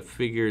trying to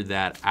figure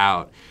that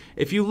out.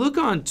 If you look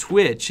on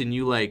Twitch and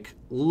you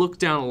look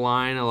down the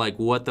line of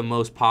what the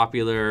most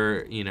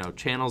popular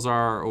channels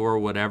are or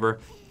whatever.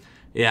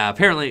 Yeah,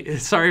 apparently,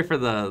 sorry for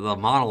the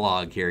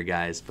monologue here,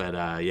 guys,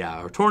 but yeah,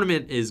 our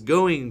tournament is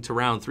going to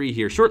round 3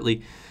 here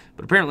shortly,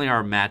 but apparently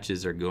our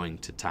matches are going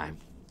to time.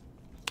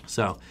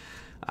 So,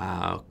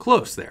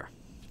 close there.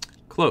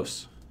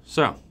 Close.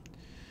 So,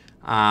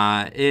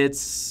 it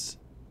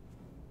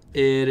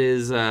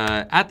is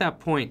at that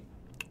point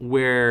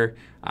where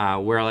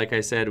like I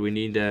said, we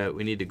need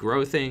to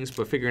grow things,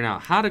 but figuring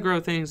out how to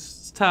grow things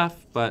is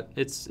tough, but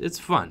it's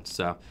fun.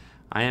 So,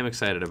 I am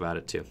excited about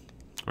it too.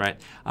 Right,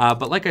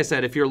 but like I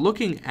said, if you're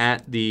looking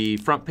at the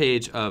front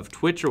page of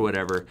Twitch or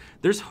whatever,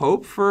 there's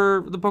hope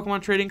for the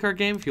Pokemon trading card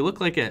game. If you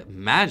look at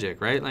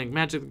Magic, right,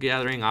 Magic the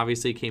Gathering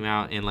obviously came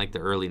out in the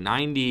early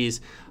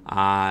 90s.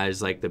 It's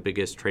the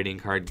biggest trading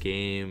card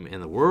game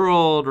in the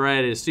world,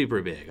 right? It's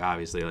super big,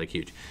 obviously,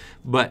 huge.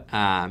 But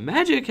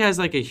Magic has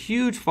a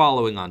huge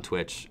following on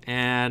Twitch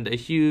and a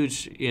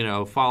huge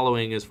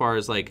following as far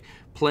as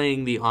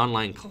playing the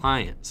online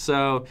client.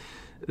 So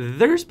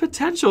there's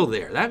potential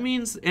there. That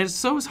means, and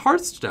so is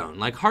Hearthstone.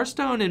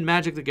 Hearthstone and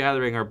Magic the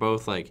Gathering are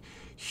both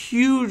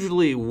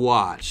hugely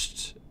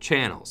watched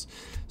channels.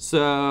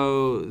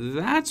 So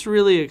that's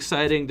really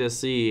exciting to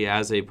see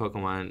as a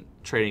Pokemon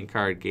trading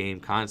card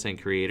game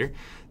content creator,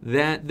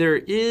 that there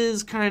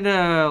is kind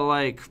of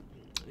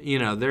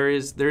there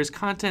is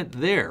content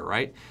there,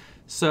 right?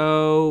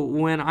 So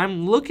when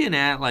I'm looking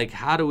at like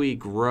how do we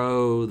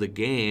grow the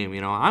game,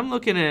 you know, I'm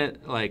looking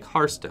at like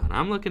Hearthstone,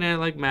 I'm looking at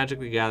like Magic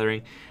the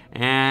Gathering,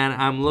 and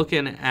I'm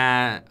looking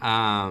at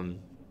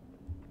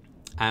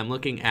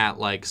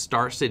like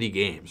Star City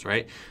Games,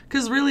 right?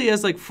 Because really,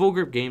 as like Full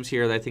Grip Games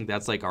here, I think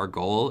that's like our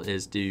goal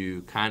is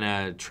to kind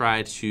of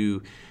try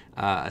to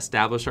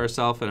establish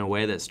ourselves in a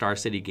way that Star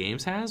City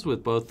Games has,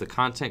 with both the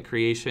content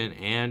creation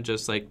and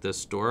just like the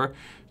store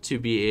to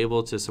be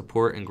able to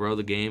support and grow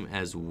the game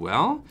as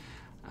well.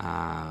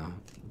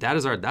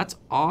 That's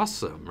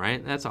awesome,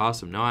 right? That's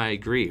awesome. No, I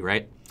agree,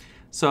 right?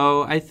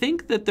 So I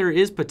think that there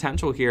is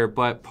potential here,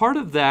 but part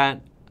of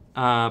that,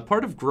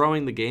 part of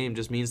growing the game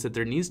just means that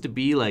there needs to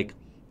be like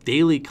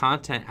daily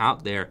content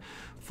out there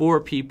for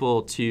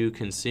people to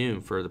consume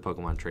for the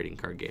Pokemon Trading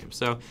Card Game.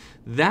 So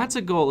that's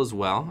a goal as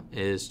well,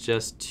 is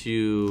just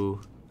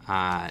to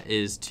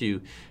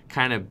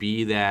kind of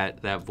be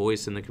that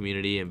voice in the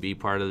community and be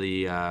part of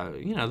the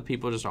the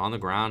people just on the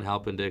ground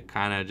helping to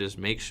kind of just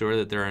make sure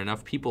that there are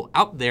enough people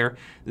out there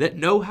that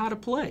know how to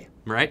play,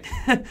 right?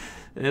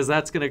 As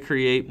that's going to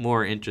create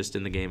more interest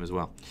in the game as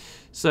well.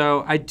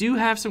 So I do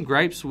have some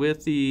gripes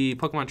with the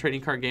Pokemon Trading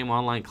Card Game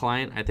online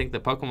client. I think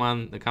that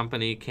Pokemon, the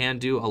company, can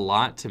do a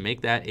lot to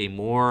make that a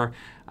more,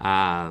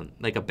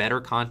 like a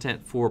better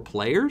content for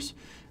players.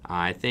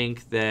 I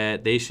think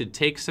that they should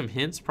take some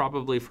hints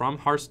probably from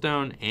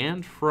Hearthstone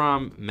and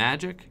from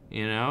Magic,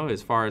 you know,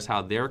 as far as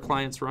how their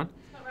clients run.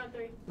 Round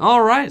 3.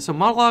 All right, so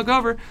monologue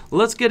over.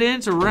 Let's get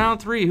into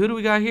round 3. Who do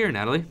we got here,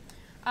 Natalie?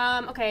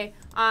 Okay,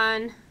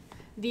 on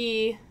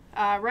the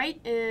right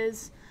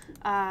is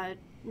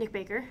Nick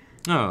Baker.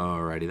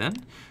 Alrighty then.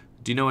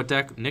 Do you know what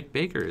deck Nick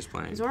Baker is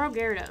playing? Zoroark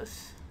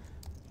Gyarados.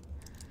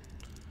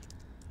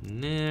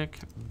 Nick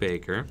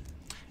Baker. And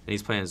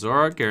he's playing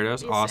Zoroark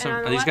Gyarados. Yes, Awesome.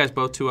 Are these left, guys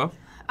both 2-0?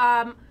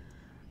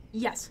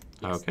 Yes.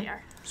 Yes, Okay. they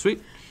are.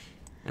 Sweet.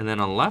 And then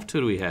on the left,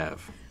 who do we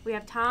have? We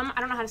have Tom. I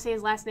don't know how to say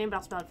his last name, but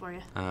I'll spell it for you.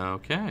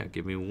 Okay.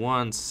 Give me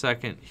 1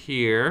 second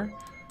here.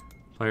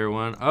 Player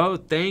 1. Oh,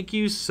 thank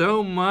you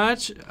so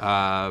much,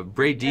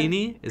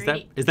 Bradini. Is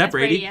that That's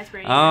Brady? Yes,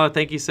 Brady. Oh,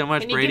 thank you so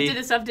much, Can you Brady. give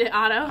to the sub to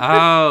Otto?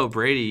 Oh,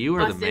 Brady, you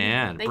are the Busted.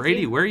 man. Thank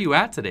Brady, you. where are you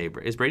at today?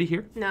 Is Brady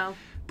here? No.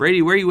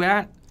 Brady, where are you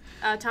at?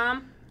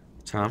 Tom.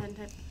 Tom.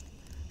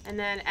 And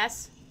then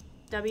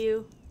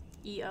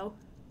SWEO.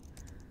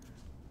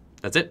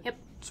 That's it? Yep.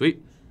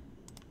 Sweet.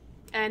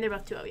 And they're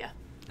both 2-0, yeah.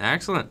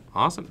 Excellent.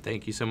 Awesome.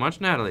 Thank you so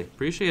much, Natalie.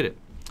 Appreciate it.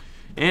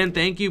 And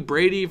thank you,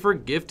 Brady, for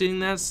gifting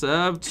that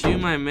sub to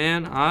my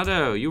man,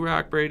 Otto. You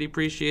rock, Brady.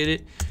 Appreciate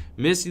it.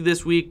 Miss you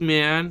this week,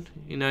 man.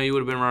 You know, you would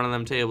have been running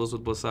them tables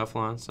with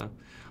Blacephalon, so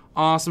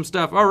awesome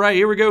stuff. All right,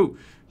 here we go.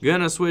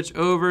 Gonna switch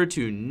over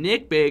to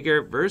Nick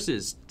Baker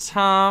versus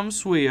Tom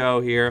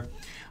Sweo here.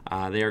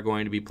 They are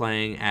going to be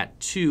playing at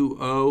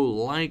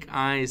 2-0, like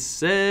I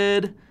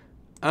said.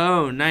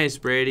 Oh, nice,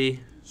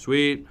 Brady.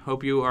 Sweet.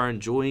 Hope you are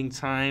enjoying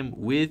time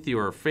with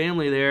your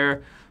family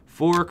there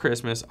for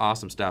Christmas.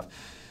 Awesome stuff.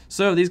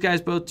 So these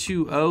guys both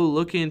 2-0,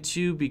 looking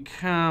to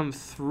become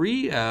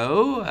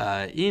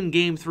 3-0 in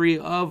Game 3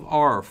 of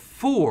our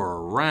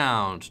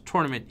 4-round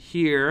tournament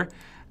here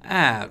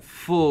at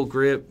Full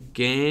Grip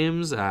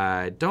Games.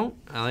 I don't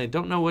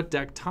know what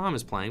deck Tom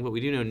is playing, but we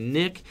do know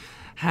Nick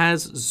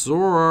has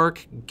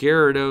Zoroark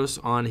Gyarados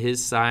on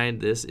his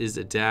side. This is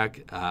a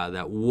deck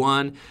that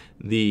won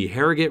the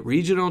Harrogate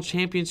Regional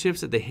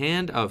Championships at the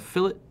hand of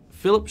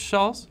Philip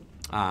Schultz.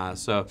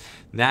 So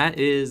that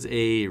is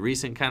a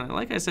recent kind of,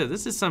 like I said,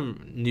 this is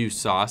some new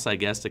sauce, I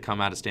guess, to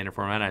come out of standard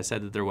format. I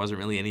said that there wasn't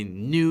really any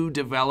new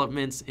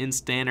developments in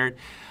standard.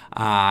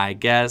 I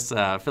guess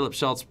Philip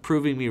Schultz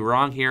proving me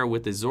wrong here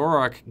with the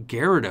Zoroark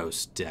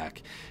Gyarados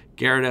deck.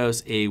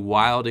 Gyarados, a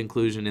wild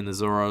inclusion in the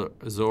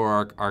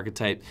Zoroark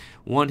archetype.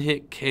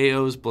 One-hit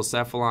KOs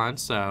Blacephalon,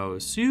 so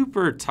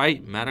super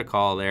tight meta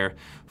call there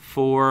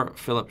for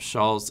Philip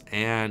Schultz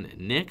and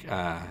Nick,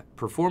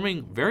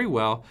 performing very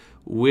well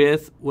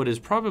with what is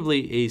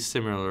probably a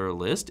similar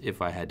list,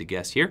 if I had to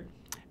guess here,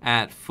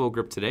 at Full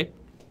Grip today.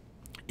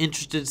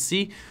 Interested to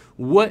see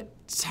what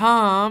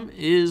Tom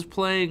is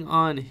playing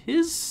on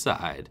his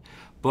side.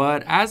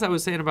 But as I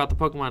was saying about the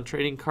Pokemon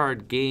Trading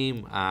Card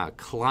Game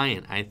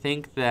client, I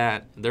think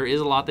that there is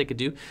a lot they could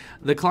do.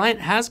 The client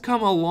has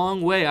come a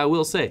long way, I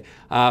will say.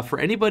 For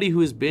anybody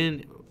who has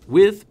been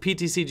with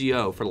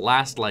PTCGO for the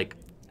last,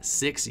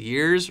 6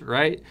 years,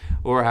 right?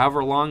 Or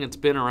however long it's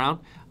been around,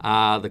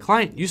 the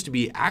client used to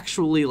be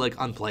actually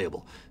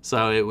unplayable.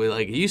 So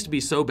it used to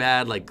be so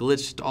bad,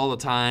 glitched all the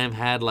time,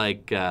 had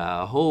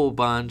a whole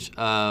bunch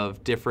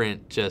of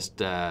different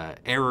just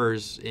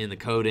errors in the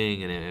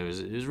coding, and it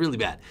was really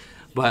bad.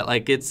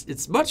 But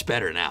it's much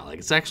better now.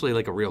 It's actually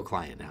a real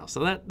client now.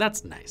 So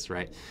that's nice,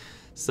 right?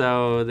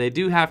 So they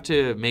do have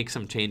to make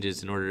some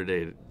changes in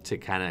order to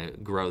kind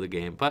of grow the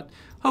game, but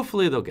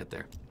hopefully they'll get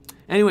there.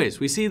 Anyways,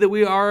 we see that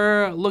we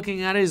are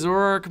looking at a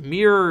Zoroark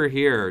mirror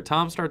here.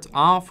 Tom starts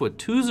off with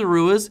 2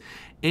 Zoruas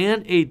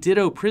and a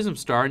Ditto Prism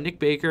Star. Nick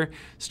Baker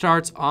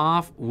starts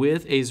off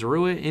with a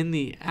Zorua in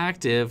the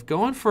active,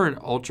 going for an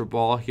Ultra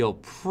Ball. He'll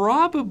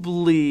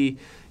probably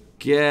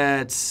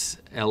get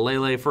a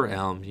Lele for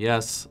Elm.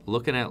 Yes,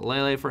 looking at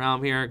Lele for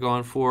Elm here,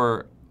 going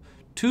for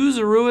 2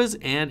 Zoruas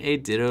and a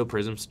Ditto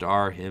Prism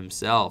Star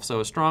himself. So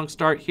a strong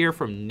start here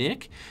from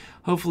Nick.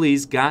 Hopefully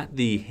he's got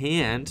the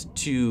hand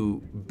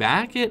to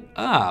back it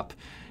up.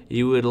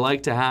 You would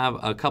like to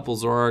have a couple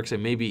Zoroarks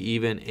and maybe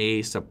even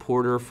a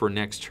supporter for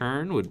next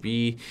turn would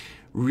be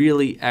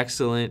really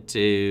excellent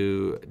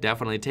to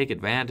definitely take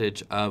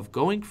advantage of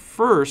going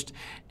first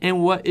in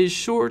what is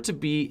sure to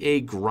be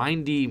a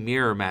grindy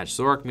mirror match.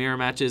 Zoroark mirror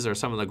matches are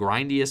some of the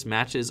grindiest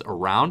matches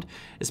around,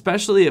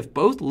 especially if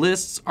both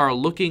lists are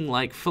looking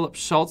like Philip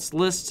Schultz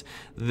lists,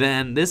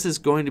 then this is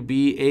going to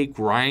be a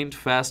grind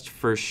fest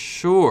for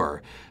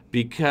sure,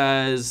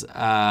 because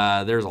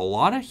there's a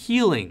lot of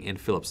healing in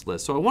Philip's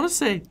list. So I want to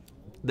say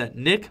that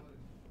Nick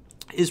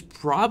is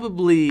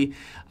probably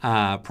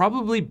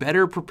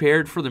better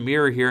prepared for the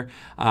mirror here.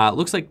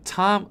 Looks like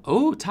Tom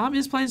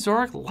is playing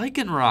Zoroark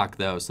Lycanroc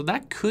though, so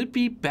that could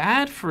be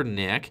bad for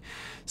Nick,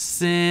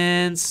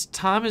 since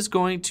Tom is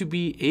going to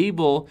be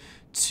able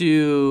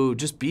to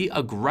just be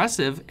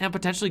aggressive and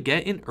potentially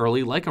get an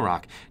early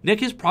Lycanroc.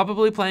 Nick is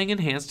probably playing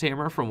Enhanced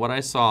Hammer from what I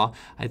saw.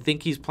 I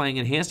think he's playing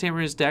Enhanced Hammer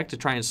in his deck to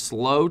try and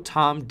slow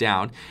Tom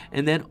down,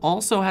 and then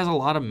also has a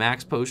lot of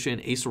Max Potion,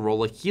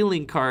 Acerola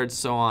healing cards,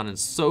 so on and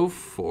so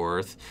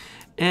forth.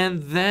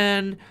 And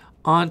then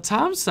on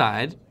Tom's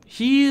side,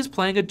 he is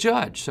playing a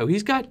Judge. So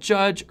he's got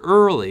Judge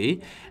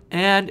early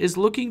and is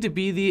looking to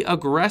be the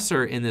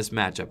aggressor in this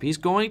matchup. He's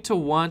going to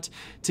want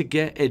to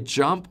get a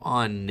jump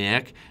on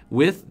Nick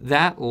with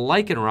that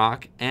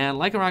Lycanroc, and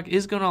Lycanroc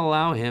is going to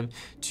allow him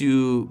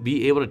to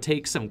be able to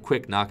take some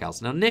quick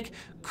knockouts. Now, Nick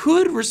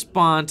could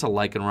respond to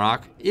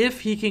Lycanroc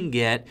if he can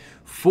get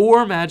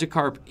 4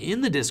 Magikarp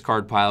in the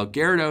discard pile.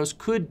 Gyarados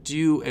could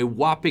do a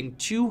whopping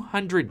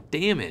 200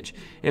 damage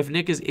if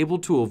Nick is able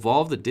to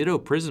evolve the Ditto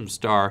Prism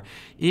Star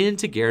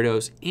into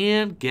Gyarados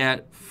and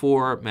get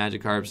 4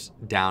 Magikarps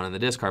down in the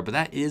discard, but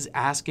that is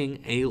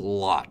asking a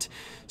lot.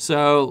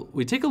 So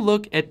we take a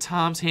look at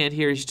Tom's hand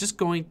here. He's just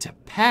going to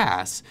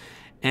pass,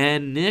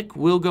 and Nick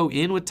will go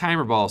in with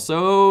Timer Ball.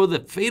 So the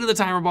fate of the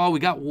Timer Ball, we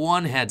got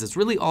 1 heads. It's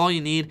really all you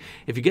need.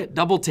 If you get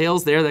double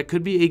tails there, that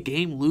could be a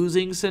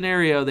game-losing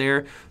scenario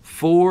there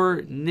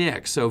for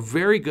Nick. So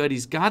very good.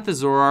 He's got the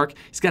Zoroark.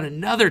 He's got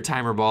another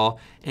Timer Ball,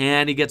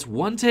 and he gets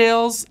 1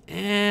 tails.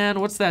 And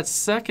what's that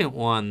second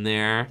one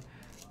there?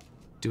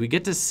 Do we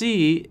get to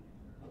see?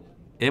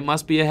 It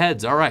must be a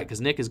heads. All right, because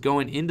Nick is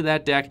going into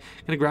that deck.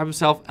 Going to grab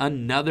himself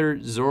another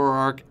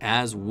Zoroark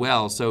as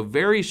well. So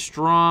very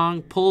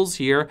strong pulls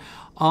here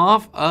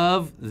off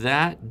of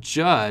that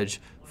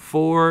Judge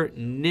for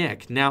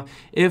Nick. Now,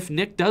 if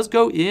Nick does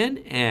go in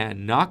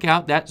and knock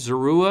out that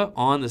Zorua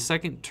on the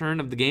second turn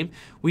of the game,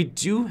 we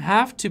do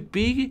have to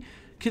be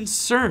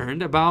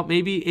concerned about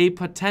maybe a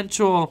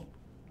potential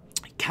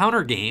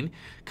counter gain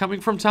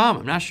coming from Tom.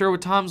 I'm not sure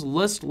what Tom's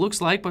list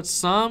looks like, but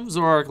some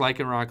Zoroark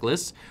Lycanroc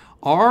lists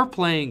are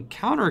playing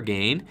counter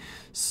gain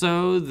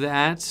so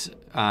that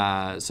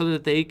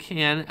they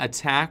can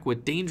attack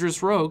with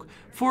Dangerous Rogue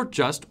for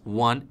just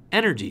 1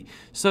 energy.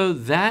 So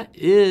that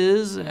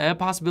is a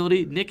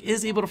possibility. Nick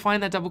is able to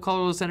find that double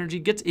colorless energy,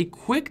 gets a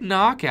quick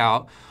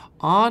knockout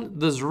on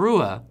the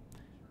Zorua.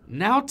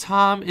 Now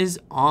Tom is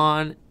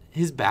on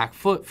his back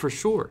foot for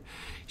sure.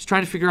 He's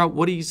trying to figure out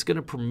what he's going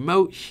to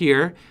promote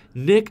here.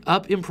 Nick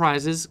up in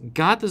prizes,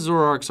 got the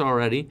Zoroarks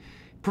already,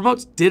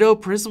 promotes Ditto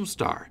Prism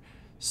Star.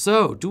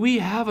 So, do we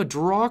have a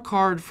draw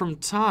card from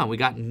Tom? We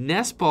got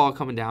Nest Ball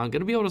coming down.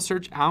 Going to be able to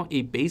search out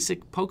a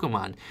basic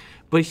Pokemon.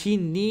 But he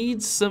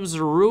needs some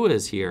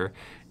Zoruas here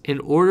in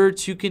order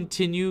to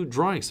continue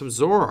drawing. Some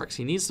Zoroarks.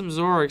 He needs some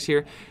Zoroarks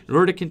here in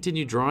order to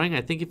continue drawing.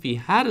 I think if he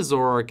had a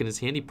Zoroark in his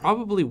hand, he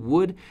probably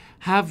would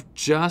have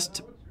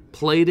just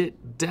played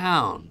it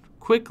down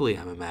quickly,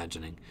 I'm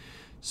imagining.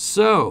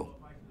 So,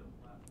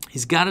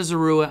 he's got a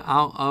Zorua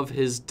out of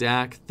his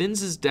deck,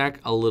 thins his deck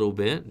a little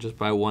bit just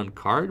by 1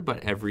 card,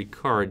 but every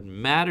card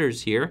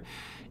matters here.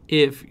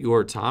 If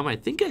you're Tom, I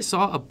think I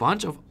saw a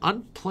bunch of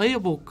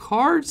unplayable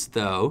cards,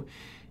 though,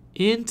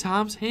 in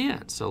Tom's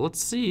hand. So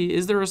let's see,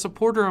 is there a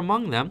supporter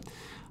among them?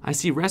 I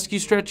see Rescue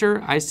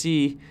Stretcher. I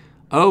see,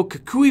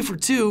 Kukui for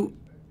 2.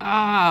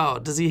 Oh,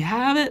 does he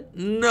have it?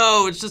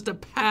 No, it's just a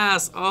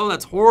pass. Oh,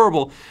 that's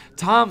horrible.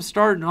 Tom's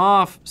starting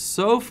off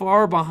so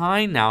far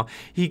behind now.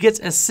 He gets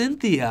a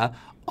Cynthia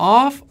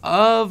off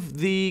of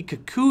the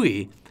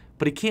Kukui,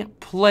 but he can't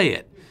play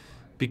it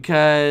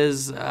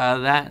because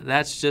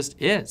that's just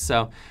it.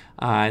 So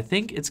I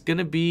think it's going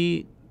to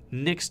be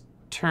Nick's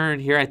turn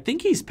here. I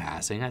think he's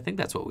passing. I think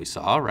that's what we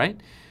saw,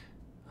 right?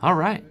 All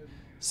right.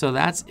 So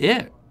that's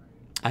it,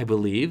 I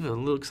believe. It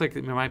looks like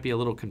there might be a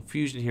little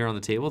confusion here on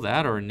the table.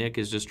 That or Nick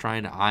is just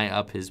trying to eye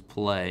up his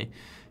play,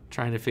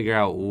 trying to figure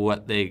out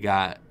what they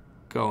got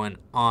going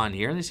on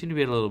here. They seem to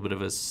be at a little bit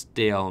of a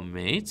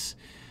stalemate.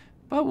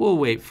 But we'll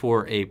wait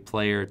for a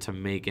player to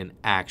make an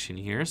action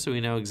here so we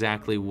know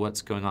exactly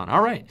what's going on.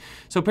 All right.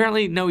 So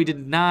apparently, no, he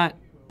did not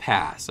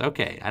pass.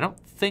 Okay, I don't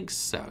think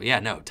so. Yeah,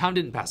 no, Tom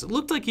didn't pass. It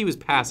looked like he was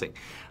passing.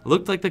 It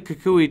looked like the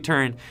Kukui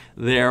turn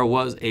there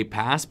was a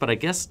pass, but I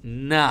guess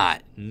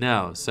not.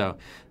 No, so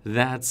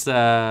that's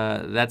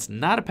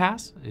not a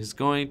pass. He's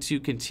going to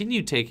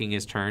continue taking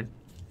his turn.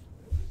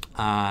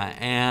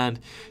 And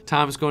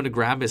Tom is going to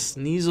grab his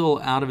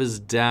Sneasel out of his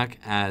deck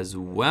as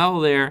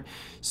well there.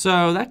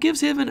 So that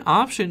gives him an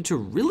option to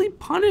really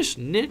punish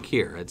Nick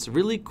here. It's a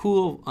really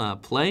cool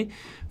play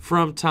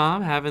from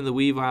Tom, having the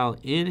Weavile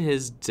in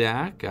his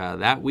deck.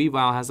 That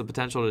Weavile has the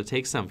potential to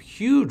take some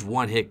huge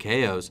one-hit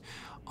KOs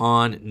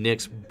on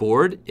Nick's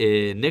board.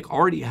 Nick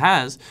already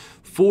has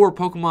 4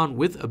 Pokemon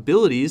with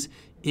abilities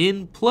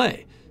in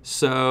play.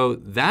 So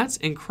that's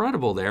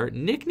incredible there.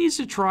 Nick needs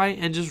to try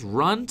and just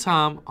run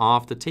Tom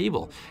off the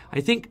table. I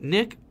think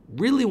Nick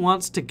really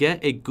wants to get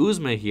a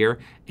Guzma here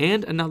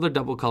and another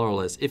double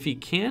colorless. If he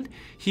can,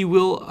 he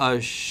will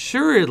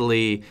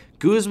assuredly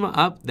Guzma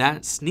up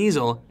that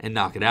Sneasel and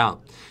knock it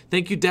out.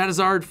 Thank you,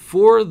 Dadazard,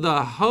 for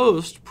the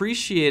host.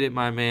 Appreciate it,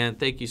 my man.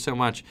 Thank you so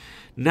much.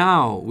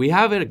 Now, we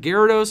have a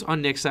Gyarados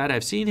on Nick's side.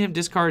 I've seen him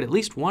discard at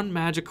least one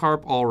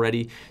Magikarp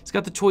already. He's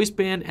got the Choice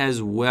Band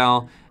as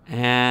well,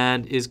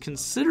 and is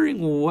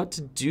considering what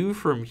to do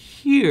from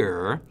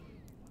here.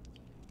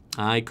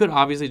 He could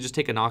obviously just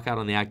take a knockout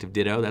on the active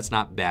Ditto. That's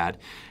not bad.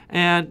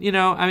 And, you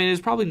know, I mean,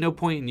 there's probably no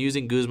point in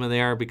using Guzma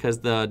there because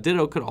the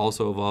Ditto could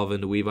also evolve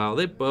into Weavile.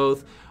 They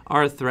both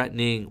are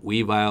threatening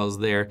Weaviles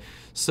there.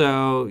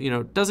 So, you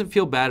know, doesn't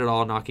feel bad at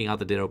all knocking out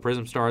the Ditto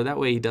Prism Star. That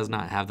way he does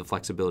not have the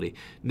flexibility.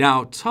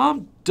 Now,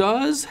 Tom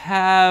does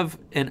have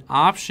an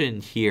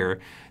option here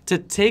to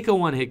take a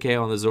one-hit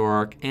KO on the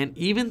Zoroark and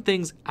even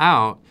things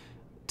out,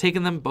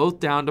 taking them both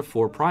down to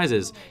 4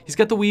 prizes. He's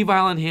got the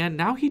Weavile in hand.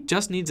 Now he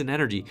just needs an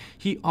energy.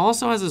 He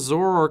also has a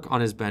Zoroark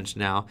on his bench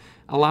now,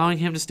 allowing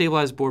him to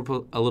stabilize board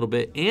a little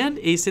bit, and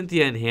a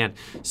Cynthia in hand.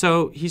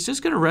 So he's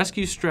just going to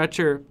rescue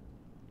Stretcher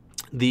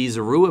the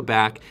Zorua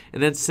back,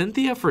 and then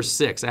Cynthia for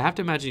 6. I have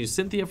to imagine you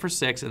Cynthia for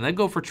 6, and then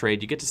go for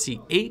trade. You get to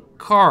see 8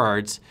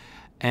 cards,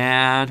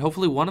 and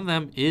hopefully one of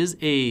them is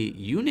a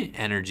unit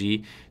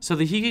energy so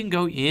that he can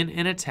go in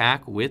and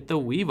attack with the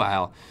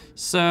Weavile.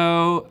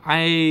 So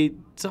I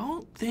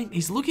don't think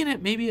he's looking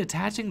at maybe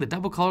attaching the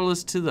double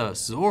colorless to the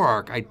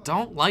Zoroark. I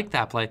don't like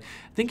that play.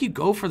 I think you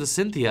go for the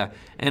Cynthia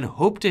and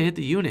hope to hit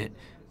the unit.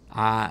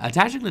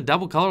 Attaching the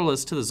double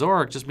colorless to the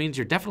Zoroark just means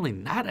you're definitely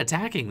not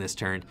attacking this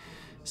turn.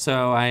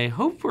 So I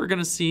hope we're going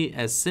to see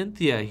a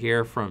Cynthia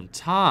here from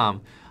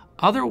Tom.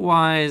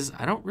 Otherwise,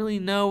 I don't really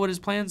know what his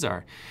plans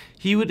are.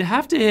 He would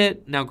have to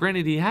hit, now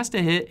granted he has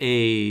to hit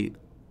a,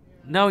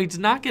 no, he's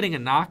not getting a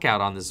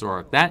knockout on the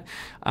Zoroark. That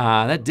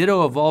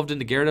Ditto evolved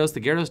into Gyarados. The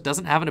Gyarados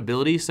doesn't have an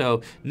ability,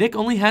 so Nick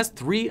only has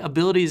 3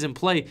 abilities in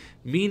play,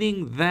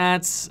 meaning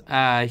that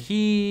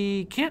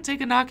he can't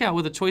take a knockout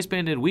with a Choice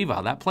Banded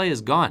Weavile. That play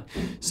is gone.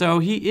 So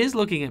he is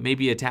looking at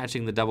maybe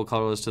attaching the double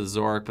colorless to the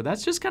Zoroark, but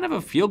that's just kind of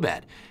a feel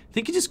bad. I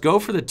think you just go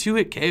for the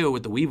 2-hit KO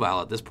with the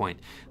Weavile at this point.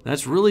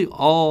 That's really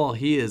all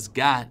he has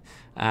got.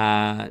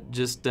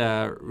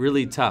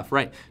 Really tough.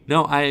 Right.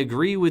 No, I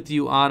agree with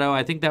you, Otto.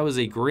 I think that was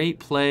a great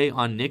play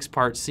on Nick's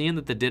part, seeing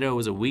that the Ditto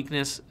was a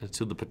weakness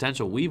to the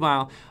potential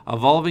Weavile,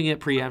 evolving it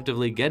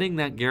preemptively, getting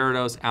that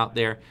Gyarados out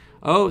there.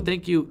 Oh,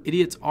 thank you,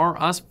 Idiots Are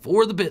Us,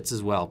 for the bits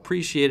as well.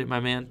 Appreciate it, my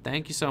man.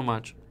 Thank you so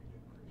much.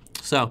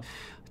 So,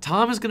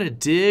 Tom is going to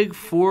dig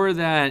for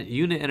that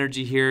unit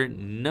energy here.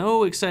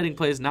 No exciting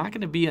plays, not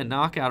going to be a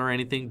knockout or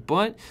anything,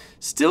 but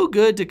still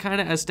good to kind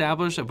of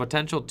establish a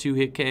potential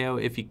 2-hit KO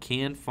if he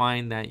can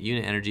find that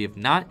unit energy. If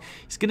not,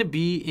 he's going to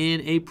be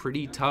in a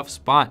pretty tough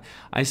spot.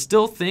 I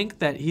still think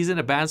that he's in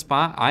a bad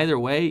spot either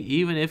way,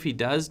 even if he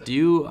does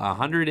do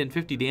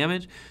 150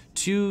 damage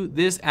to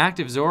this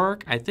active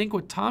Zoroark. I think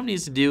what Tom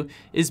needs to do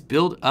is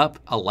build up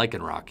a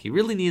Lycanroc. He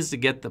really needs to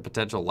get the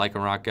potential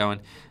Lycanroc going.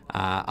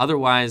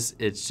 Otherwise,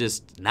 it's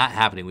just not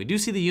happening. We do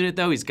see the unit,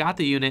 though. He's got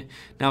the unit.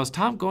 Now, is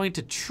Tom going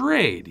to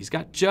trade? He's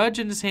got Judge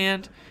in his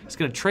hand. He's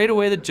going to trade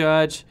away the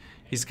Judge.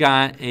 He's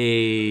got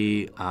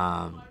an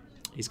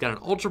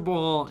Ultra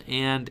Ball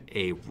and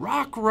a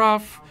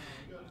Rockruff.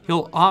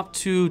 He'll opt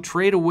to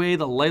trade away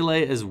the Lele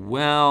as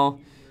well.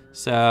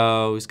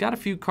 So he's got a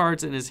few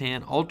cards in his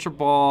hand. Ultra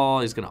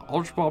Ball. He's going to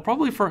Ultra Ball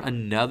probably for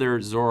another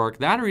Zoroark.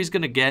 That or he's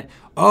going to get,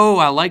 oh,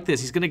 I like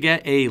this. He's going to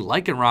get a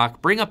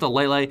Lycanroc, bring up the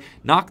Lele,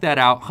 knock that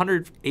out.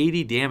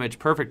 180 damage.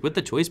 Perfect with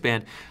the Choice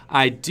Band.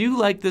 I do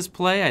like this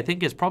play. I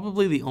think it's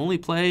probably the only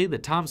play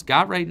that Tom's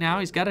got right now.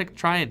 He's got to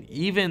try and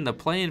even the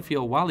playing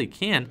field while he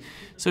can.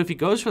 So if he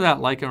goes for that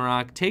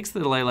Lycanroc, takes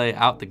the Lele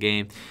out the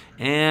game,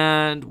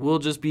 and we'll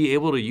just be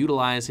able to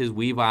utilize his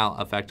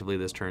Weavile effectively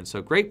this turn.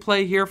 So great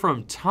play here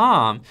from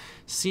Tom,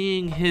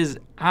 seeing his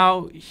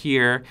out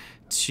here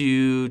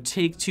to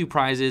take 2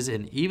 prizes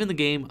and even the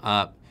game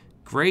up.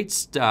 Great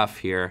stuff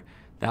here.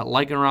 That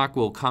Lycanroc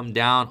will come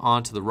down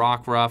onto the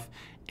Rockruff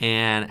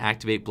and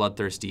activate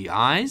Bloodthirsty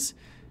Eyes.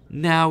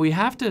 Now we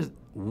have to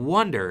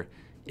wonder,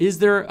 is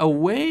there a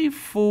way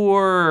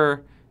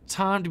for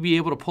Tom to be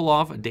able to pull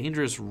off a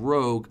dangerous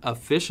rogue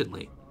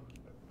efficiently?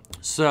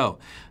 So,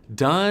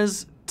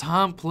 does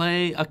Tom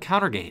play a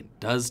counter game?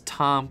 Does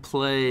Tom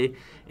play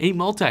a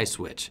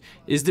multi-switch?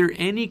 Is there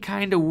any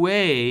kind of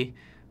way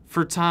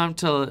for Tom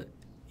to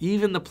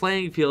even the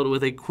playing field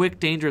with a quick,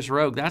 dangerous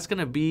rogue? That's going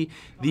to be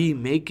the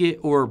make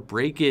it or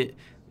break it,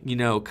 you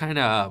know, kind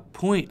of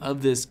point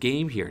of this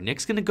game here.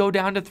 Nick's going to go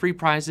down to 3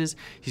 prizes.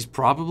 He's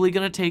probably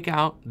going to take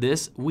out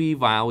this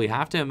Weavile. We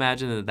have to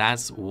imagine that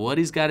that's what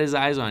he's got his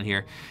eyes on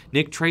here.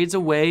 Nick trades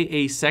away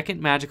a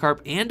second Magikarp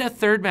and a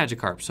third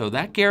Magikarp. So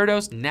that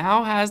Gyarados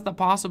now has the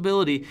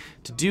possibility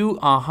to do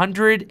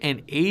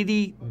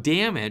 180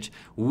 damage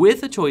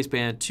with a Choice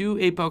Band to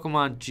a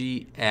Pokemon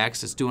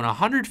GX. It's doing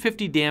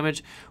 150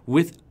 damage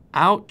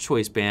without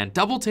Choice Band.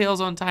 Double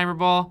tails on Timer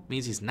Ball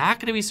means he's not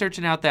going to be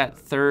searching out that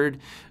third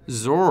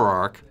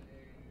Zoroark.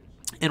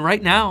 And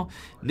right now,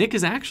 Nick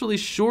is actually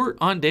short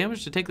on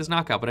damage to take this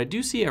knockout, but I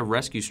do see a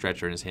Rescue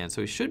Stretcher in his hand, so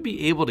he should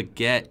be able to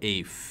get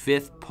a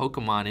 5th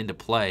Pokemon into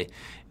play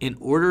in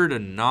order to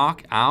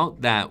knock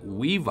out that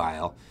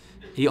Weavile.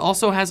 He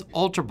also has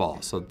Ultra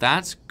Ball, so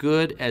that's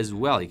good as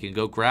well. He can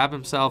go grab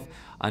himself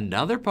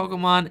another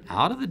Pokemon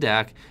out of the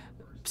deck,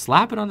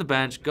 slap it on the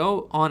bench,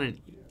 go on an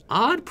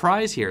odd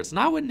prize here. It's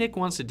not what Nick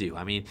wants to do.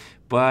 I mean,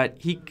 but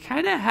he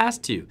kind of has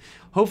to.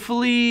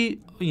 Hopefully,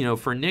 you know,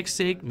 for Nick's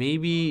sake,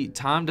 maybe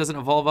Tom doesn't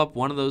evolve up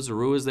one of those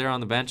Zoruas there on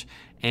the bench,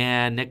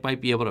 and Nick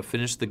might be able to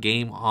finish the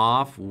game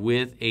off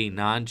with a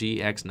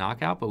non-GX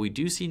knockout. But we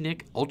do see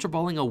Nick Ultra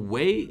Balling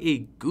away a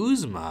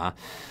Guzma.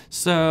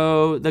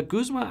 So the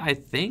Guzma, I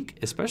think,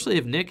 especially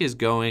if Nick is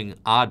going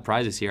odd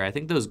prizes here, I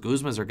think those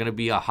Guzmas are going to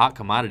be a hot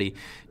commodity.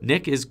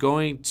 Nick is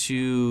going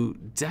to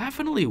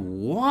definitely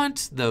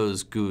want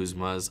those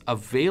Guzmas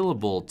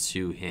available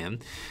to him.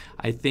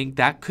 I think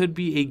that could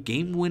be a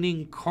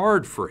game-winning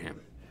card for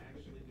him.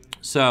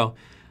 So,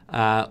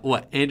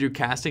 what, Andrew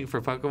casting for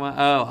Pokemon?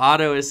 Oh,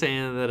 Otto is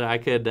saying that I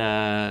could,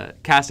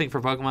 casting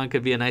for Pokemon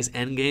could be a nice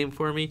end game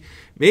for me.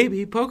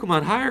 Maybe.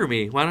 Pokemon, hire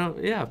me. Why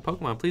don't, yeah,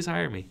 Pokemon, please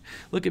hire me.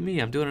 Look at me,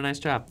 I'm doing a nice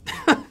job.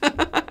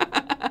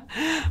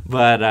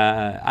 But,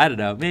 I don't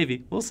know,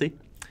 maybe. We'll see.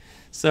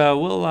 So,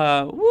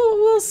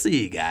 we'll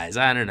see, guys.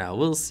 I don't know.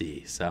 We'll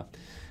see. So,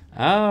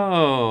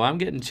 oh, I'm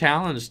getting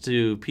challenged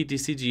to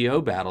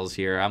PTCGO battles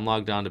here. I'm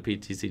logged on to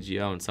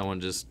PTCGO and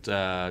someone just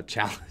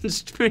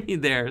challenged me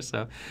there,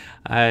 so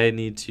I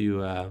need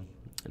to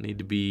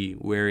be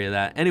wary of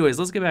that. Anyways,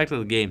 let's get back to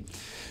the game.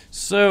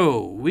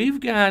 So we've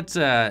got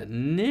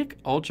Nick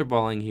Ultra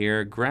Balling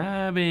here,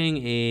 grabbing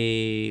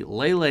a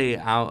Lele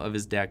out of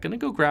his deck. Gonna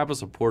go grab a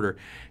supporter,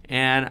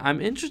 and I'm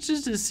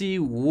interested to see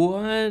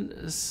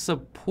what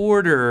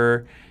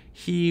supporter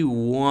he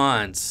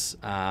wants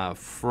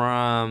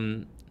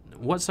from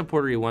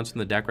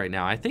the deck right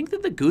now. I think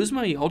that the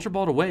Guzma he Ultra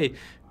Balled away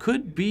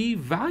could be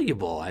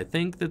valuable. I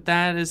think that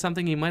that is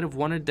something he might have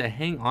wanted to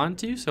hang on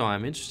to, so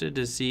I'm interested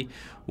to see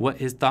what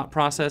his thought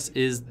process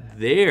is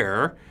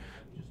there.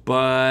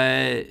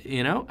 But,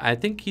 you know, I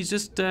think he's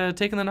just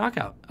taking the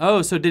knockout.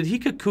 Oh, so did he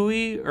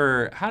Kukui,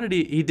 or how did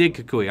he? He did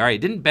Kukui. All right, he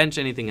didn't bench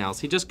anything else.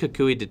 He just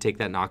Kukui'd to take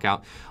that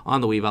knockout on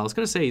the Weavile. I was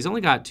going to say he's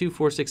only got 2,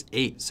 4, 6,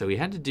 8, so he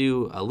had to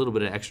do a little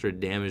bit of extra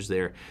damage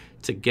there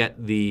to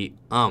get the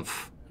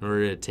oomph in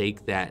order to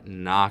take that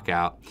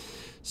knockout.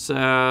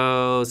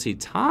 So, let's see,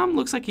 Tom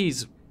looks like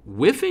he's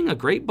whiffing a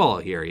Great Ball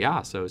here.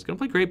 Yeah, so he's going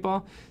to play Great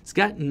Ball. He's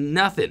got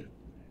nothing.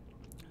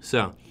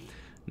 So,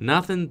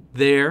 nothing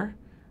there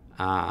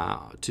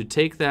to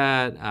take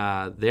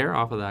that there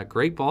off of that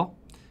Great Ball.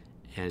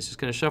 And it's just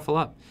going to shuffle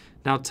up.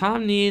 Now,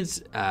 Tom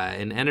needs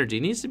an energy.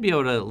 He needs to be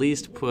able to at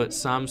least put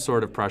some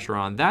sort of pressure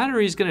on that, or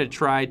he's going to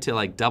try to,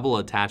 like, double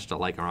attach to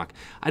Lycanroc.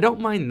 I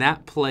don't mind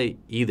that play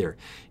either.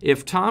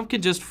 If Tom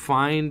can just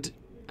find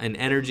an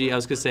energy, I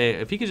was going to say,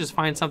 if he could just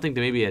find something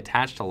to maybe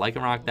attach to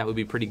Lycanroc, that would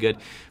be pretty good.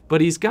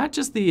 But he's got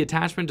just the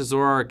attachment to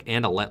Zoroark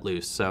and a Let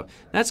Loose, so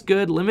that's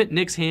good. Limit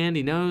Nick's hand.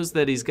 He knows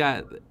that he's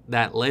got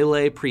that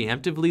Lele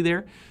preemptively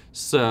there.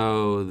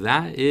 So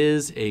that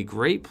is a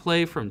great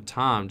play from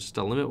Tom, just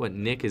to limit what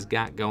Nick has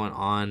got going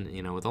on.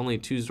 You know, with only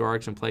 2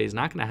 Zoroarks in play, he's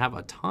not going to have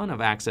a ton of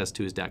access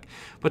to his deck.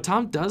 But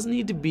Tom does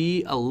need to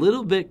be a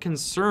little bit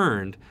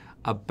concerned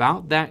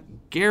about that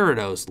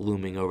Gyarados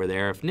looming over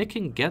there. If Nick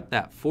can get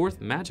that 4th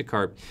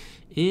Magikarp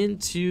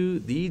into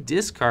the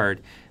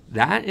discard,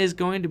 that is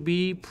going to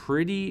be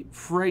pretty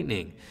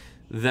frightening.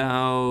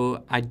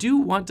 Though I do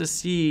want to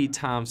see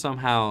Tom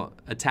somehow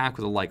attack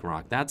with a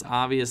Lycanroc. That's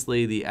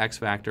obviously the X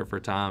factor for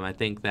Tom. I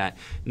think that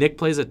Nick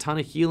plays a ton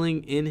of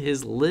healing in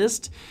his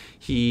list.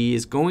 He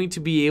is going to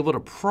be able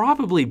to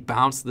probably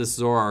bounce this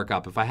Zoroark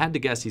up. If I had to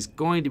guess, he's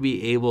going to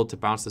be able to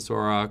bounce the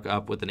Zoroark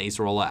up with an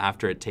Acerola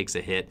after it takes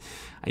a hit.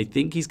 I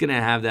think he's going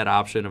to have that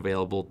option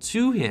available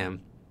to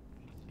him.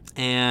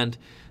 And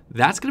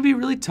that's going to be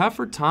really tough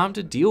for Tom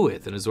to deal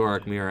with in a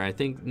Zoroark mirror. I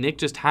think Nick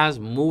just has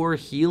more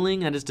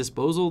healing at his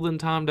disposal than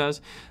Tom does.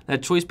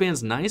 That choice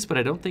band's nice, but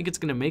I don't think it's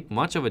going to make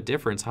much of a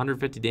difference.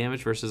 150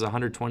 damage versus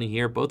 120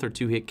 here. Both are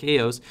 2-hit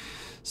KOs.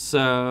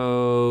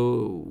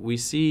 So we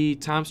see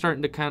Tom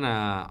starting to kind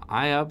of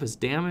eye up his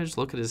damage.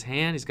 Look at his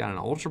hand. He's got an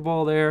Ultra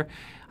Ball there.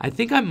 I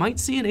think I might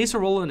see an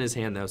Acerola in his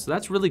hand, though. So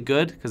that's really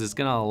good because it's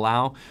going to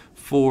allow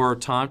for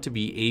Tom to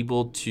be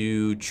able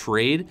to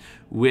trade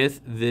with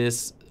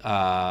this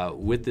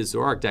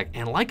Zoroark deck.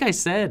 And like I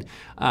said,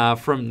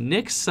 from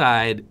Nick's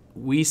side,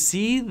 we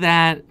see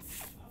that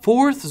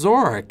 4th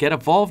Zoroark get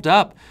evolved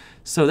up.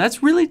 So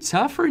that's really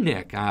tough for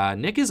Nick.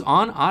 Nick is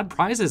on odd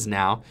prizes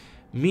now,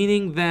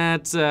 meaning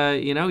that,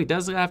 you know, he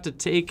doesn't have to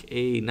take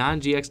a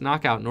non-GX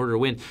knockout in order to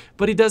win,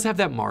 but he does have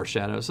that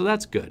Marshadow, so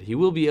that's good. He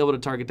will be able to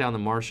target down the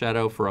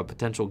Marshadow for a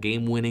potential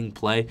game-winning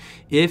play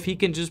if he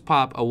can just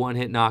pop a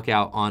one-hit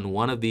knockout on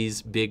one of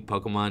these big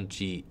Pokemon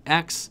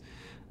GX.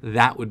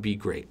 That would be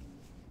great.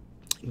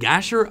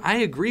 Gasher, I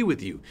agree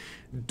with you.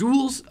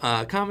 Duel's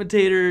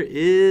commentator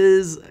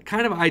is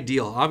kind of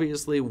ideal.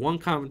 Obviously, one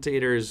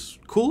commentator is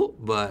cool,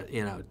 but,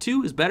 you know,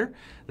 2 is better.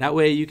 That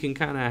way you can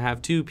kind of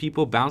have 2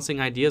 people bouncing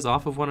ideas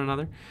off of one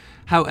another.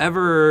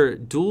 However,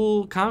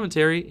 dual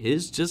commentary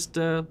is just,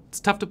 it's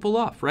tough to pull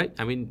off, right?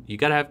 I mean, you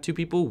got to have 2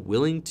 people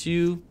willing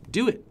to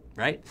do it,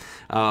 right?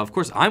 Of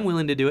course, I'm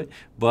willing to do it,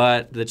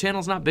 but the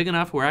channel's not big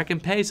enough where I can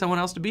pay someone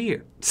else to be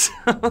here. So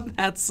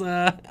that's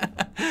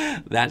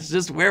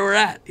just where we're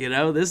at, you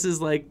know? This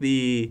is like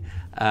the...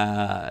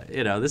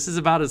 you know, this is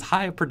about as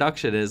high a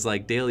production as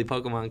like daily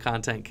Pokemon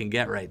content can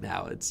get right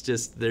now. It's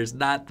just, there's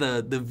not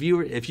the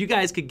viewer. If you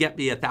guys could get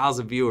me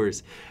 1,000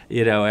 viewers,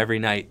 you know, every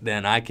night,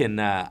 then I can,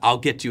 I'll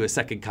get you a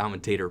second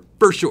commentator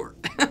for sure.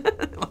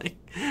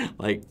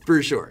 like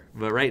for sure.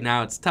 But right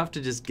now it's tough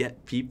to just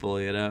get people,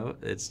 you know,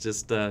 it's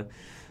just,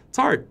 it's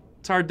hard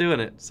doing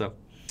it. So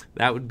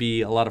that would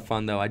be a lot of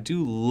fun, though. I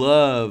do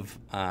love,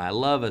 I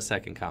love a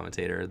second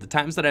commentator. The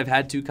times that I've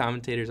had 2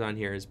 commentators on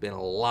here has been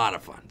a lot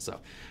of fun. So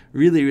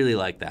really, really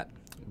like that.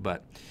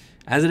 But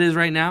as it is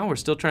right now, we're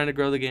still trying to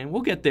grow the game.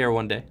 We'll get there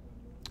one day.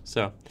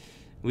 So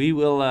we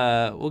will,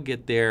 we'll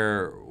get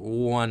there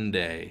one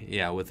day.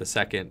 Yeah, with a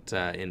second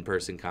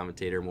in-person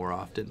commentator more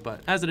often.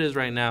 But as it is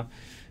right now,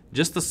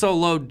 just the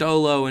solo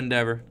dolo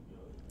endeavor.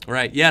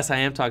 Right, yes, I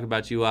am talking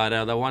about you,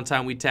 Otto. That one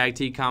time we tag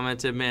team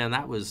commented, man,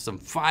 that was some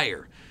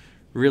fire.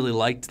 Really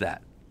liked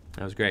that.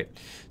 That was great.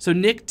 So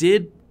Nick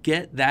did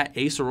get that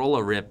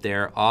Acerola rip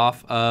there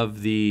off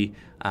of that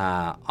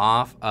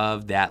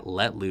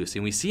Let Loose,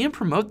 and we see him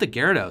promote the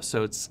Gyarados.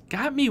 So it's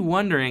got me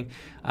wondering,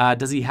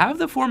 does he have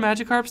the 4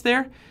 Magikarps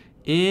there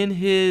in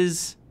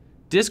his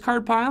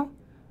discard pile?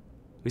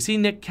 We see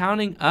Nick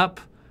counting up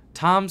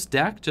Tom's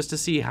deck just to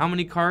see how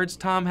many cards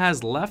Tom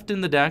has left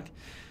in the deck.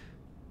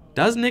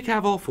 Does Nick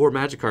have all 4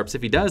 Magikarps?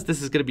 If he does,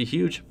 this is going to be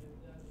huge.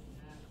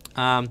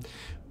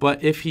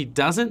 But if he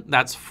doesn't,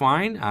 that's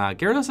fine.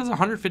 Gyarados has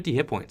 150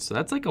 hit points, so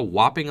that's like a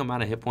whopping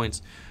amount of hit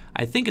points.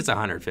 I think it's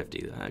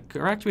 150.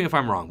 Correct me if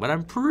I'm wrong, but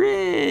I'm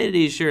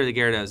pretty sure the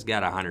Gyarados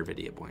got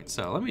 150 hit points.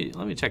 So let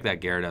me check that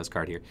Gyarados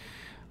card here.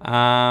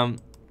 Oh,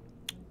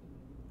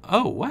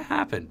 what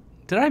happened?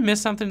 Did I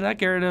miss something to that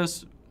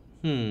Gyarados?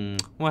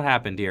 What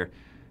happened here?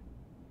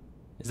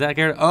 Is that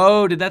Gyarados?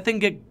 Oh, did that thing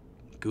get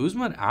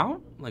Guzman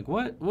out? Like,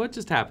 what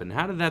just happened?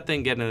 How did that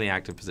thing get into the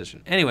active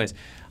position? Anyways,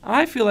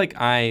 I feel like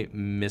I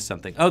missed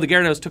something. Oh, the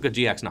Gyarados took a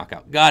GX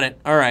knockout. Got it.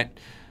 All right.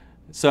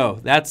 So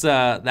that's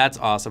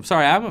awesome.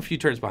 Sorry, I'm a few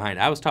turns behind.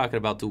 I was talking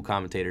about dual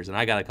commentators, and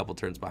I got a couple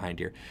turns behind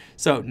here.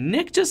 So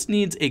Nick just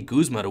needs a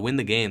Guzma to win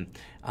the game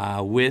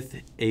with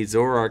a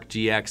Zoroark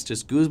GX.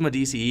 Just Guzma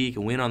DCE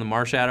can win on the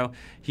Marshadow.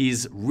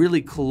 He's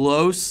really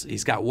close.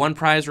 He's got 1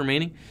 prize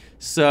remaining.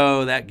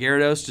 So that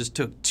Gyarados just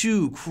took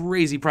 2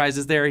 crazy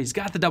prizes there. He's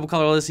got the double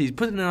colorless. He's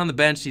putting it on the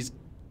bench.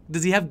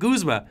 Does he have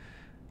Guzma?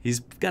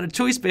 He's got a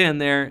choice band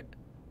there.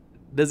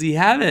 Does he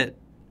have it?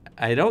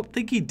 I don't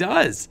think he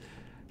does.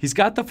 He's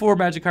got the 4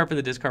 Magikarp in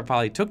the discard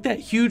pile. He took that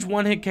huge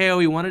 1-hit KO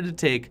he wanted to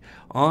take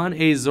on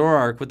a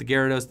Zoroark with the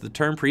Gyarados the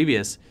turn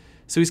previous.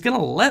 So he's going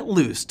to let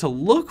loose to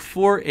look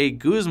for a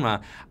Guzma.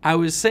 I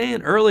was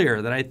saying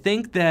earlier that I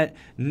think that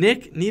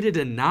Nick needed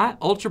to not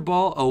Ultra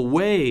Ball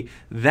away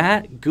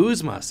that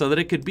Guzma so that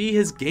it could be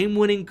his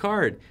game-winning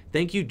card.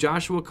 Thank you,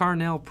 Joshua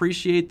Carnell.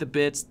 Appreciate the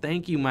bits.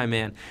 Thank you, my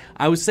man.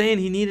 I was saying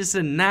he needed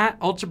to not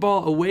Ultra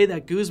Ball away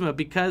that Guzma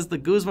because the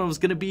Guzma was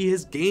going to be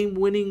his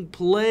game-winning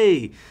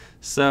play.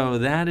 So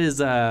that is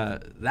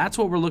that's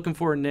what we're looking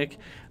for, Nick.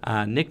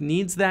 Nick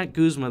needs that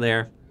Guzma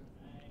there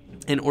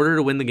in order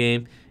to win the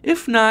game.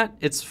 If not,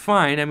 it's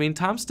fine. I mean,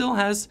 Tom still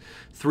has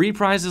 3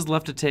 prizes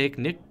left to take.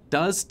 Nick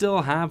does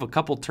still have a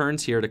couple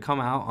turns here to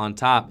come out on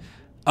top.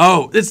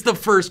 Oh, it's the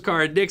first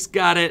card. Nick's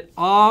got it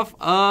off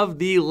of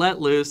the Let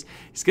Loose.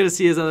 He's going to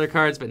see his other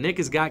cards, but Nick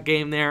has got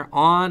game there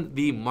on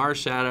the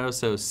Marshadow.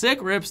 So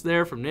sick rips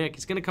there from Nick.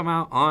 He's going to come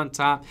out on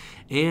top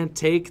and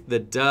take the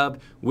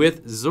dub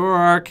with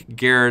Zoroark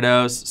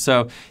Gyarados.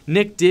 So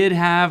Nick did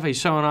have, he's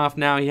showing off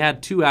now, he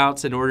had 2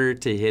 outs in order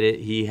to hit it.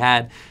 He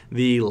had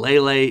the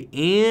Lele,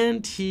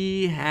 and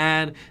he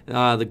had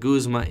the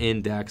Guzma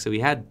in deck. So he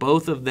had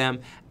both of them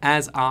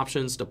as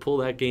options to pull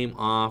that game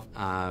off.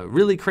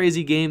 Really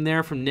crazy game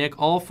there from Nick.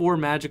 All 4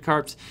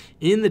 Magikarps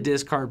in the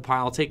discard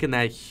pile, taking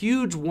that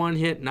huge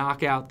one-hit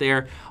knockout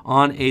there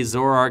on a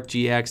Zoroark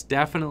GX.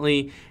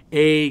 Definitely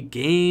a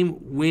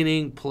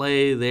game-winning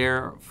play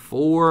there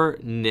for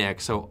Nick.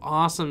 So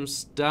awesome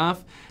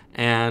stuff.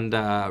 And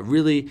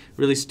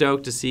really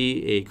stoked to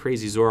see a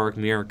crazy Zoroark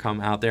mirror come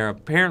out there.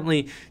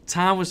 Apparently,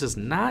 Tom was just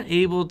not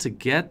able to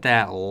get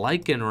that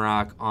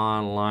Lycanroc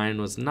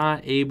online, was not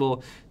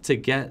able to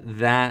get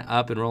that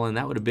up and rolling.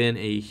 That would have been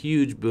a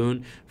huge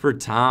boon for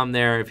Tom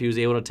there if he was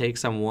able to take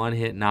some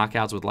one-hit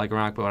knockouts with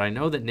Lycanroc. But I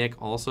know that Nick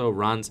also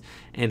runs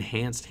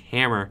Enhanced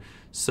Hammer.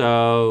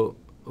 So,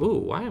 ooh,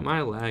 why am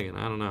I lagging?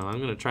 I don't know. I'm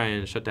going to try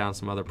and shut down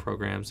some other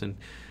programs and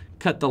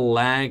cut the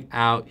lag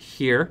out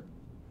here.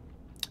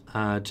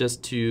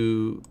 Just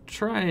to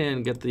try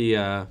and get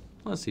the,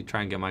 let's see,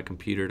 try and get my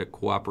computer to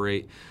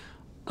cooperate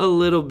a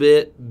little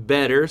bit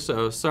better.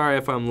 So sorry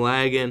if I'm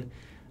lagging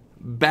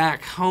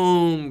back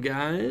home,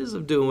 guys.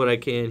 I'm doing what I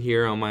can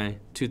here on my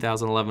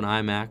 2011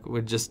 iMac.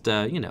 We're just,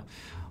 you know,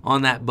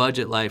 on that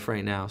budget life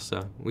right now.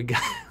 So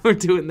we're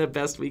doing the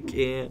best we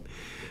can.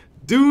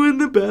 Doing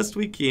the best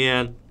we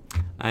can.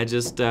 I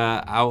just,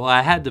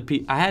 I had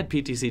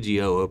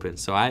PTCGO open,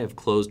 so I have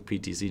closed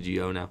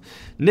PTCGO now.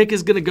 Nick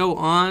is going to go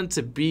on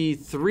to be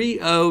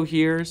 3-0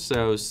 here,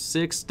 so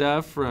 6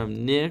 stuff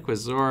from Nick with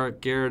Zoroark,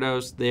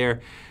 Gyarados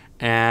there.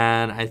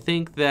 And I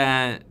think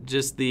that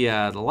just the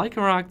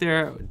Lycanroc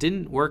there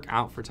didn't work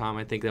out for Tom.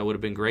 I think that would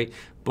have been great,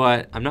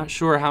 but I'm not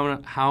sure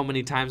how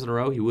many times in a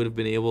row he would have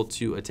been able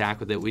to attack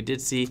with it. We did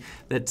see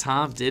that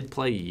Tom did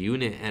play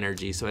Unit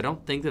Energy, so I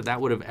don't think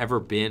that would have ever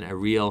been a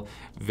real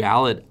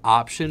valid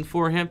option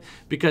for him,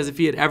 because if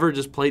he had ever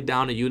just played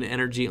down a Unit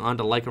Energy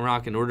onto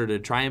Lycanroc in order to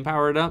try and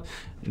power it up,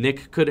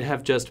 Nick could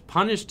have just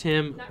punished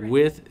him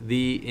with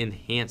the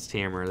Enhanced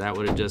Hammer. That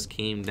would have just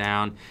came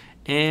down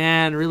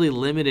and really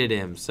limited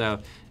him. So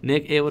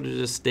Nick able to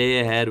just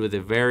stay ahead with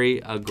a very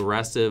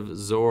aggressive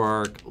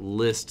Zoroark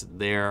list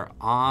there.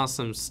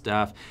 Awesome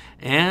stuff.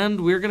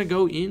 And we're going to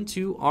go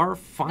into our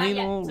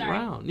final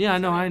round. Yeah,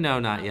 no, I know,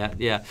 not yet.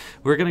 Yeah,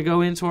 we're going to go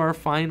into our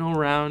final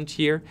round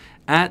here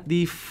at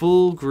the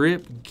Full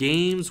Grip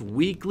Games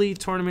Weekly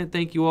Tournament.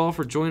 Thank you all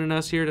for joining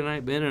us here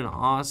tonight. Been an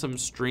awesome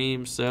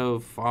stream so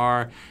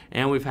far,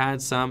 and we've had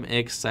some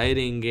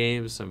exciting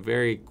games, some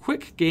very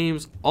quick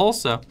games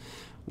also,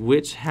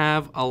 which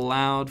have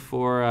allowed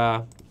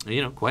for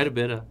you know, quite a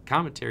bit of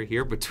commentary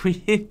here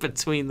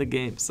between the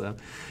games. So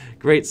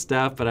great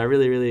stuff, but I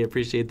really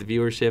appreciate the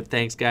viewership.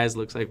 Thanks, guys.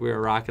 Looks like we are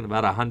rocking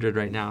about 100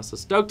 right now, so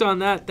stoked on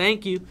that.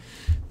 Thank you.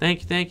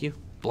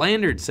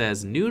 Blandard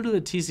says, new to the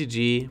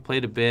TCG,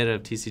 played a bit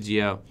of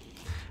TCGO.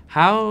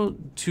 How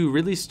to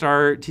really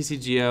start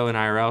TCGO and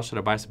IRL? Should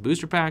I buy some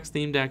booster packs,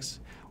 theme decks,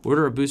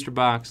 order a booster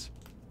box?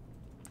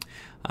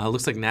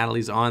 Looks like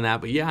Natalie's on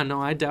that, but yeah,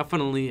 no, I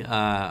definitely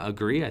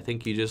agree. I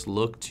think you just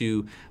look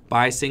to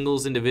buy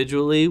singles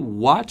individually,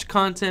 watch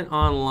content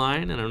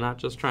online, and I'm not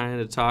just trying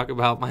to talk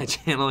about my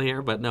channel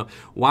here, but no,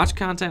 watch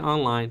content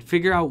online,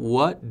 figure out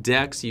what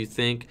decks you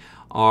think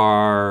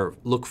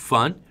look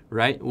fun,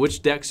 right?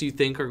 Which decks you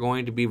think are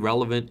going to be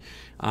relevant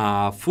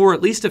for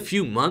at least a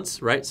few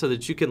months, right? So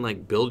that you can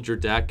like build your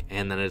deck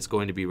and then it's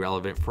going to be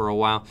relevant for a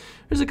while.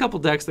 There's a couple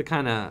decks that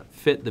kind of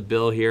fit the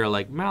bill here,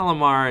 like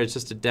Malamar is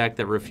just a deck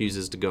that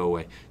refuses to go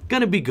away.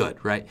 Gonna be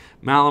good, right?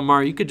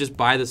 Malamar, you could just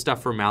buy the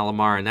stuff for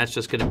Malamar and that's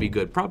just gonna be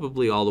good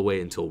probably all the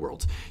way until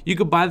Worlds. You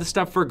could buy the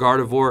stuff for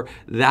Gardevoir,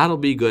 that'll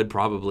be good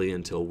probably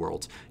until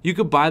Worlds. You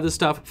could buy the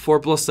stuff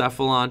for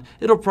Blacephalon,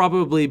 it'll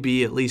probably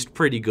be at least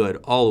pretty good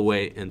all the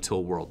way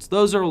until Worlds.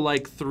 Those are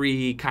like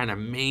 3 kind of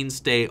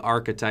mainstay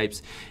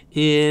archetypes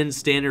in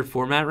standard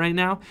format right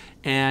now,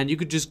 and you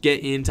could just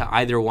get into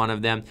either one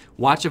of them,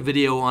 watch a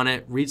video on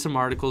it, read some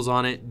articles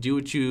on it, do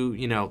what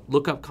you know,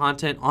 look up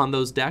content on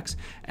those decks,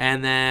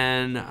 and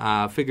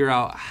then figure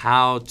out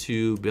how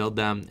to build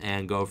them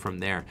and go from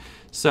there.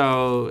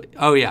 So,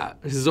 oh yeah,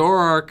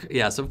 Zoroark,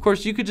 yes, of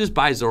course you could just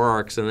buy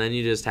Zoroarks and then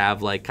you just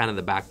have like kind of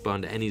the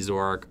backbone to any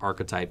Zoroark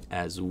archetype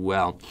as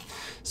well.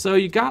 So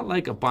you got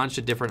like a bunch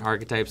of different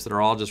archetypes that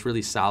are all just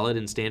really solid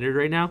in standard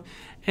right now,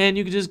 and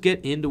you can just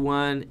get into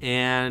one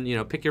and, you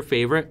know, pick your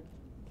favorite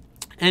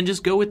and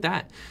just go with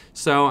that.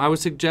 So I would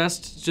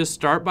suggest just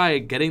start by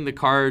getting the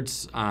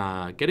cards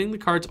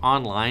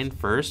online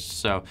first.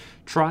 So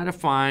try to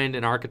find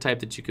an archetype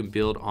that you can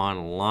build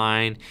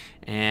online.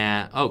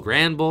 And oh,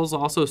 Grand Bull's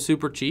also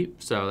super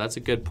cheap, so that's a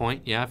good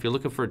point. Yeah, if you're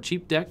looking for a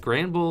cheap deck,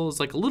 Grand Bull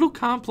is like a little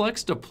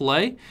complex to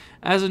play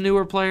as a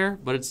newer player,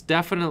 but it's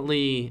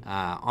definitely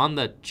on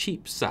the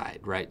cheap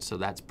side, right? So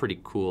that's pretty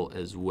cool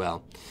as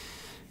well.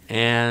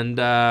 And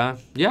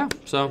yeah,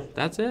 so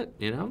that's it.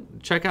 You know,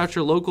 check out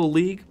your local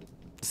league.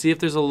 See if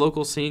there's a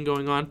local scene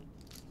going on.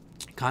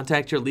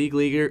 Contact your league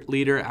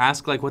leader.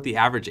 Ask like what the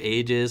average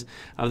age is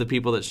of the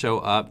people that show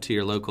up to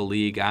your local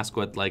league. Ask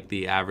what like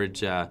the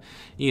average,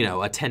 you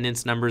know,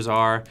 attendance numbers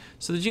are,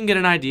 so that you can get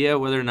an idea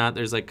whether or not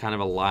there's like kind of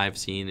a live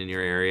scene in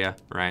your area,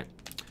 right?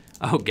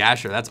 Oh,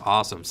 Gasher, that's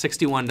awesome.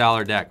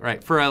 $61 deck.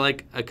 Right, for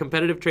like a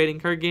competitive trading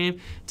card game,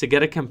 to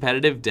get a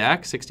competitive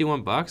deck,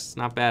 61 bucks, it's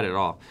not bad at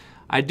all.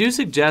 I do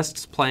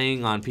suggest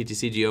playing on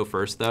PTCGO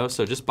first, though,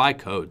 so just buy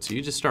codes. So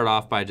you just start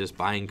off by just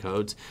buying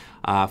codes.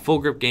 Full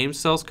Grip Games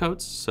sells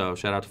codes, so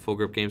shout out to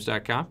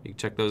fullgripgames.com. You can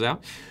check those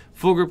out.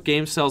 Full Grip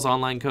Games sells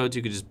online codes.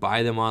 You can just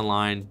buy them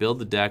online, build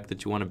the deck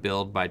that you want to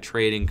build by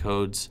trading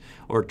codes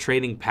or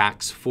trading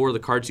packs for the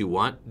cards you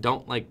want.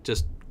 Don't, like,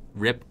 just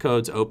rip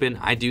codes open.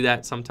 I do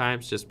that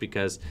sometimes just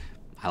because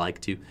I like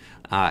to,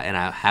 and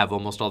I have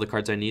almost all the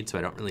cards I need, so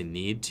I don't really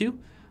need to.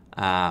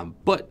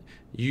 But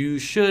you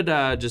should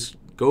just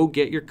go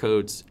get your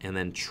codes and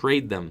then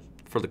trade them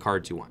for the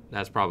cards you want.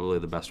 That's probably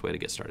the best way to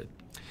get started.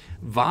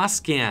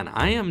 Voscan,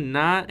 I am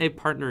not a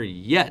partner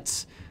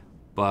yet,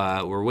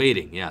 but we're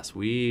waiting. Yes,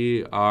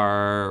 we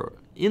are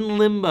in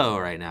limbo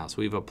right now. So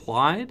we've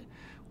applied.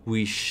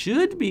 We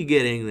should be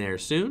getting there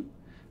soon,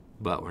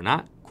 but we're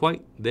not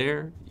quite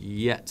there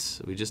yet.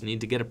 We just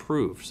need to get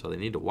approved. So they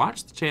need to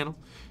watch the channel.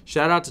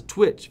 Shout out to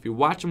Twitch. If you're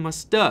watching my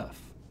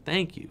stuff,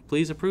 thank you.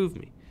 Please approve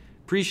me.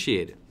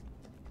 Appreciate it.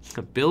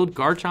 Build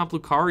Garchomp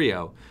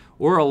Lucario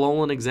or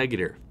Alolan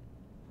Exeggutor.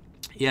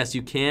 Yes,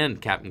 you can,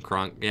 Captain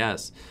Crunk.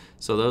 Yes.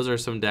 So those are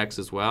some decks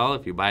as well.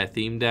 If you buy a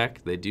theme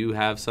deck, they do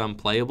have some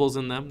playables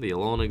in them. The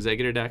Alolan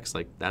Exeggutor decks,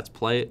 like that's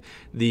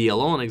the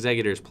Alolan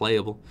Exeggutor is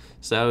playable.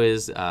 So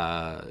is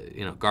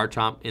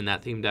Garchomp in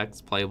that theme deck.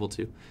 It's playable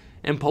too.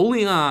 And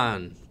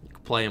Empoleon, you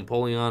can play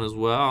Empoleon as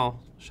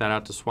well. Shout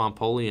out to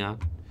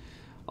Swampoleon.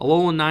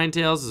 Alolan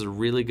Ninetales is a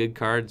really good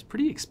card. It's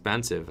pretty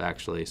expensive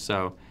actually.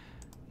 So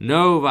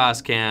no,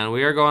 Voscan.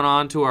 We are going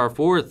on to our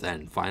fourth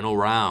and final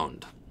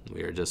round.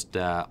 We are just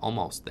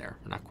almost there.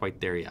 We're not quite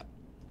there yet.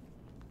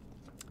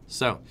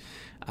 So,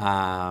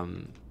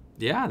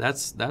 yeah,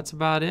 that's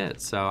about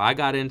it. So I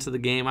got into the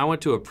game. I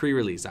went to a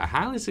pre-release. I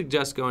highly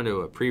suggest going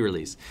to a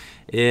pre-release.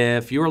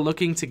 If you're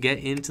looking to get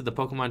into the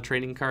Pokemon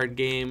Trading Card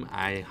Game,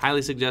 I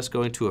highly suggest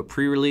going to a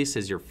pre-release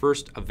as your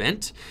first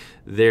event.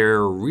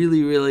 They're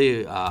really,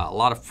 really a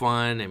lot of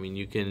fun. I mean,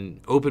 you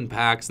can open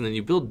packs and then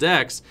you build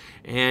decks,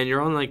 and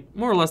you're on like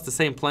more or less the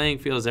same playing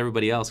field as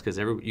everybody else because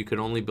you can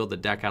only build the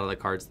deck out of the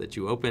cards that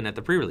you open at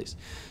the pre-release.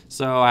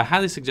 So I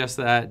highly suggest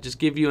that. Just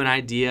give you an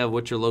idea of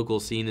what your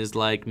local scene is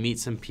like, meet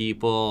some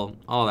people,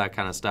 all that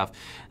kind of stuff.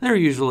 They're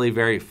usually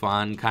very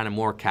fun, kind of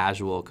more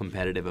casual,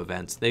 competitive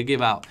events. They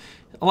give out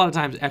a lot of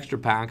times extra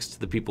packs to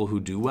the people who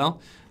do well.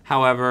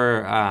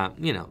 However,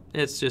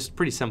 it's just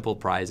pretty simple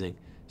prizing.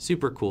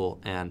 Super cool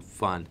and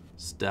fun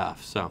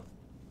stuff. So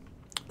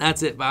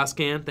that's it,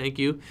 Voscan. Thank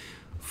you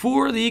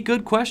for the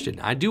good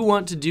question. I do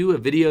want to do a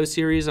video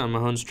series on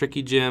Mahone's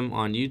Tricky Gym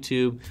on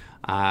YouTube,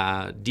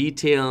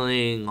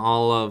 detailing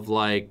all of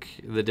like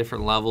the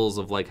different levels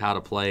of like how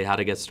to play, how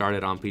to get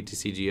started on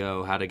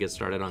PTCGO, how to get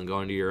started on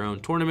going to your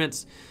own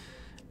tournaments,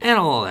 and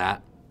all of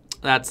that.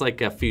 That's like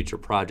a future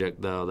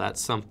project though.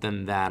 That's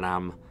something that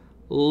I'm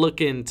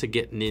looking to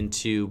getting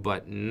into,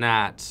 but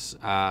not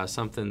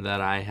something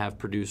that I have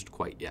produced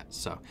quite yet.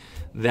 So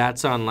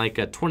that's on like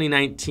a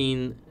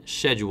 2019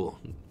 schedule.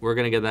 We're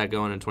gonna get that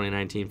going in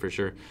 2019 for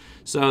sure,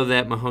 so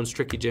that Mahone's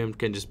Tricky Gym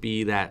can just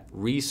be that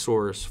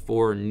resource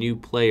for new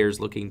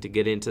players looking to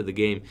get into the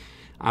game.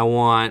 I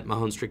want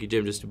Mahone's Tricky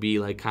Gym just to be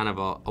like kind of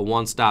a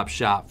one-stop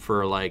shop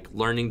for like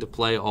learning to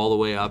play all the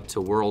way up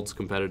to Worlds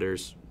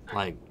competitors,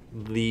 like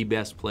the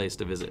best place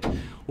to visit.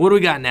 What do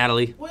we got,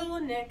 Natalie? Will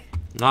and Nick.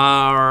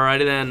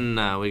 Alrighty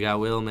then, we got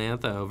Will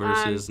Mantha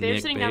versus they're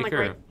Nick sitting Baker.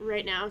 down like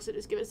right now, so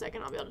just give it a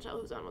second. I'll be able to tell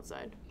who's on what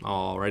side.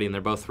 Alrighty, and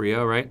they're both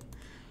 3-0, right?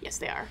 Yes,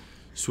 they are.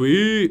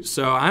 Sweet.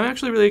 So I'm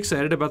actually really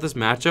excited about this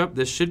matchup.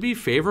 This should be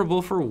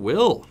favorable for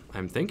Will,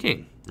 I'm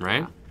thinking,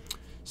 right? Yeah.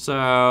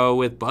 So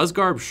with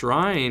Buzzgarb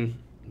Shrine,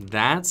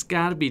 that's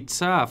got to be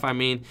tough. I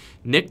mean,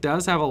 Nick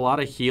does have a lot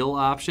of heal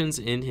options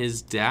in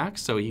his deck,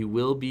 so he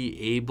will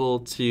be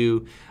able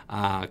to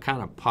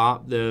kind of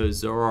pop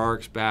those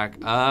Zoroarks back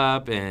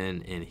up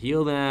and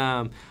heal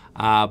them.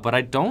 But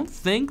I don't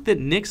think that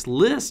Nick's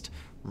list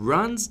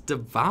runs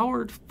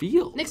Devoured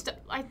Field.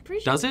 I'm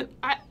pretty sure. Does it?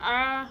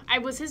 I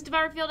was his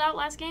Devoured Field out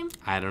last game.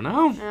 I don't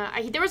know.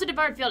 There was a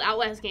Devoured Field out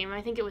last game.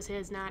 I think it was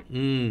his, not.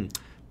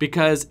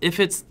 Because if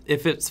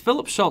it's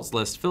Philip Schultz's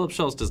list, Philip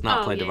Schultz does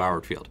not play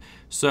Devoured Field.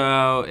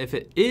 So if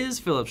it is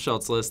Philip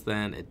Schultz's list,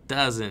 then it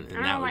doesn't,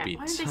 and that would be tough.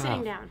 Why aren't they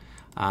sitting down?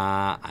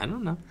 I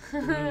don't know. You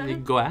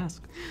can go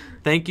ask.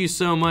 Thank you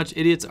so much,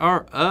 Idiots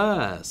Are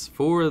Us,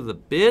 for the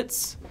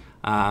bits.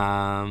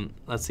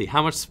 Let's see,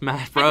 how much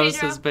Smash Bros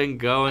has been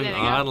going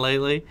on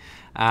lately?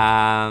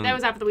 That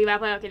was after the Weavile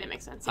play. Okay, that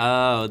makes sense.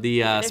 Oh,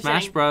 the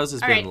Smash Bros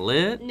has been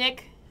lit.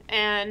 Nick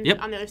and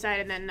on the other side,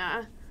 and then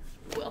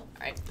Will. All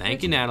right.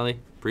 Thank you, Natalie.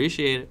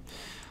 Appreciate it.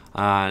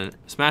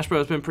 Smash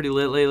Bros has been pretty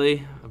lit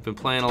lately. I've been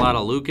playing a lot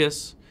of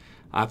Lucas.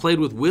 I played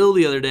with Will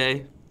the other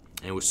day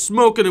and was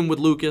smoking him with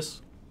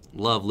Lucas.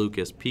 Love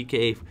Lucas.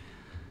 PK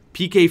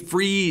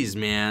Freeze,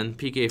 man.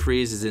 PK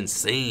Freeze is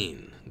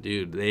insane.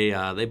 Dude,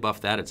 they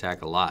buffed that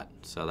attack a lot,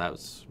 so that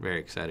was very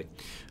exciting.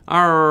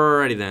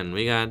 Alrighty then,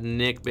 we got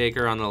Nick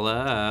Baker on the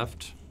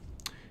left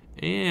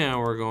And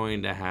we're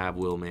going to have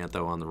Will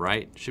Mantho on the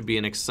right. Should be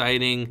an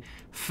exciting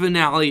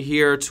finale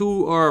here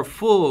to our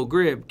Full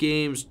Grip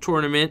Games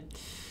tournament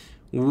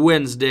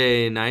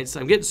Wednesday nights.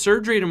 I'm getting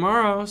surgery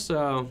tomorrow,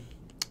 so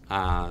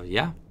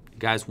yeah.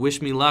 Guys,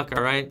 wish me luck,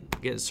 all right?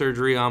 Getting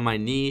surgery on my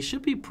knee.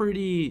 Should be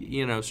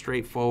pretty,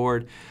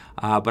 straightforward.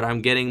 But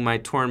I'm getting my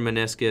torn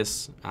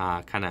meniscus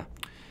kind of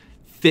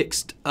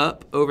fixed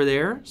up over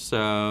there.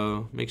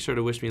 So make sure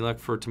to wish me luck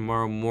for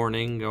tomorrow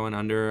morning going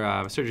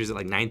under. Surgery's at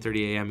like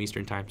 9:30 a.m.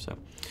 Eastern time. So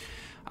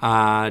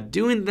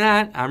doing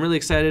that, I'm really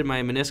excited.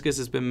 My meniscus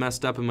has been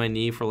messed up in my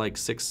knee for like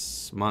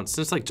 6 months,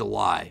 since like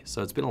July.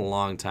 So it's been a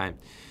long time.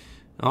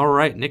 All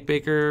right, Nick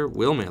Baker,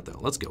 Will Mantho.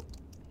 Let's go.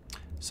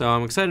 So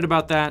I'm excited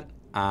about that.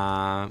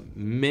 I'm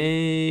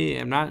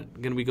not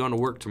going to be going to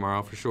work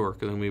tomorrow for sure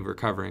because I'm going to be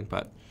recovering.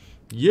 But,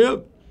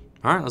 yep.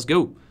 All right, let's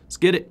go. Let's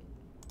get it.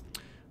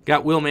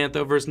 Got Will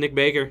Mantho versus Nick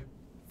Baker.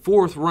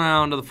 4th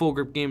round of the Full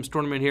Grip Games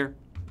tournament here.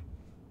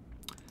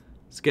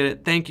 Let's get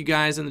it. Thank you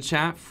guys in the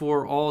chat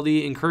for all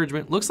the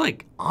encouragement. Looks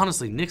like,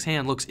 honestly, Nick's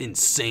hand looks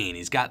insane.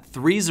 He's got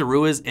 3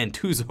 Zoruas and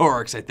 2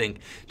 Zoroarks, I think,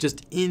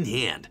 just in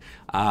hand.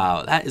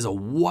 That is a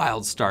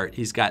wild start.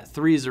 He's got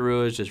 3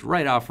 Zoruas just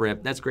right off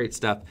rip. That's great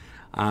stuff.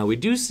 We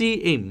do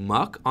see a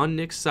Muck on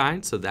Nick's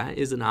side, so that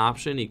is an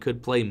option. He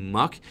could play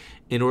Muck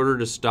in order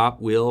to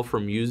stop Will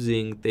from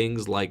using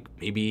things like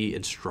maybe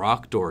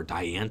Instruct or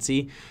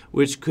Diancie,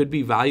 which could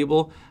be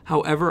valuable.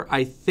 However,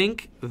 I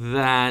think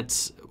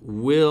that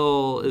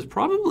Will is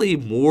probably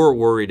more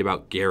worried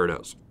about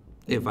Gyarados,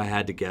 if I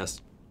had to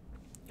guess.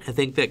 I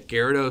think that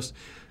Gyarados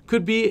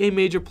could be a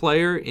major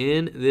player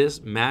in this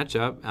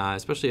matchup,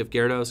 especially if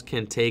Gyarados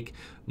can take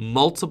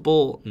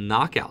multiple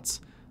knockouts.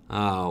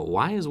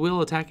 Why is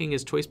Will attacking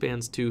his choice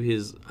bands to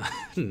his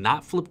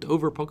not flipped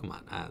over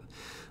Pokemon?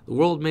 The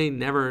world may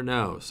never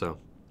know. So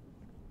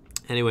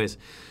anyways,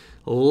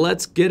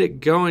 let's get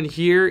it going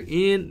here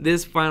in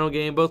this final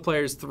game. Both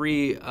players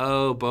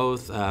 3-0,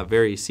 both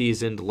very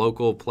seasoned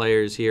local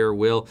players here.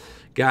 Will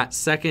got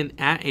second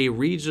at a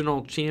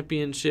regional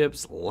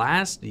championships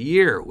last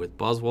year with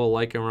Buzzwole,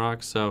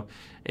 Lycanroc. So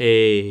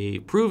a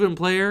proven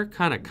player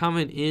kind of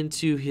coming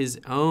into his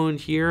own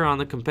here on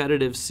the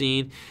competitive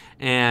scene.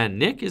 And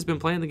Nick has been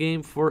playing the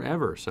game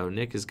forever. So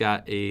Nick has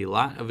got a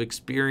lot of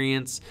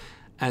experience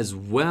as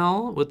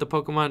well with the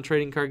Pokemon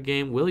Trading Card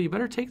Game. Will, you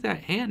better take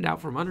that hand out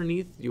from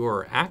underneath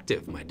your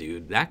active, my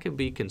dude. That could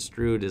be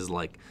construed as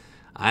like,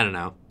 I don't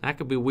know. That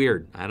could be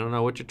weird. I don't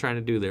know what you're trying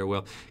to do there,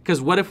 Will. Because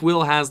what if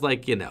Will has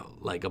like,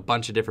 like a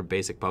bunch of different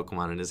basic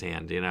Pokemon in his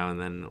hand, and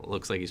then it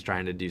looks like he's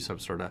trying to do some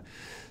sort of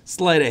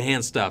sleight of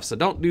hand stuff. So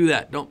don't do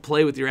that. Don't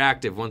play with your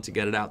active once you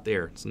get it out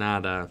there. It's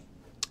not,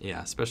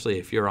 yeah, especially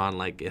if you're on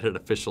like at an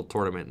official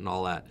tournament and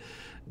all that.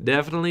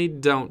 Definitely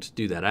don't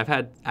do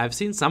that. I've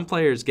seen some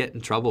players get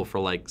in trouble for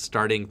like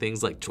starting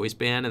things like Choice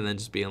Band and then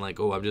just being like,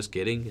 oh, I'm just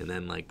kidding, and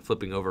then like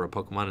flipping over a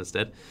Pokemon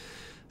instead.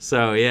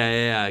 So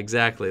yeah,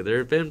 exactly. There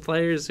have been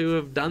players who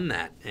have done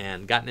that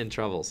and gotten in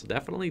trouble. So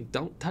definitely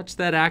don't touch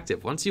that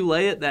active. Once you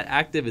lay it, that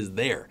active is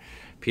there.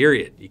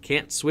 Period. You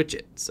can't switch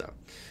it. So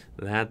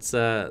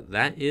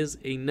that is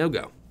a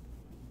no-go.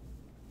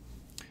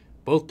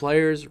 Both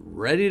players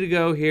ready to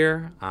go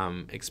here.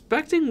 I'm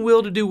expecting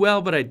Will to do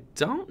well, but I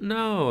don't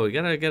know. You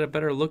gotta get a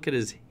better look at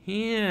his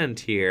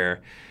hand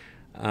here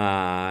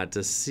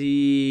to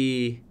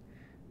see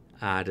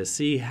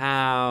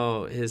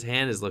how his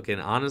hand is looking.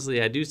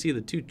 Honestly, I do see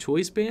the 2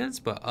 choice bands,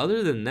 but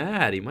other than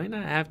that, he might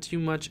not have too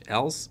much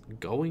else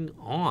going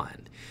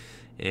on.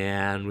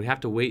 And we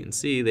have to wait and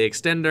see. They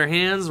extend their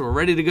hands. We're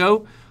ready to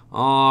go.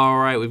 All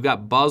right, we've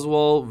got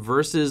Buzzwole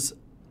versus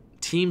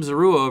Team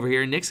Zorua over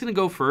here. Nick's going to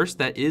go first.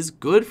 That is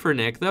good for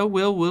Nick, though.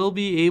 Will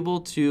be able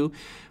to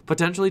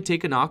potentially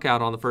take a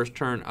knockout on the first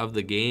turn of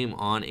the game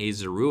on a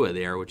Zorua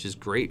there, which is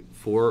great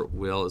for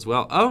Will as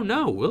well. Oh,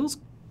 no.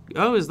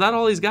 Is that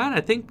all he's got?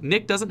 I think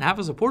Nick doesn't have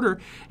a supporter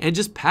and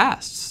just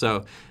passed.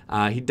 So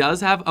he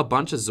does have a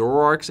bunch of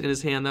Zoroarks in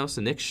his hand, though,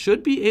 so Nick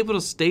should be able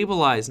to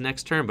stabilize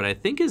next turn, but I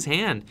think his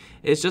hand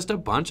is just a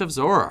bunch of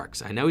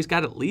Zoroarks. I know he's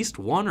got at least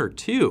 1 or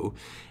 2,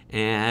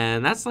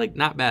 and that's like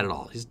not bad at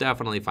all. He's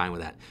definitely fine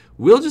with that.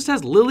 Will just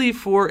has Lily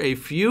for a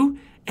few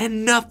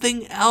and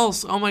nothing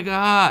else. Oh my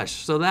gosh.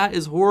 So that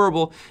is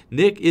horrible.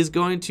 Nick is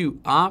going to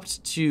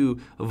opt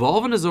to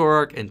evolve into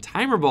Zoroark and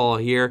Timer Ball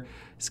here.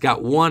 He's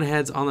got 1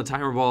 heads on the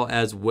Timer Ball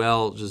as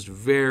well. Just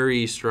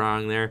very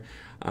strong there.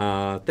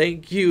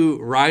 Thank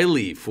you,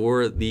 Riley,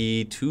 for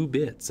the 2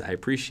 bits. I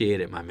appreciate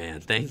it, my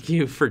man. Thank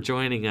you for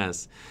joining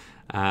us.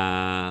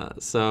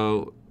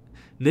 So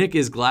Nick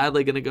is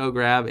gladly going to go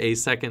grab a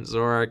second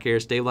Zoroark here,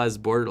 stabilize the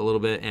board a little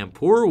bit, and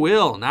poor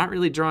Will, not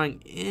really drawing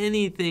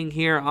anything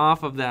here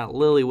off of that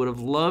Lily. Would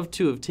have loved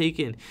to have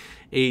taken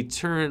a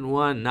turn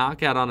 1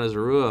 knockout on a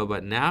Zorua,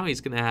 but now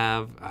he's going to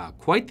have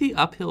quite the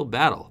uphill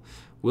battle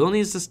Will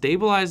needs to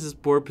stabilize his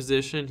board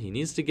position. He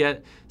needs to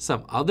get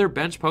some other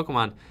bench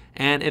Pokemon.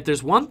 And if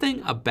there's one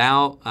thing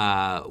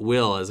about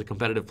Will as a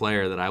competitive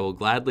player that I will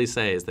gladly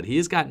say is that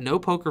he's got no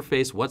poker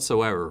face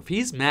whatsoever. If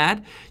he's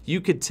mad, you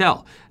could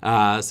tell.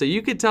 So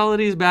you could tell that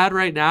he's mad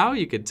right now.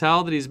 You could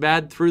tell that he's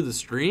mad through the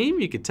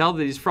stream. You could tell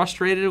that he's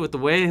frustrated with the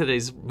way that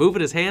he's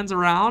moving his hands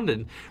around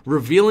and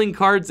revealing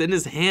cards in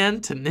his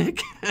hand to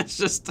Nick. It's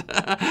just,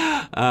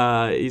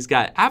 he's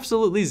got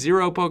absolutely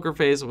zero poker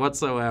face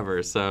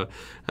whatsoever. So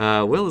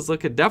Will is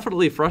looking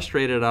definitely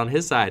frustrated on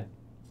his side.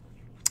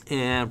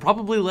 And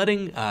probably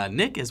letting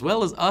Nick as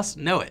well as us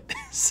know it.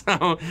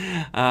 So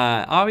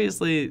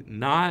obviously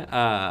not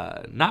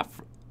a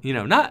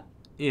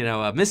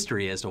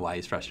mystery as to why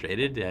he's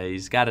frustrated.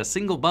 He's got a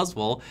single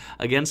Buzzwole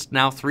against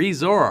now 3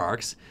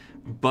 Zoroarks,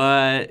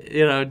 but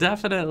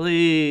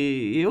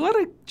definitely you want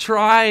to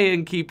try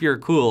and keep your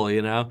cool.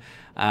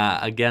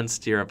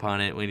 Against your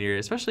opponent when you're,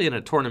 especially in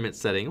a tournament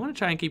setting. You want to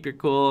try and keep your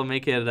cool and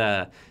make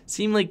it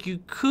seem like you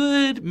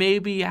could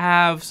maybe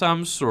have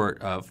some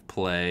sort of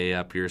play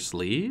up your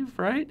sleeve,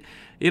 right?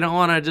 You don't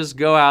want to just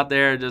go out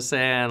there just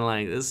saying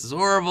like, this is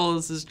horrible,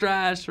 this is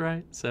trash,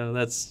 right? So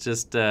that's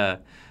just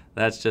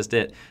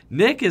it.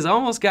 Nick has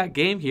almost got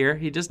game here.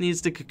 He just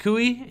needs to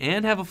Kukui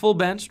and have a full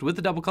bench with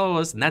the double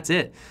colorless, and that's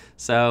it.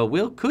 So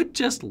Will could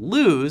just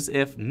lose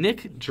if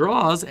Nick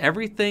draws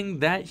everything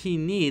that he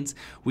needs.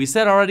 We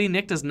said already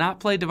Nick does not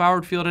play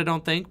Devoured Field, I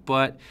don't think,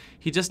 but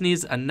he just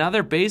needs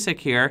another basic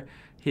here.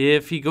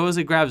 If he goes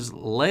and grabs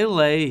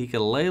Lele, he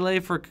can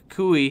Lele for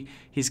Kukui.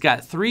 He's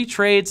got 3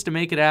 trades to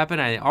make it happen.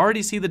 I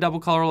already see the double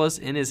colorless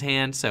in his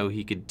hand, so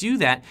he could do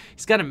that.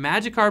 He's got a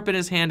Magikarp in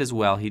his hand as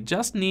well. He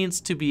just needs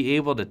to be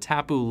able to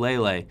Tapu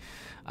Lele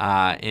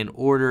in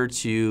order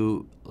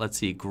to, let's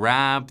see,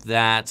 grab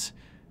that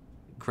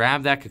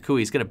Kukui.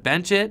 He's going to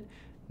bench it.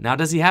 Now,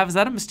 is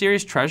that a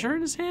Mysterious Treasure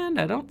in his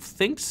hand? I don't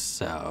think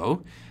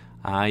so.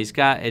 He's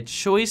got a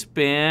Choice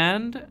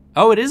Band.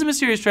 Oh, it is a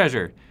Mysterious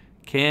Treasure.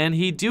 Can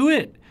he do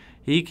it?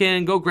 He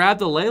can go grab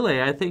the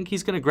Lele. I think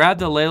he's going to grab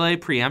the Lele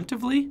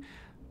preemptively,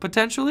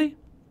 potentially.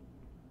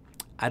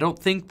 I don't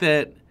think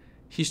that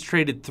he's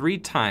traded 3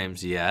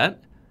 times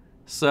yet.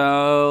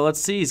 So let's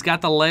see. He's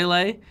got the Lele,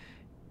 and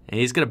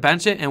he's going to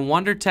bench it and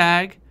Wonder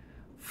Tag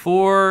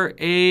for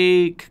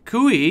a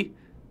Kukui.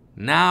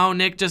 Now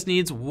Nick just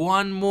needs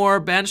one more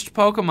benched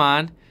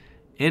Pokemon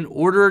in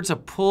order to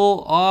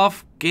pull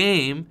off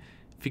game.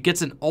 If he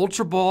gets an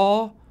Ultra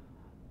Ball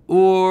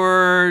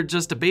or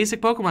just a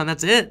basic Pokemon,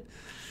 that's it.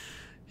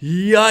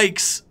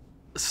 Yikes.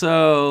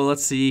 So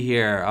let's see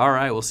here. All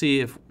right, we'll see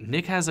if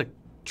Nick has a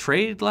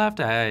trade left.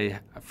 I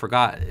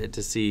forgot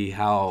to see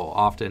how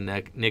often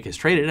Nick has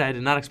traded. I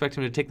did not expect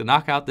him to take the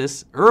knockout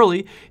this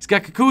early. He's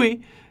got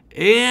Kukui,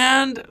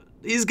 and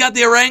he's got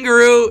the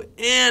Oranguru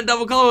and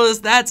double colorless.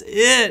 That's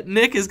it.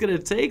 Nick is going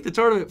to take the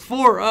tournament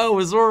 4-0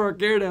 with Zoroark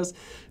Gyarados.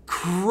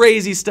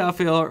 Crazy stuff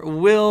here.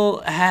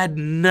 Will had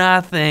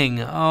nothing.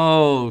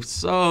 Oh,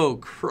 so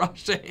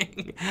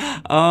crushing.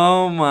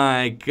 Oh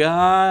my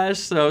gosh.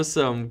 So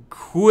some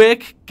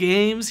quick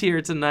games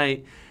here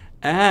tonight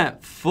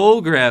at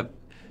Full Grip.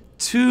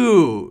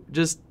 Two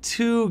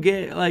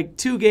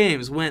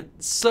games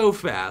went so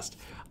fast.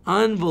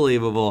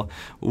 Unbelievable.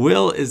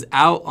 Will is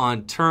out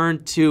on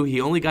turn 2. He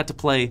only got to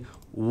play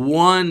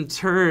 1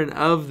 turn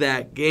of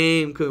that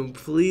game.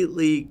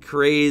 Completely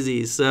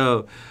crazy.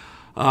 So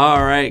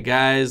all right,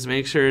 guys,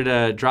 make sure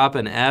to drop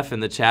an F in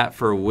the chat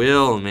for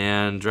Will,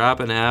 man. Drop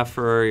an F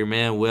for your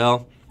man,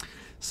 Will.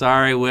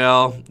 Sorry,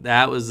 Will.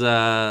 That was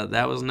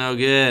no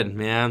good,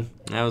 man.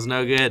 That was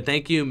no good.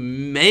 Thank you,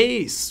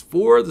 Mace,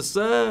 for the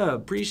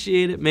sub.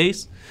 Appreciate it,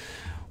 Mace.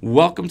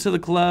 Welcome to the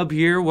club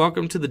here.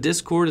 Welcome to the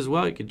Discord as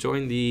well. You can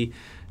join the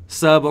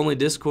sub-only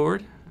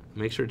Discord.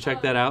 Make sure to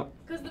check that out.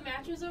 Because the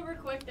match is over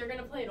quick, they're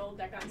gonna play an old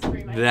deck on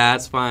stream.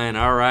 That's fine.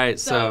 All right,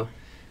 so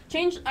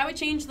I would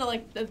change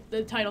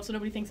the title so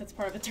nobody thinks that's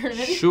part of the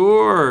tournament.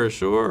 Sure.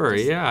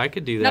 Yeah, I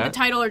could do that. Not the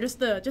title, or just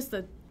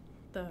the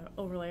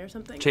overlay or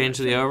something. Change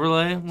the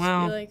overlay?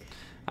 Well,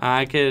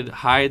 I could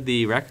hide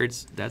the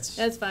records. That's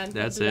fine.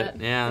 That's it.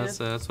 Yeah,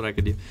 that's what I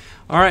could do.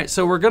 All right,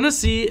 so we're going to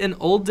see an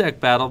old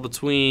deck battle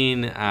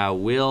between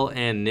Will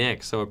and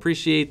Nick. So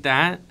appreciate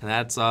that.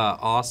 That's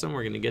awesome.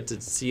 We're going to get to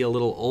see a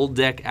little old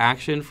deck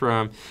action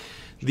from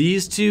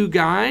these two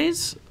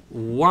guys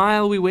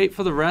while we wait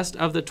for the rest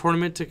of the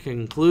tournament to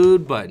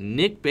conclude. But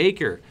Nick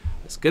Baker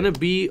is going to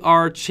be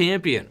our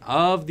champion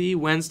of the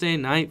Wednesday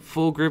night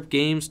Full Grip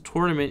Games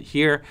tournament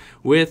here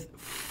with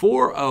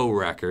 4-0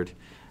 record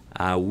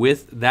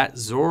with that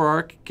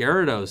Zoroark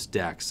Gyarados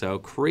deck. So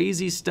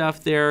crazy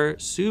stuff there.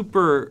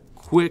 Super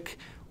quick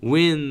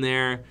win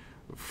there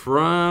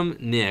from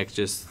Nick.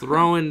 Just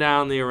throwing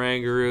down the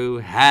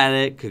Oranguru. Had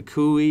it.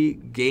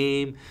 Kukui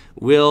game.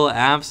 Will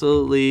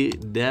absolutely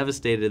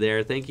devastated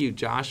there. Thank you,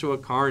 Joshua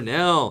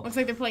Carnell. Looks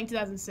like they're playing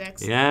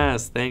 2006.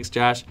 Yes, thanks,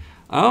 Josh.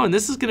 Oh, and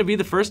this is going to be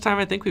the first time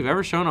I think we've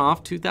ever shown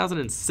off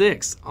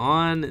 2006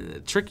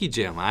 on Tricky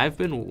Gym. I've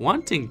been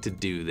wanting to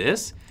do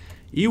this.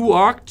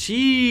 Ewok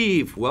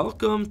Chief,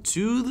 welcome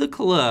to the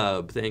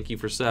club. Thank you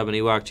for subbing,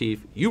 Ewok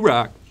Chief. You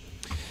rock.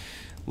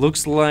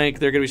 Looks like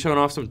they're going to be showing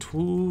off some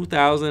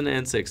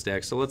 2006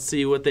 decks. So let's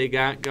see what they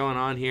got going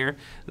on here.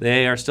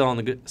 They are still on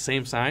the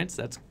same sides.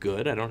 That's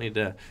good. I don't need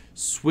to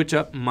switch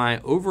up my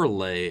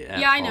overlay at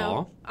all. Yeah, I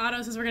know.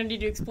 Otto says we're going to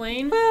need to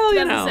explain. Well,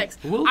 2006.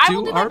 we'll I do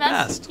will do our my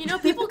best. best. You know,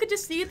 people could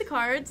just see the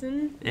cards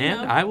and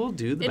I will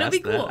do the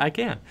best cool. that I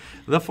can.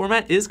 The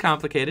format is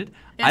complicated.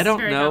 Yes, I don't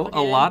very know a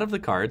complicated. lot of the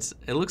cards.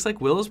 It looks like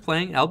Will is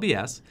playing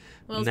LBS.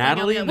 Will's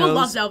Natalie playing LBS. knows. Will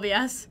loves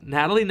LBS.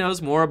 Natalie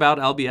knows more about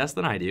LBS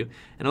than I do,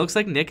 and it looks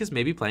like Nick is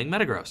maybe playing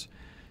Metagross.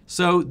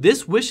 So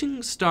this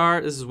Wishing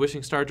Star, this is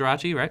Wishing Star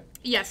Jirachi, right?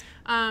 Yes.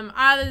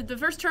 The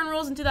first turn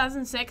rules in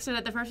 2006 are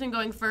that the person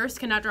going first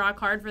cannot draw a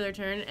card for their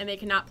turn, and they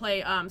cannot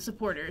play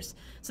supporters.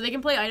 So they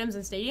can play items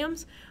in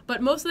stadiums,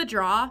 but most of the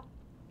draw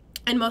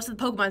and most of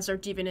the Pokemon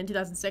search even in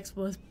 2006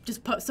 was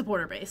just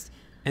supporter-based.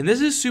 And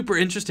this is super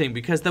interesting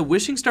because the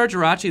Wishing Star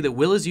Jirachi that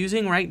Will is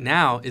using right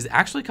now is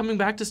actually coming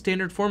back to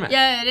standard format.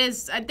 Yeah, it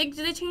is. I think,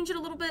 did they change it a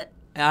little bit?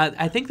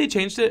 I think they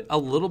changed it a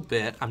little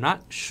bit. I'm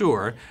not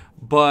sure.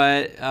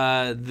 But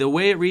the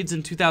way it reads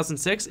in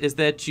 2006 is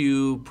that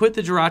you put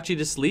the Jirachi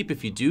to sleep.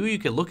 If you do, you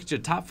can look at your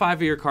top 5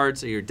 of your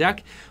cards of your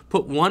deck,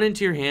 put one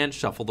into your hand,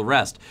 shuffle the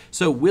rest.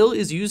 So Will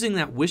is using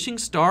that Wishing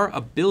Star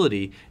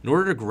ability in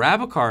order to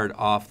grab a card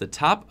off the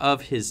top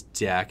of his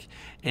deck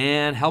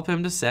and help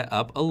him to set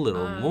up a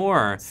little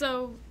more.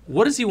 So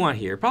what does he want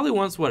here? Probably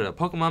wants, what, a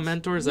Pokemon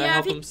Mentor? Does that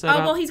help him set up?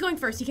 Well, he's going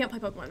first. He can't play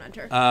Pokemon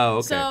Mentor. Oh,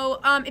 okay. So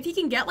if he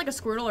can get like a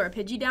Squirtle or a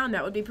Pidgey down,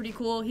 that would be pretty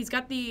cool. He's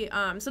got the,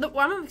 I'm going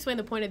to explain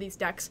the point of these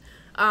decks.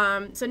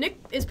 So Nick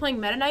is playing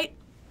Meta Knight,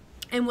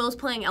 and Will's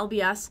playing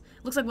LBS.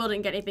 Looks like Will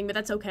didn't get anything, but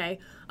that's okay.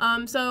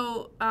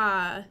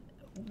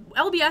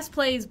 LBS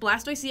plays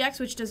Blastoise EX,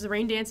 which does the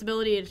Rain Dance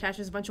ability. It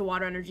attaches a bunch of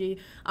water energy,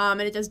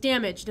 and it does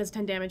damage. It does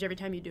 10 damage every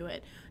time you do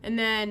it. And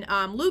then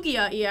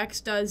Lugia EX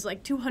does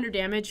like 200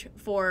 damage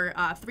for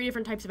 3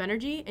 different types of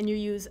energy, and you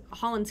use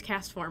Holland's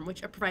Cast Form,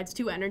 which provides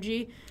 2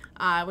 energy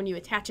when you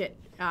attach it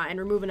and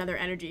remove another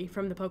energy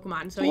from the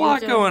Pokemon. So a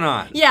lot going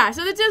on. Yeah,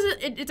 so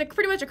it's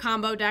pretty much a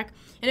combo deck,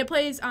 and it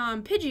plays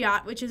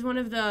Pidgeot, which is one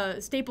of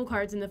the staple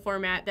cards in the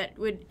format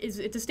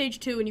it's a stage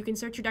 2, and you can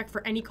search your deck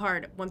for any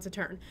card once a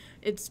turn.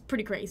 It's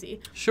pretty crazy.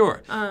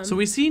 Sure. So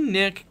we see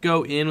Nick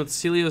go in with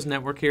Celio's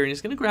Network here, and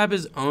he's going to grab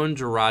his own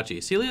Jirachi.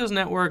 Celio's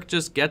Network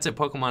just gets a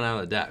Pokemon out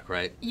of the deck,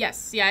 right?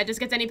 Yes. Yeah, it just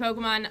gets any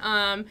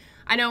Pokemon.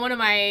 I know one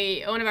of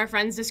our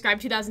friends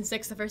described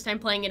 2006 the first time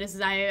playing it as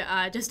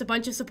just a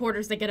bunch of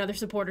supporters that get other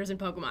supporters in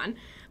Pokemon.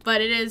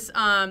 But it is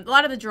a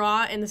lot of the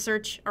draw and the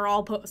search are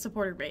all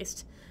supporter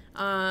based.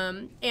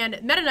 And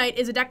Meta Knight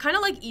is a deck kind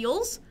of like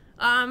Eels.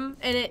 And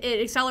it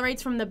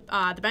accelerates from the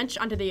bench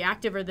onto the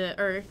active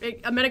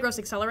Metagross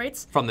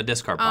accelerates. From the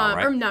discard pile,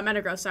 right? Or not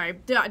Metagross, sorry.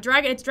 It's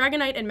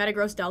Dragonite and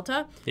Metagross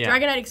Delta. Yeah.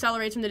 Dragonite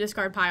accelerates from the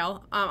discard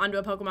pile onto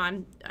a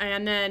Pokemon,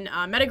 and then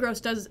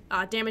Metagross does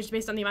damage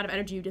based on the amount of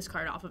energy you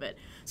discard off of it.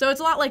 So it's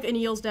a lot like an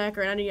Eels deck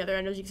or any other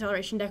energy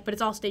acceleration deck, but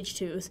it's all stage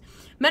 2s.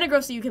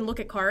 Metagross, so you can look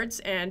at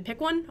cards and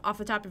pick one off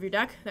the top of your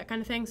deck, that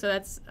kind of thing. So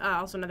that's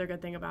also another good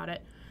thing about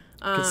it.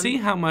 You can see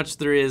how much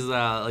there is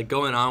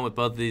going on with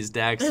both of these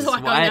decks. There's a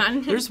lot going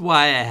on. There's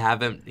why I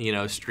haven't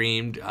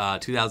streamed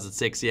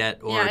 2006 yet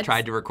or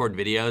tried to record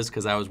videos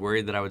because I was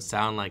worried that I would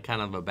sound like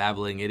kind of a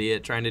babbling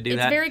idiot trying to do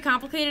that. It's very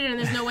complicated, and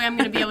there's no way I'm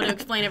going to be able to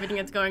explain everything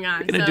that's going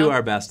on. We're going to do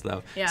our best,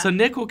 though. Yeah. So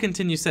Nick will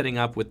continue setting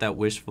up with that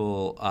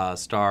Wishful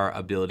Star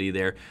ability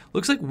there.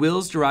 Looks like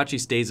Will's Jirachi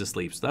stays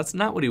asleep, so that's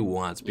not what he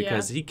wants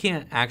because he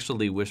can't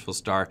actually Wishful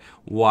Star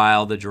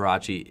while the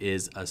Jirachi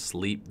is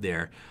asleep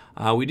there.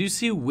 We do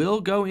see Will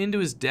go into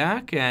his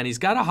deck, and he's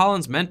got a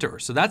Holland's Mentor,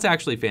 so that's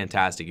actually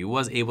fantastic. He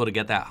was able to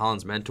get that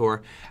Holland's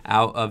Mentor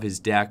out of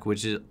his deck,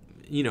 which is,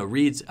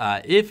 reads,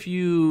 if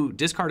you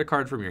discard a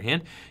card from your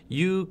hand,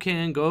 you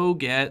can go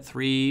get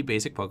 3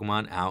 basic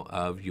Pokemon out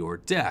of your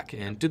deck.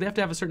 And do they have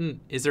to have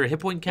is there a hit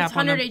point cap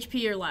on them? It's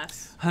 100 HP or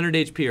less. 100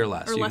 HP or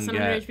less. Or less than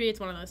 100 HP, it's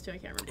one of those two, I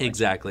can't remember.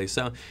 Exactly.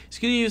 So he's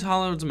going to use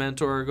Holland's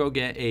Mentor, go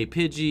get a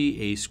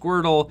Pidgey, a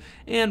Squirtle,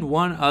 and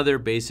one other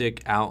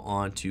basic out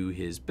onto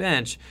his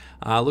bench.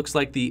 Looks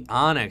like the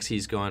Onix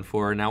he's going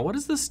for. Now, what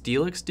does the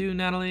Steelix do,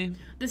 Natalie?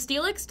 The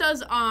Steelix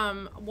does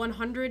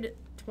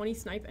 120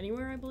 snipe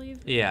anywhere, I believe.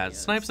 Yeah, it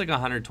snipes like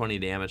 120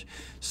 damage.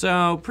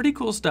 So pretty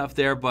cool stuff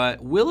there,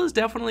 but Will is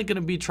definitely going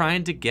to be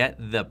trying to get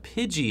the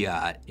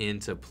Pidgeot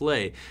into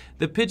play.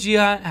 The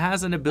Pidgeot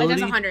has an ability... It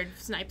does 100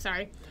 snipe,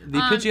 sorry. The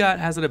Pidgeot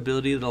has an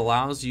ability that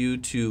allows you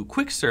to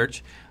quick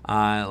search,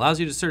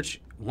 allows you to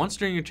search once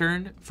during your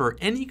turn for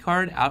any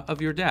card out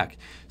of your deck.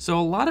 So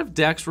a lot of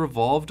decks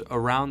revolved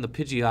around the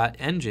Pidgeot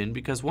engine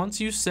because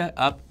once you set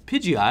up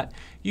Pidgeot,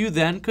 you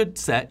then could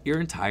set your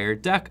entire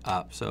deck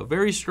up. So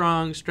very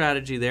strong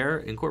strategy there,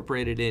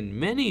 incorporated in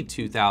many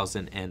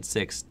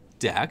 2006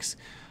 decks.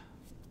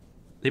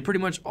 They pretty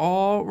much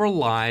all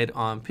relied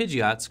on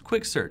Pidgeot's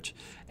quick search.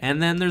 And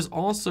then there's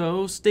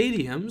also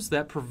stadiums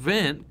that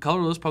prevent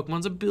colorless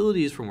Pokemon's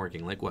abilities from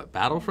working. Like what,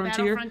 Battle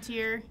Frontier? Battle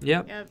Frontier.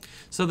 Yep.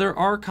 So there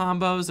are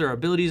combos, there are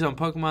abilities on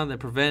Pokemon that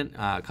prevent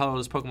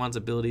colorless Pokemon's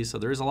abilities. So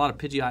there is a lot of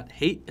Pidgeot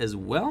hate as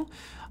well.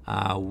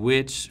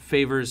 which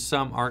favors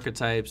some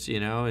archetypes, you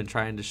know, and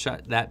trying to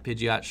shut that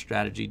Pidgeot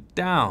strategy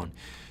down.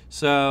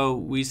 So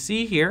we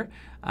see here,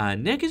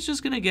 Nick is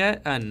just going to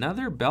get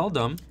another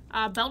Beldum.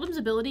 Beldum's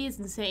ability is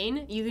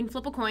insane. You can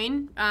flip a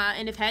coin,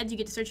 and if heads, you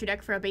get to search your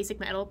deck for a basic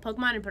metal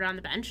Pokemon and put it on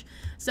the bench.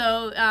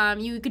 So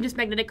you can just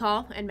Magnetic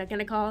Call and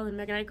Magnetic Call and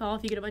Magnetic Call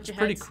if you get a bunch of heads.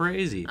 Pretty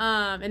crazy.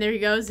 And there he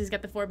goes. He's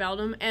got the 4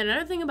 Beldum. And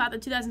another thing about the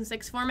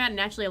 2006 format, and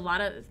actually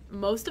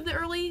most of the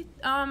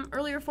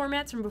earlier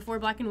formats from before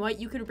Black and White,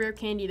 you could rare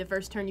candy the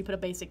first turn you put a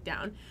basic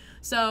down.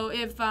 So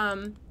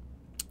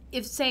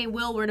if say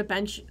Will were to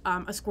bench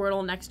a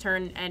Squirtle next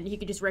turn, and he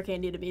could just rare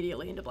candy it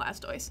immediately into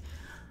Blastoise.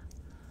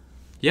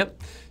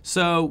 Yep.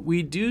 So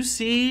we do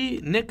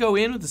see Nick go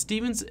in with the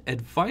Steven's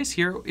Advice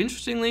here.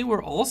 Interestingly,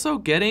 we're also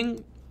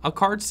getting a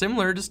card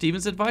similar to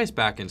Steven's Advice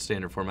back in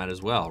standard format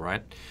as well,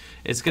 right?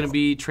 It's going to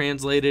be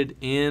translated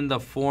in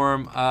the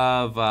form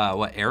of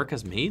what,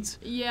 Erica's Mates?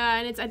 Yeah,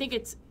 and I think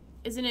it's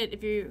isn't it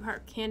if you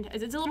can't?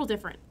 It's a little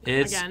different.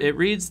 It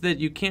reads that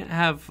you can't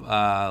have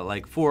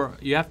like 4.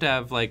 You have to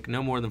have like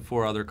no more than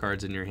 4 other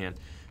cards in your hand,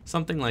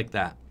 something like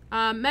that.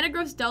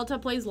 Metagross Delta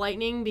plays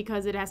Lightning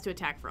because it has to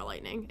attack for a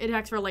Lightning. It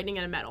attacks for a Lightning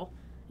and a Metal.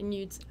 And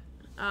you'd,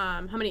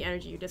 how many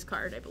energy you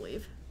discard, I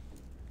believe.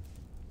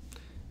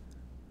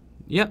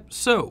 Yep,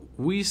 so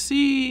we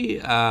see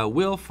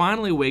Will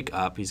finally wake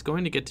up. He's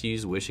going to get to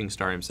use Wishing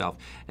Star himself.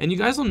 And you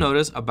guys will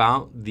notice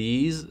about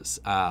these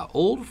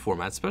old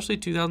formats, especially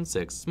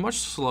 2006, it's a much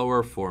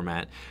slower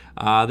format.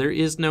 There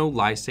is no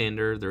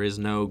Lysander, there is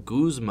no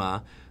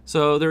Guzma.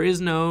 So there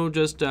is no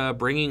just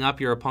bringing up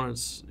your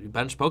opponent's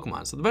bench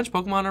Pokemon. So the bench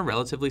Pokemon are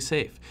relatively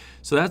safe.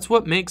 So that's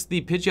what makes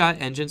the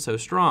Pidgeot engine so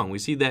strong. We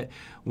see that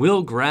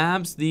Will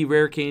grabs the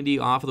rare candy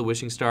off of the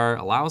Wishing Star,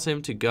 allows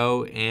him to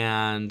go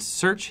and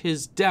search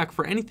his deck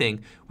for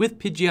anything with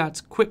Pidgeot's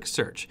Quick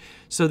Search.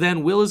 So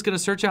then Will is going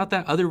to search out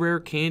that other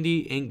rare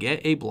candy and get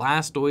a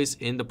Blastoise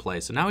into play.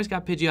 So now he's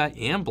got Pidgeot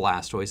and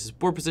Blastoise. His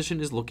board position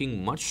is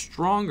looking much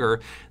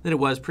stronger than it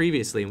was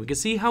previously. And we can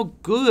see how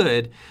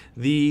good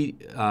the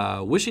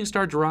Wishing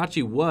Star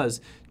Jirachi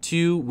was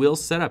to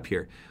Will's setup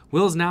here.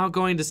 Will is now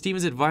going to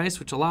Steven's Advice,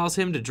 which allows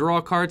him to draw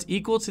cards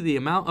equal to the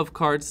amount of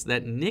cards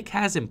that Nick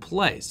has in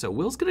play. So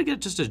Will's going to get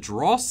just a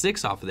draw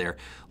 6 off of there,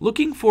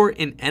 looking for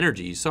an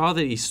energy. You saw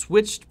that he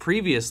switched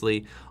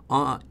previously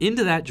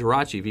into that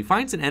Jirachi. If he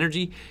finds an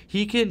energy,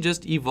 he can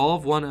just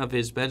evolve one of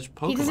his bench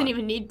Pokemon. He doesn't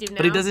even need to now.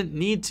 But he doesn't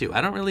need to.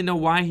 I don't really know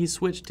why he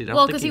switched it.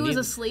 Well, because he was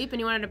asleep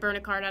and he wanted to burn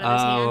a card out of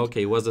his hand. Oh,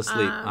 okay, he was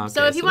asleep. Okay,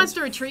 so if he wants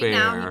to retreat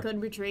now, he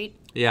could retreat.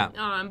 Yeah.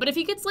 But if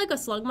he gets like a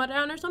Slugma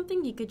down or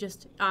something, he could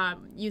just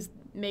use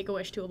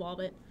Make-A-Wish to evolve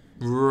it.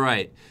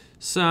 Right.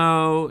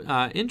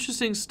 So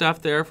interesting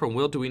stuff there from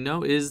Will. Do we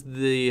know, is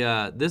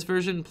the this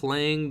version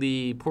playing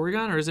the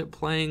Porygon or is it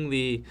playing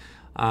the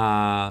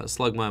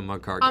Slugma and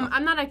Magcargo?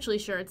 I'm not actually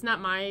sure. It's not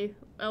my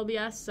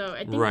LBS, so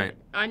I think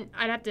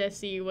I'd have to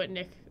see what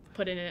Nick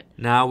put in it.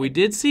 Now, we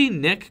did see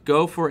Nick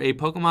go for a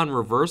Pokemon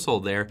reversal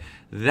there.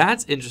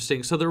 That's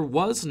interesting. So there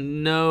was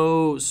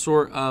no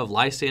sort of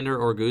Lysander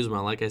or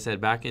Guzma, like I said,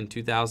 back in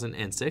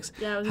 2006.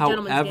 Yeah, it was a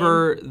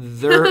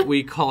However,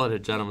 we call it a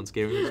gentleman's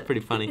game. It's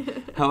pretty funny.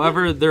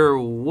 However, there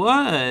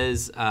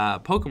was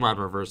Pokemon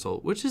reversal,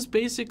 which is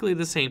basically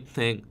the same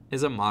thing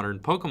as a modern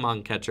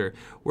Pokemon catcher,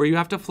 where you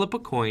have to flip a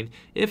coin.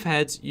 If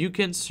heads, you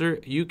can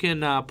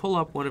pull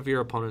up one of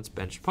your opponent's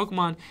bench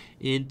Pokemon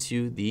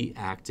into the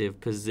active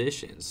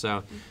position.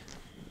 So.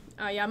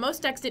 Yeah,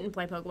 most decks didn't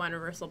play Pokemon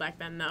Reversal back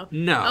then, though.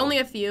 No. Only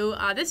a few.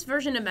 This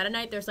version of Meta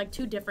Knight, there's like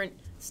 2 different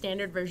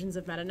standard versions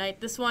of Meta Knight.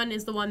 This one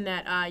is the one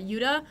that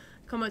Yuta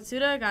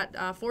Komotsuda got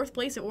 4th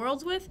place at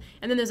Worlds with,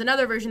 and then there's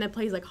another version that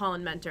plays like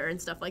Holland Mentor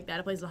and stuff like that.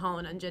 It plays the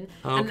Holland engine.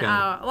 Okay. And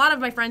a lot of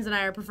my friends and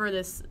I prefer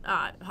this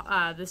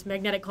this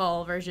Magnetic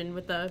Call version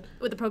with the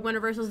Pokemon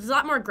Reversals. It's a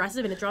lot more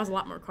aggressive and it draws a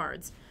lot more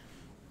cards.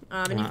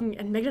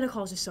 And Magnetic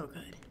Call is just so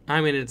good. I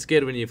mean, it's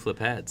good when you flip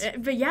heads.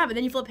 But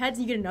then you flip heads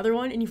and you get another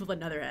one and you flip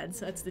another heads.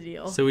 That's the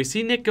deal. So we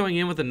see Nick going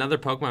in with another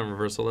Pokemon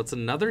reversal. That's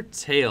another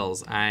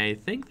Tails. I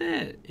think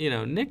that,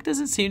 Nick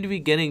doesn't seem to be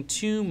getting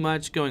too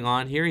much going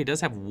on here. He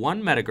does have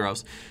 1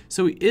 Metagross.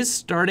 So he is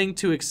starting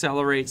to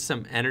accelerate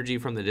some energy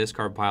from the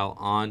discard pile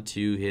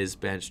onto his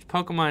benched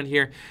Pokemon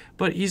here.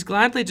 But he's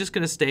gladly just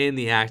going to stay in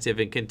the active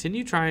and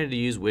continue trying to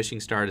use Wishing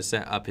Star to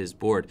set up his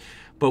board.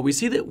 But we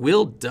see that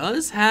Will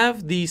does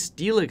have the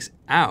Steelix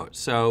out.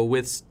 So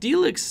with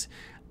Steelix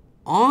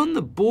on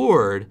the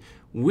board,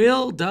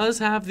 Will does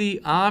have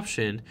the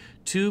option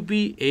to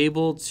be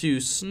able to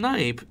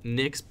snipe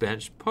Nick's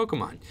bench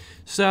Pokemon.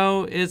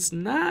 So it's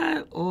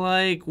not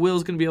like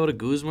Will's going to be able to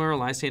Guzma or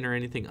Lysander or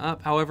anything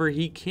up. However,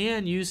 he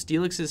can use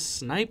Steelix's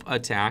snipe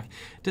attack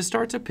to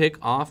start to pick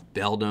off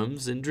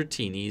Beldums and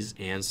Dratinis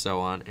and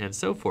so on and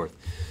so forth.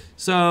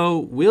 So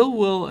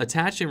Will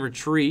attach and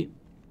retreat.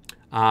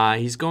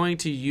 He's going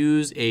to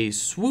use a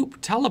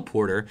Swoop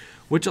Teleporter,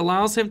 which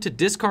allows him to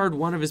discard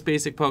one of his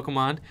basic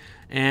Pokemon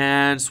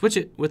and switch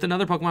it with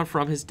another Pokemon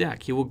from his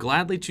deck. He will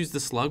gladly choose the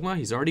Slugma.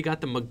 He's already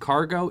got the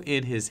Magcargo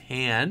in his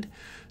hand.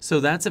 So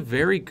that's a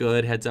very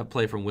good heads-up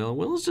play from Will.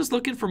 Will is just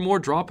looking for more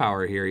draw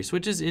power here. He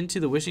switches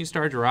into the Wishing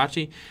Star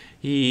Jirachi.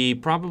 He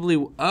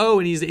probably... Oh,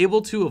 and he's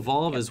able to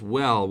evolve as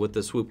well with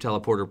the Swoop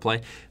Teleporter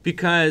play,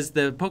 because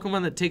the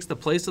Pokemon that takes the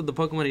place of the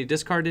Pokemon he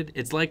discarded,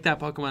 it's like that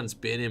Pokemon's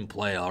been in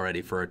play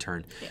already for a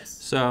turn. Yes.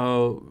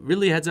 So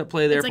really heads-up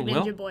play there from Will.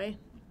 It's like Ninja Boy.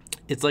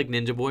 It's like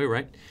Ninja Boy,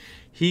 right?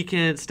 He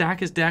can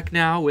stack his deck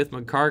now with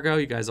Magcargo.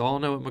 You guys all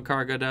know what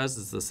Magcargo does.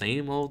 It's the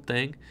same old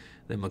thing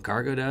that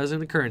Magcargo does in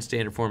the current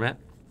standard format.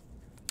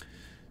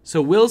 So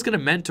Will's going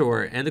to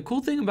mentor, and the cool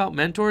thing about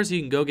mentors,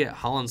 you can go get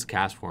Holland's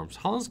Cast Forms.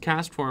 Holland's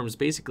Cast Form is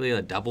basically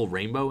a double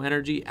rainbow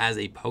energy as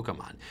a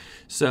Pokemon.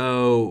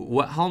 So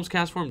what Holland's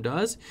Cast Form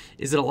does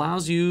is it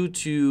allows you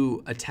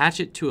to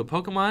attach it to a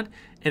Pokemon,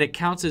 and it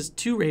counts as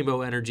 2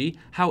 rainbow energy.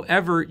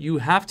 However, you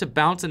have to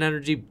bounce an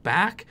energy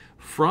back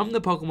from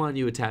the Pokemon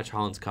you attach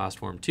Holland's Cast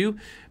Form to,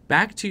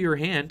 back to your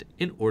hand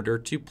in order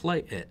to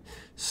play it.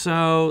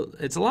 So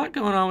it's a lot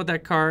going on with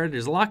that card.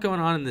 There's a lot going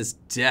on in this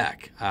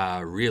deck,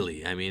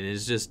 really. I mean,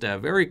 it's just a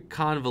very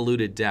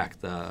convoluted deck,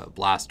 the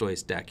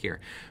Blastoise deck here.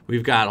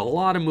 We've got a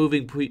lot of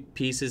moving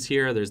pieces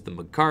here. There's the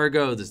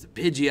Magcargo, there's the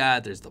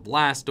Pidgeot, there's the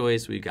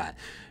Blastoise. We've got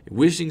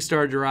Wishing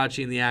Star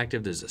Jirachi in the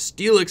active. There's a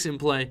Steelix in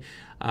play.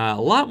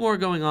 A lot more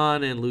going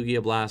on in Lugia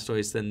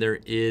Blastoise than there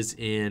is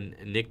in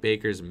Nick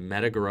Baker's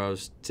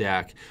Metagross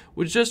deck,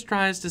 which just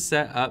tries to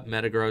set up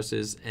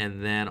Metagrosses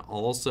and then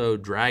also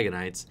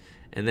Dragonites,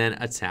 and then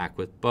attack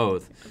with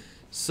both.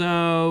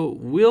 So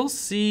we'll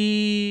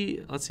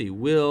see. Let's see.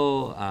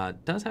 Will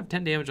does have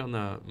 10 damage on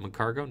the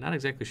Magcargo. Not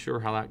exactly sure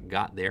how that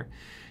got there.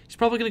 He's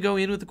probably going to go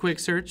in with a quick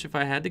search, if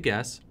I had to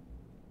guess,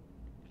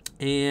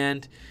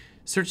 and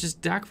search his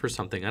deck for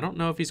something. I don't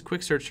know if he's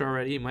quick searched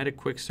already. He might have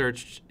quick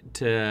searched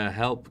to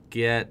help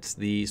get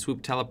the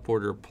Swoop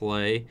Teleporter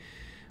play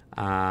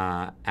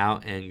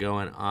out and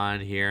going on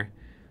here.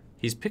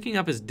 He's picking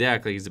up his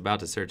deck like he's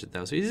about to search it,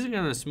 though. So he's either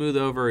going to smooth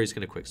over or he's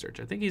going to quick search.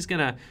 I think he's going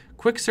to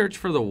quick search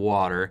for the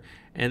water,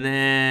 and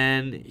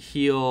then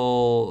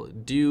he'll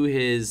do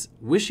his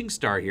Wishing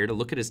Star here to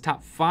look at his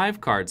top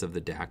 5 cards of the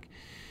deck,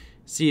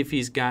 see if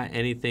he's got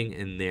anything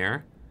in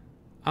there.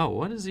 Oh,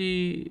 what is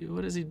he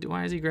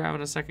why is he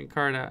grabbing a second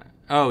card out?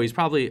 Oh, he's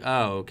probably,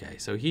 oh, okay.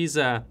 So he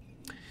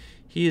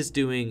is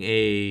doing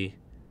a,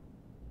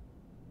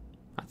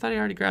 I thought he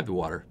already grabbed the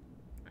water.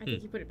 I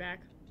think he put it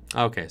back.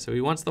 Okay, so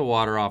he wants the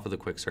water off of the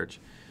quick search.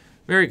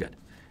 Very good.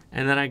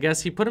 And then I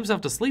guess he put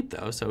himself to sleep,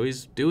 though, so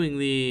he's doing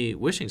the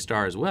Wishing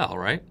Star as well,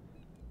 right?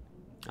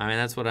 I mean,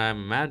 that's what I'm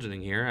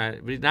imagining here.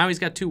 But now he's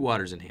got 2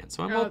 waters in hand.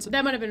 So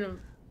that might have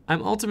been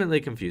I'm ultimately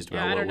confused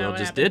about what Will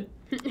just did.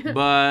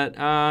 But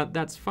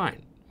that's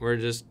fine. We're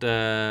just,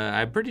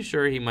 I'm pretty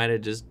sure he might have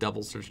just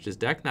double searched his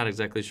deck. Not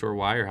exactly sure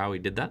why or how he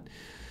did that.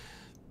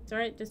 It's all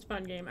right, just a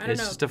fun game. I don't know.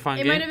 It's just a fun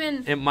game.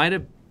 It might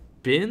have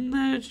been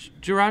the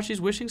Jirachi's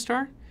Wishing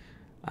Star.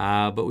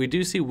 But we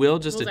do see Will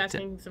just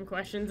asking some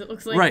questions, it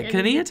looks like. Right.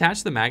 Can he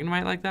attach the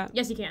Magnemite like that?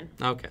 Yes, he can.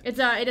 Okay. It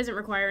doesn't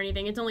require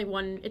anything. It's only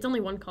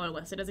one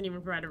colorless. It doesn't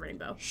even provide a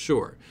rainbow.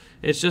 Sure.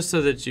 It's just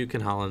so that you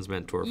can Holland's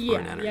Mentor for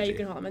an energy. Yeah, you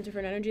can Holland Mentor for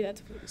an energy.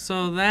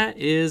 So that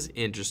is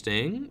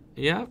interesting.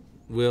 Yeah.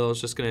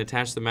 Will's just going to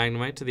attach the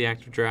Magnemite to the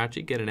active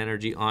Jirachi, get an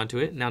energy onto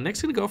it. Now,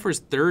 Nick's going to go for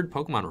his 3rd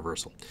Pokemon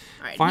reversal.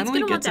 All right. Finally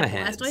he's gets want a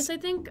heads. Blastoise, I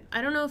think.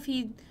 I don't know if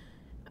he...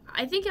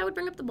 I think I would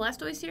bring up the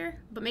Blastoise here,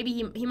 but maybe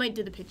he might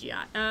do the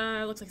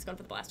Pidgeot. Looks like he's going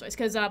for the Blastoise,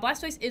 because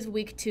Blastoise is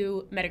weak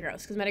to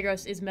Metagross, because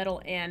Metagross is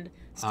Metal and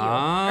Steel.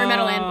 Or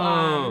Metal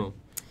and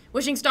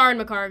Wishing Star and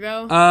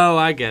Magcargo. Oh,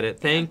 I get it.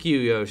 Thank you,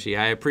 Yoshi.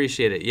 I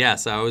appreciate it.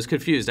 Yes, I was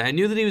confused. I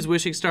knew that he was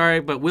Wishing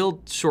Star, but Will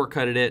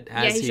shortcutted it.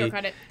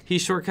 He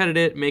shortcutted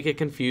it, make it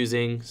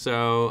confusing,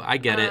 so I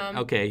get it.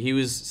 Okay, he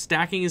was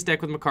stacking his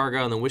deck with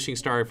Magcargo and then Wishing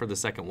Star for the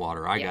second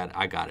water.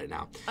 I got it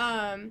now.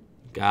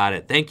 Got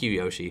it. Thank you,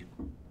 Yoshi.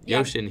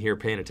 Yoshi in here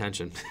paying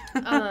attention.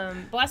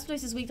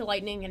 Blastoise is weak to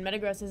lightning, and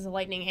Metagross is a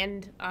lightning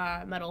and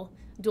metal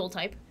dual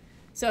type.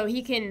 So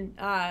he can,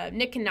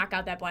 Nick can knock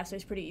out that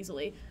Blastoise pretty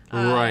easily.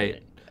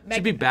 Right.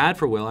 Should be bad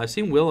for Will. I've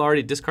seen Will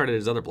already discarded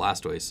his other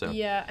Blastoise. So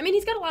yeah, I mean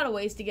he's got a lot of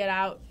ways to get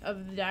out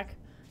of the deck,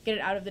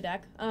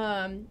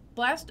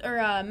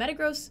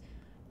 Metagross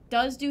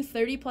does do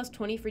 30 plus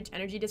 20 for each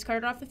energy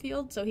discarded off the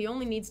field, so he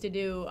only needs to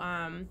do,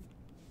 I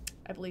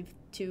believe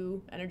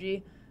 2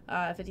 energy.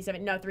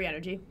 57, no, 3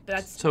 energy. But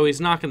that's so he's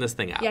knocking this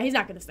thing out. Yeah, he's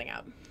knocking this thing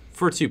out.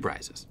 For 2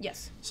 prizes.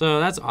 Yes. So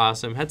that's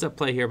awesome. Heads up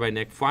play here by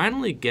Nick.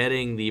 Finally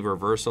getting the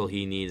reversal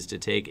he needs to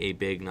take a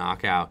big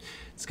knockout.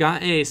 It's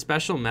got a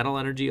special metal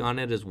energy on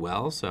it as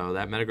well, so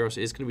that Metagross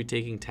is going to be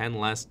taking 10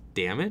 less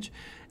damage.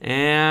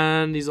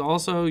 And he's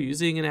also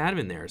using an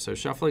admin there. So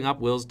shuffling up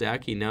Will's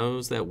deck, he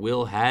knows that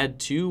Will had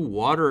 2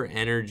 water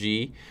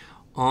energy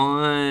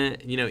on,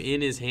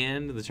 in his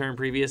hand the turn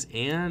previous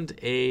and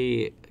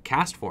a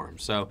cast form.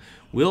 So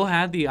Will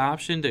had the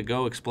option to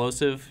go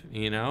explosive,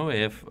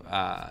 if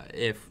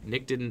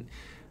Nick didn't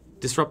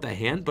disrupt that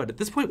hand. But at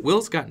this point,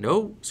 Will's got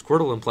no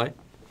Squirtle in play,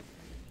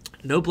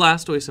 no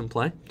Blastoise in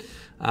play.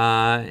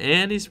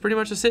 And he's pretty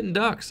much a sitting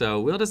duck, so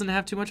Will doesn't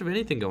have too much of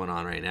anything going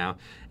on right now.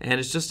 And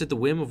it's just at the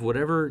whim of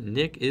whatever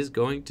Nick is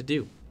going to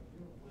do.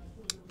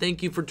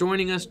 Thank you for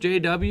joining us,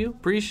 JW.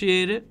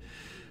 Appreciate it.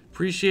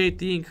 Appreciate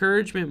the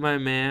encouragement, my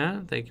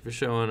man. Thank you for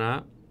showing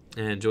up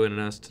and joining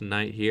us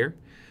tonight here.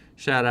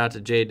 Shout out to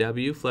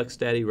JW, Flex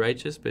Daddy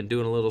Righteous. Been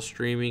doing a little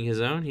streaming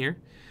his own here.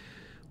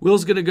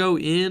 Will's going to go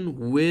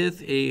in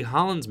with a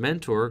Holland's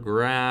Mentor,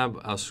 grab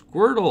a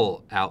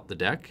Squirtle out the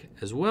deck,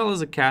 as well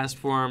as a Cast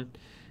Form.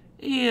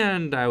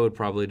 And I would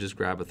probably just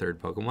grab a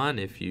third Pokemon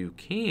if you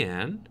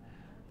can.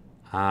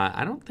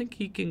 I don't think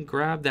he can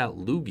grab that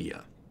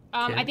Lugia.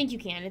 I think you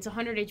can. It's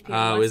 100 HP.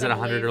 Oh, is it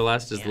 100 or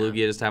less? Does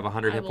Lugia just have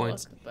 100 hit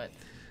points? Look, but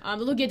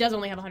the Lugia does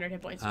only have 100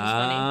 hit points, which is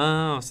funny.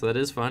 Oh, so that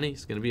is funny.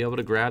 He's going to be able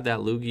to grab that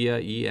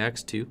Lugia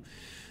EX too.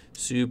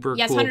 Super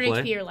yes, cool 100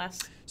 play. HP or less.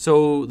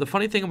 So the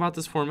funny thing about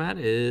this format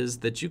is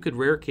that you could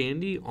rare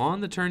candy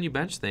on the turn you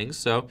bench things.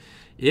 So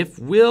if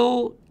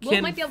Will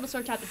might be able to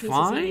sort out the pieces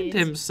find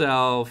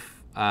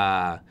himself,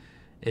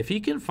 if he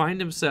can find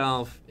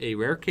himself a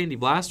rare candy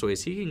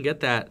Blastoise, he can get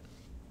that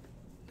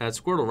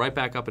Squirtle right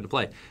back up into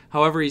play.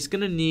 However, he's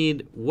going to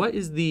need, what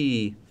is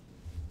the...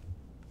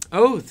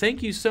 Oh,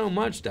 thank you so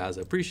much,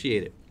 Daza.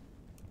 Appreciate it.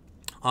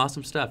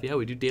 Awesome stuff. Yeah,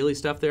 we do daily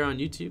stuff there on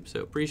YouTube,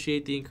 so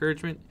appreciate the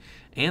encouragement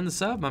and the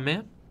sub, my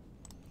man.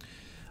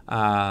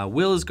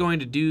 Will is going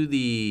to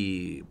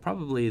do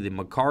probably the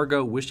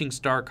Magcargo Wishing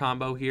Star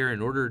combo here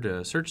in order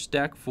to search his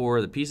deck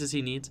for the pieces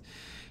he needs.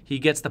 He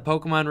gets the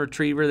Pokemon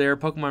Retriever there.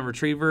 Pokemon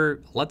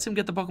Retriever lets him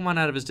get the Pokemon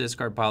out of his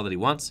discard pile that he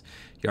wants.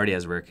 He already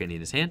has a rare candy in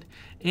his hand.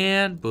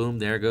 And boom,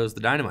 there goes the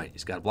Dynamite.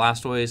 He's got a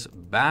Blastoise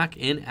back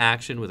in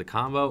action with a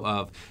combo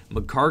of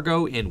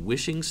Magcargo and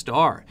Wishing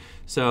Star.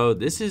 So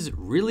this is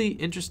really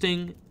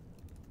interesting.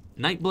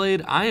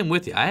 Nightblade, I am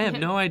with you. I have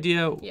no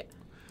idea. Yeah.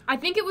 I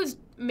think it was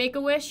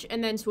Make-A-Wish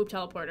and then Swoop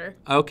Teleporter.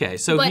 Okay,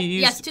 so but he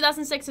used... yes,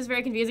 2006 is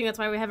very confusing. That's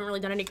why we haven't really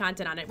done any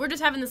content on it. We're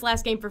just having this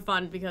last game for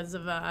fun because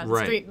of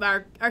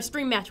our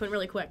stream match went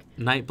really quick.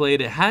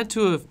 Nightblade, it had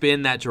to have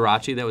been that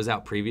Jirachi that was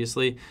out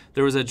previously.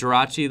 There was a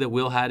Jirachi that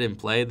Will had in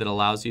play that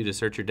allows you to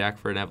search your deck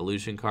for an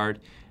evolution card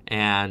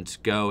and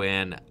go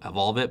and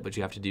evolve it, but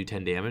you have to do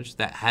 10 damage.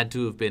 That had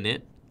to have been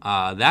it.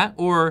 That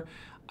or...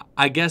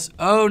 I guess,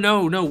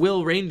 no,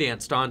 Will rain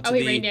danced onto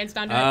he rain danced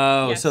onto it.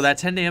 Oh, yes. So that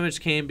 10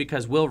 damage came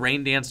because Will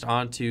rain danced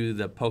onto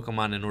the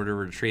Pokemon in order to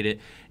retreat it.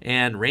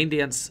 And rain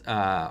dance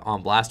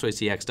on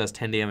Blastoise EX does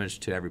 10 damage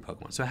to every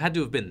Pokemon. So it had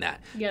to have been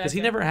that. Because he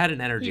never had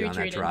an energy on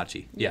that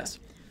Jirachi. Yeah. Yes.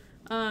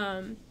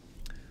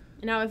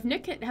 Now, if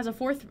Nick has a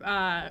fourth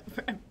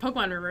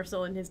Pokemon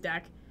reversal in his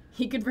deck,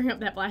 he could bring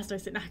up that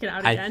Blastoise and knock it out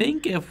again. I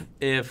think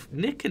if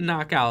Nick can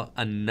knock out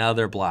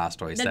another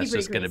Blastoise, that's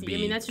just going to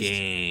be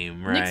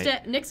game,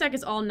 right? Nick's deck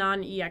is all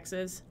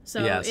non-EXs,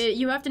 so yes.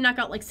 You have to knock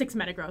out like 6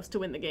 Metagross to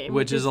win the game.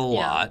 Which is a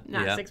lot.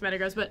 Not 6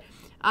 Metagross, but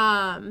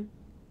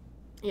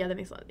yeah, that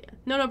makes a lot. Yeah,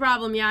 no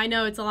problem. Yeah, I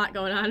know it's a lot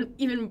going on.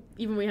 Even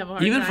we have a hard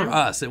time. Even for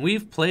us, and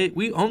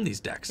we own these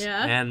decks,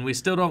 yeah. And we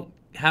still don't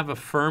have a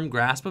firm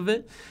grasp of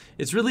it.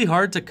 It's really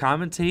hard to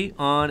commentate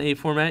on a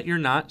format you're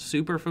not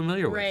super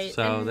familiar with.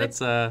 So and that's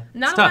not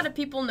tough. a lot of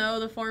people know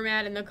the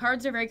format, and the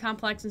cards are very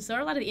complex, and so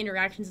are a lot of the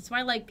interactions. That's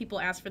why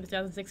people ask for the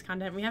 2006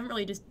 content. We haven't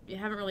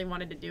really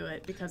wanted to do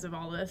it because of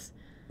all this.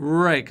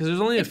 Right, because there's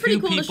only a few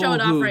people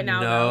who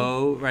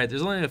know. Right,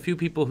 there's only a few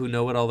people who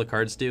know what all the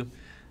cards do,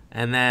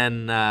 and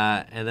then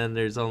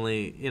there's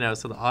only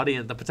so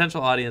the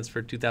potential audience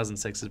for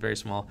 2006 is very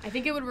small. I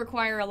think it would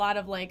require a lot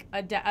of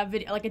a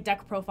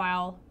deck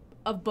profile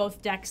of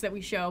both decks that we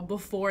show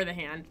before the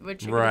hand,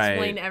 which would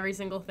explain every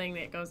single thing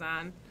that goes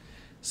on.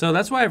 So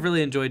that's why I've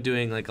really enjoyed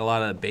doing a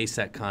lot of base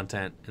set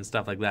content and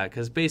stuff like that,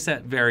 because base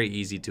set, very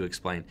easy to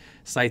explain.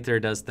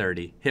 Scyther does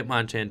 30,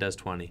 Hitmonchan does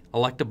 20,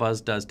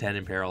 Electabuzz does 10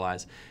 and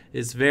Paralyze.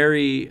 It's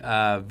very,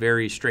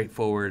 very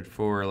straightforward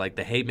for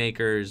the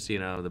Haymakers,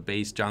 the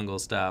base jungle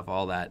stuff,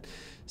 all that.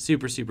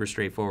 Super, super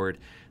straightforward.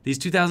 These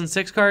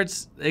 2006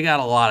 cards, they got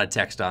a lot of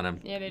text on them.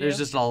 Yeah, they There's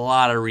do. just a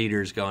lot of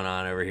readers going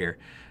on over here.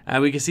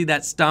 We can see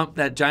that stump,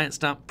 that giant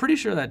stump. Pretty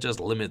sure that just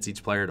limits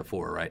each player to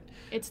 4, right?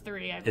 It's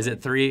 3, I believe. Is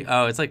it 3?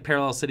 Oh, it's like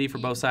Parallel City for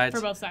both sides?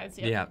 For both sides,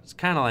 yeah. Yeah, it's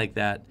kind of like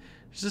that.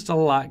 There's just a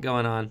lot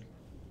going on.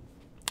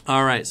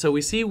 All right, so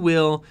we see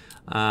Will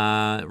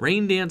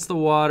rain dance the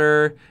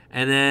water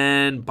and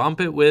then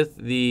bump it with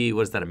the,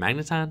 what is that, a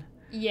Magneton?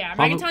 Yeah,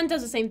 Magneton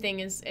does the same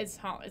thing as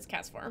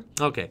Cast Form.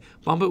 Okay,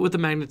 bump it with the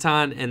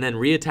Magneton and then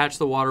reattach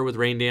the water with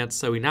Rain Dance.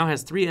 So he now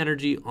has 3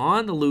 energy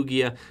on the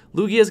Lugia.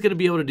 Lugia is going to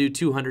be able to do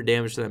 200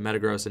 damage to that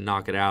Metagross and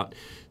knock it out.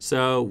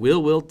 So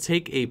will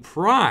take a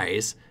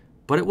prize,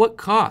 but at what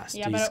cost?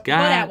 Yeah, but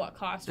at what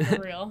cost, for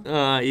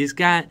real? He's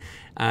got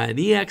an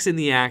EX in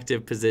the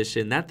active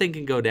position. That thing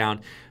can go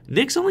down.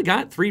 Nick's only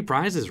got 3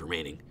 prizes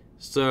remaining.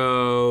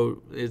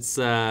 So it's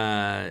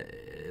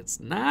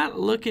not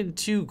looking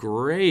too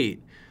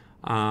great.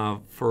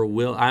 For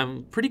Will.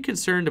 I'm pretty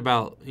concerned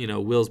about,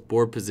 Will's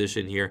board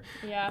position here.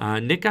 Yeah.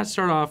 Nick got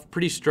started off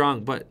pretty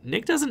strong, but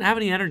Nick doesn't have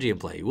any energy in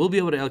play. He will be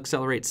able to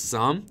accelerate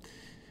some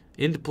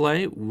into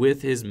play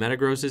with his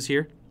Metagrosses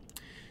here.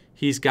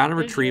 He's got a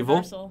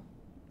retrieval.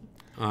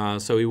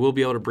 So he will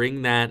be able to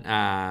bring that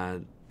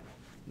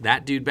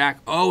that dude back.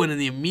 Oh, and then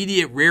the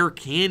immediate rare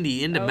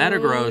candy into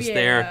Metagross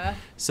there.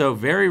 So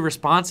very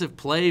responsive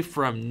play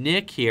from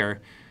Nick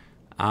here.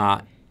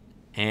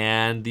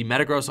 And the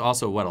Metagross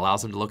also,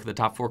 allows him to look at the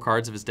top 4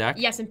 cards of his deck?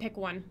 Yes, and pick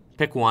one.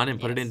 Pick one and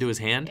put it into his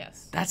hand?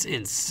 Yes. That's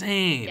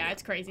insane. Yeah,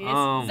 it's crazy. It's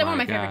one of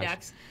my favorite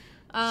decks.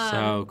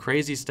 So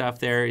crazy stuff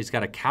there. He's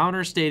got a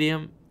counter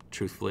stadium.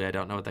 Truthfully, I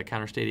don't know what that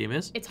counter stadium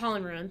is. It's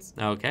Holland Ruins.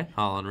 Okay,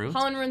 Holland Ruins.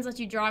 Holland Ruins lets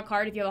you draw a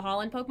card if you have a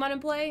Holland Pokemon in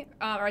play,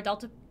 or a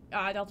Delta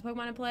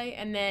Pokemon in play,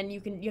 and then you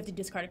have to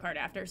discard a card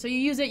after. So you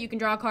use it, you can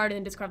draw a card, and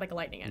then discard like a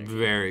lightning energy.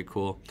 Very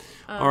cool.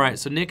 All right,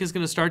 so Nick is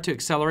going to start to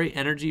accelerate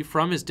energy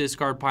from his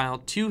discard pile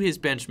to his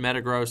bench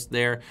Metagross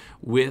there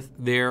with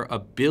their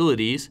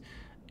abilities.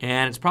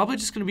 And it's probably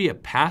just going to be a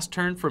pass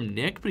turn from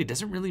Nick, but he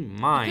doesn't really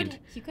mind.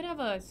 He could have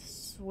a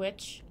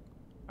switch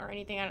or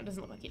anything. It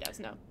doesn't look like he does,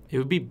 no. It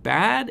would be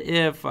bad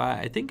if,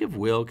 I think if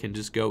Will can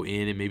just go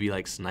in and maybe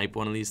like snipe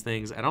one of these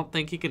things. I don't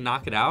think he can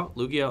knock it out.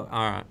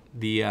 Lugia,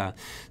 the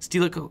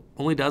Steelix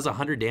only does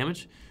 100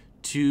 damage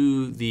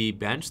to the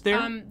bench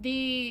there.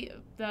 The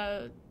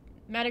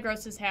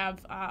Metagrosses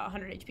have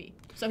 100 HP,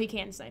 so he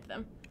can snipe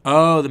them.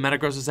 Oh, the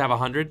Metagrosses have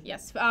 100?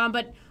 Yes,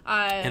 but...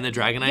 and the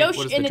Dragonite? Yosh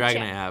What does the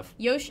Dragonite have?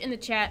 Yosh in the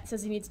chat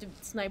says he needs to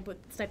snipe the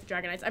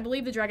Dragonites. I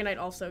believe the Dragonite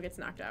also gets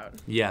knocked out.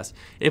 Yes.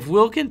 If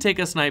Will can take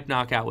a snipe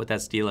knockout with that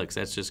Steelix,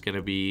 that's just going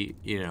to be,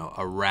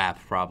 a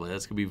wrap probably.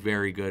 That's going to be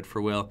very good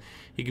for Will.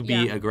 He can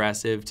be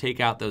aggressive, take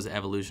out those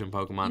evolution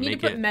Pokemon, you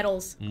need to put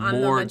metals on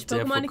the bench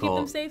Pokemon to keep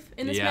them safe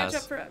in this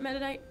matchup for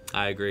Meta Knight.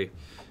 I agree.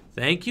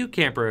 Thank you,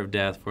 Camper of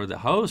Death, for the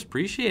host.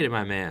 Appreciate it,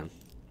 my man.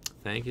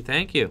 Thank you,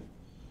 thank you.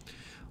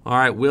 All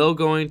right, Will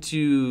going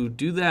to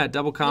do that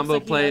double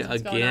combo play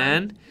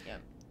again.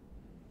 Yep.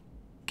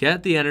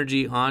 Get the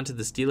energy onto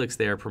the Steelix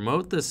there.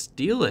 Promote the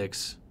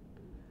Steelix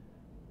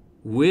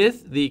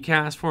with the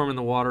cast form and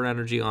the water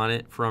energy on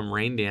it from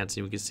Rain Dance.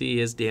 And we can see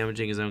he is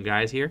damaging his own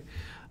guys here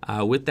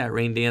with that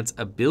Rain Dance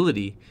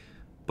ability.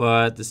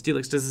 But the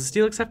Steelix, does the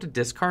Steelix have to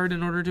discard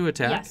in order to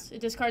attack? Yes, it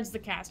discards the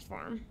cast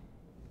form.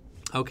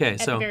 Okay,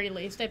 so... At the very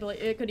least. I believe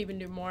it could even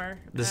do more.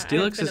 The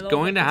Steelix is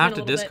going to have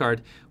to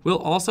discard. Will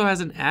also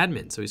has an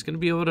admin, so he's going to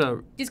be able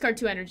to... Discard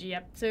 2 energy,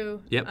 yep.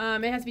 So it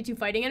has to be 2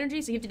 fighting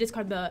energy, so you have to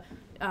discard the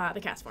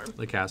cast form.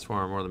 The cast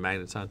form or the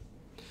Magneton.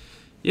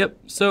 Yep,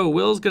 so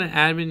Will's going to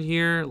admin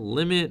here,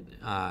 limit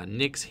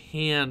Nick's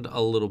hand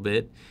a little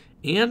bit,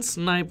 and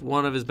snipe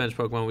one of his bench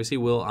Pokemon. We see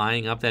Will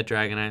eyeing up that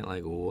Dragonite,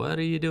 like, what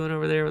are you doing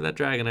over there with that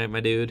Dragonite, my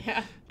dude?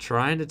 Yeah.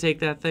 Trying to take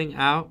that thing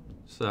out,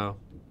 so...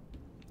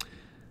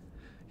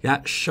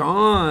 Got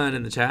Sean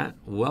in the chat.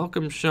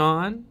 Welcome,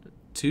 Sean,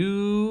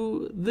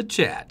 to the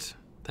chat.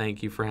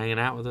 Thank you for hanging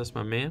out with us,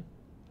 my man.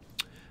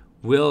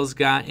 Will's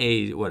got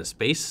a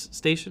space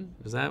station?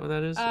 Is that what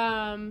that is?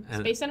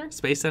 Space Center.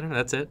 Space Center,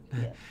 that's it.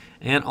 Yeah.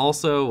 And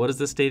also, what is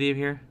the stadium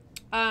here?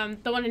 The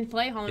one in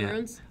play, Holland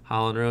Ruins.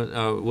 Holland Ruins.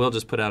 Oh, Will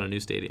just put out a new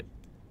stadium.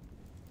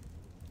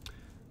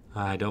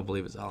 I don't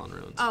believe it's Holland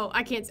Ruins. Oh,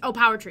 I can't. Oh,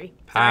 Power Tree.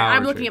 Sorry,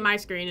 I'm looking at my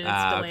screen and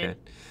it's delayed. Okay.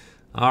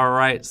 All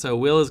right, so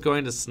Will is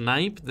going to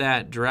snipe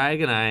that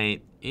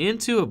Dragonite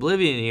into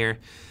oblivion here.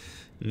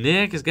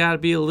 Nick has got to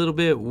be a little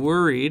bit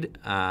worried.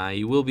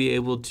 You will be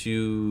able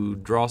to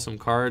draw some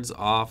cards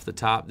off the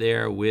top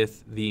there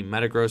with the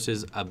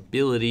Metagross's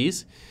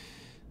abilities.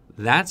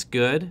 That's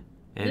good,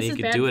 and he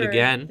can do it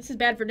again. This is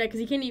bad for Nick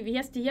because he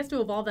has to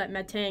evolve that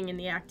Metang in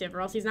the active, or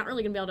else he's not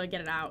really going to be able to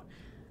get it out.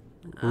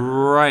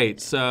 Right,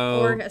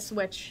 so... Or a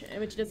switch,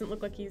 which doesn't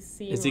look like he's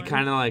seeing Is he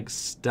kind of like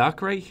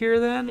stuck right here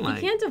then? If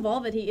he can't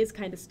evolve it, he is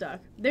kind of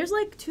stuck. There's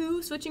like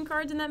 2 switching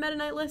cards in that Meta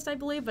Knight list, I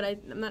believe, but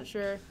I'm not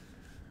sure.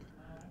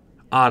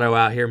 Otto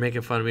out here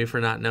making fun of me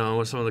for not knowing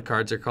what some of the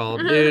cards are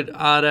called. Dude,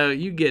 Otto,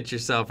 you get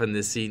yourself in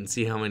this seat and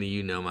see how many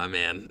you know, my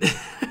man.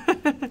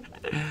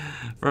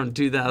 From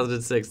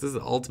 2006. This is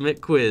the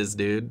ultimate quiz,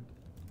 dude.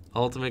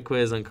 Ultimate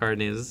quiz on card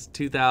names. This is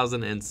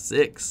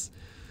 2006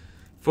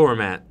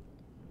 format.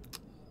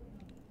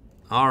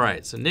 All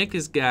right, so Nick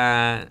has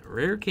got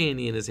rare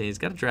candy in his hand. He's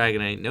got a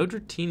Dragonite. No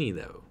Dratini,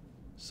 though.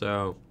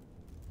 So...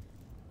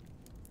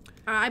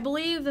 I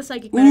believe the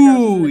Psychic Metagross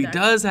Ooh, he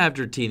does have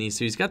Dratini. So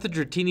he's got the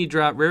Dratini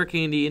drop rare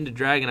candy into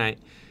Dragonite.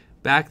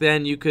 Back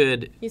then, you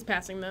could... He's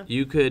passing, though.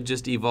 You could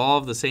just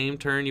evolve the same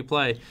turn you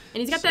play.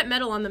 And he's got that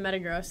metal on the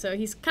Metagross, so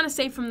he's kind of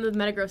safe from the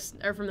Metagross,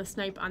 or from the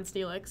snipe on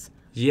Steelix.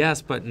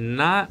 Yes, but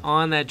not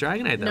on that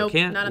Dragonite, though. Nope,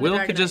 not on Will the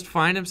Dragonite. Could just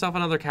find himself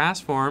another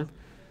cast form.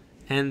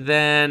 And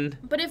then...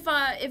 But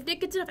if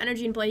Nick gets enough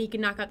energy in play, he can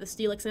knock out the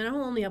Steelix, and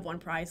he'll only have 1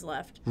 prize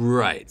left.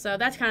 Right. So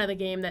that's kind of the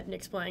game that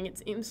Nick's playing, it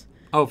seems.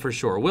 Oh, for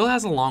sure. Will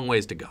has a long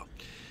ways to go.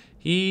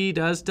 He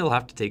does still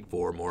have to take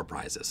 4 more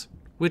prizes,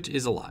 which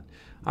is a lot.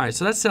 All right,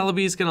 so that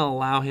Celebi is going to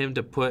allow him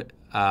to put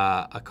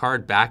a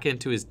card back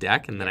into his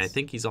deck, and then I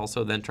think he's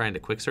also then trying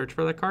to quick search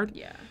for that card.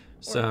 Yeah.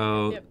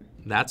 So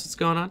that's what's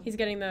going on? He's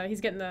getting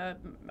the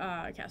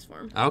cast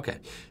form. Okay.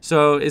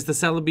 So is the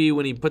Celebi,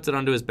 when he puts it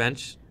onto his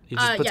bench... He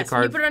just puts a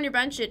card. When you put it on your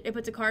bench, it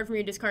puts a card from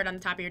your discard on the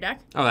top of your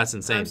deck. Oh, that's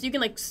insane. So you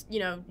can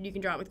you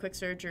can draw it with Quick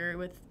Search or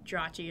with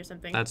Jirachi or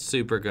something. That's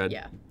super good.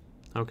 Yeah.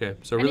 Okay,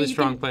 so And really you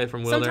strong can- play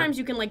from Will Sometimes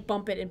there. you can like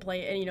bump it and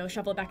play it, and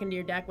shuffle it back into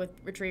your deck with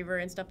Retriever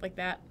and stuff like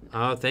that.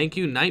 Oh, thank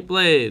you,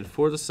 Nightblade,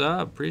 for the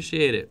sub.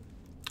 Appreciate it.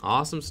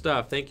 Awesome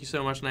stuff. Thank you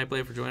so much,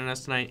 Nightblade, for joining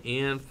us tonight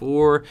and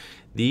for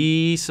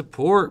the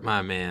support,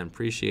 my man.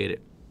 Appreciate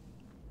it.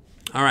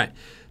 All right,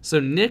 so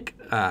Nick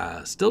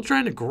still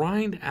trying to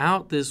grind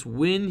out this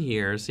win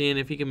here, seeing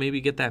if he can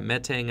maybe get that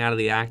Metang out of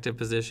the active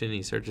position.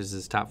 He searches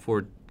his top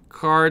 4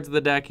 cards of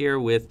the deck here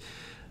with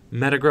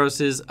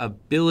Metagross's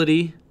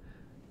ability.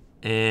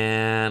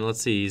 And let's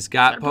see, he's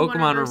got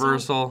Pokemon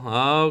Reversal.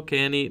 Oh,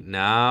 can he?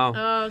 No.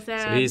 Oh,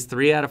 sad. So he's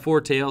 3 out of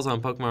 4 tails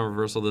on Pokemon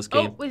Reversal this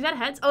game. Oh, wait, is that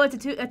heads? Oh, it's a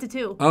 2. That's a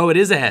 2. Oh, it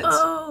is a heads.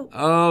 Oh.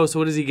 Oh, so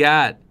what does he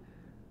got?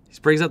 He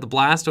brings out the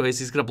Blastoise.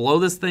 He's going to blow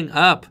this thing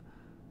up.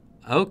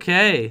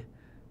 Okay.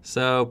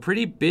 So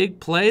pretty big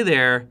play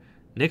there.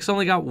 Nick's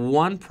only got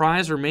 1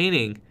 prize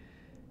remaining.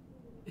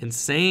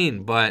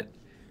 Insane, but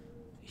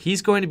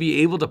he's going to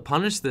be able to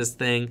punish this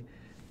thing.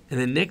 And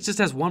then Nick just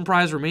has 1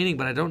 prize remaining,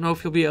 but I don't know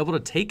if he'll be able to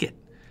take it.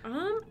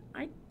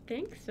 I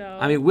think so.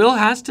 I mean, Will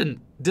has to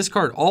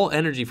discard all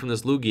energy from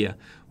this Lugia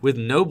with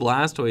no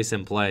Blastoise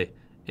in play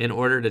in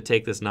order to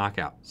take this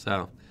knockout.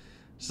 So,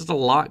 it's just a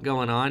lot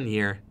going on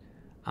here.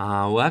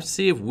 We'll have to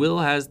see if Will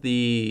has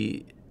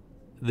the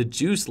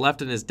juice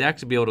left in his deck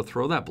to be able to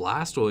throw that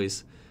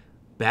Blastoise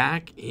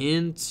back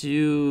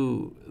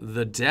into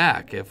the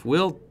deck. If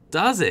Will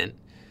doesn't,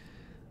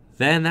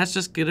 then that's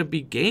just going to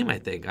be game, I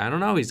think. I don't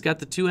know. He's got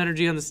the 2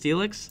 energy on the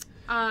Steelix.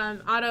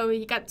 Otto,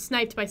 he got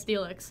sniped by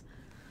Steelix.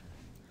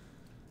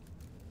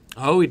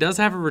 Oh, he does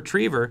have a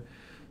Retriever.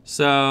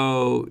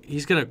 So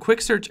he's going to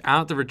quick search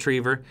out the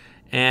Retriever.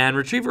 And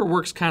Retriever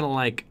works kind of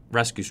like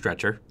Rescue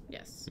Stretcher.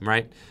 Yes.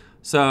 Right?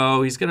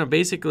 So he's going to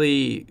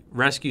basically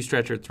Rescue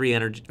Stretcher 3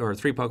 energy or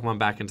 3 Pokemon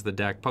back into the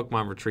deck.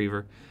 Pokemon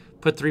Retriever.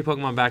 Put 3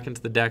 Pokemon back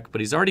into the deck.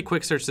 But he's already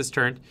quick searched this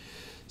turn.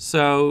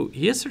 So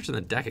he is searching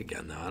the deck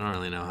again, though. I don't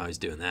really know how he's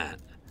doing that.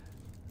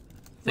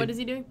 What is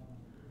he doing?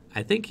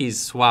 I think he's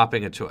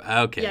swapping a choice.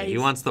 Okay, Yeah, he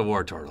wants the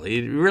Wartortle.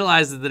 He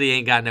realizes that he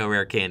ain't got no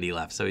rare candy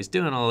left, so he's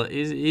doing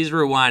he's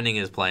rewinding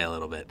his play a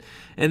little bit.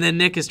 And then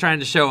Nick is trying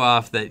to show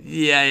off that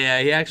he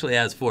actually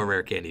has 4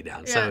 rare candy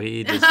down. Yeah. So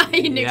he just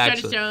Nick's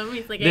trying to show him.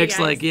 He's like, hey, Nick's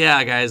guys. like,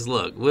 yeah, guys,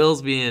 look,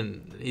 Will's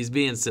he's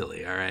being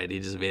silly. All right, he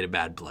just made a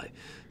bad play.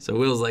 So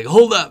Will's like,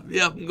 hold up,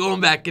 yep, I'm going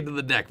back into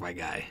the deck, my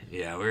guy.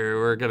 Yeah,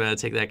 we're gonna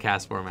take that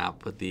cast form out,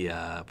 put the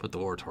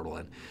Wartortle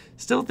in.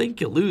 Still think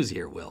you'll lose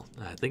here, Will.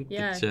 I think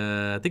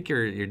I think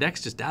your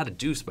deck's just out of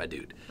juice, my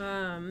dude.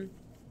 Um.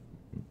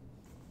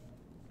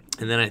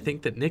 And then I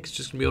think that Nick's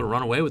just gonna be able to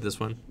run away with this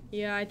one.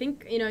 Yeah, I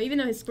think even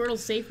though his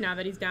Squirtle's safe now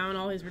that he's down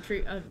all his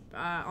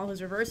all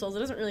his reversals, it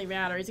doesn't really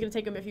matter. He's gonna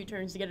take him a few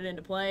turns to get it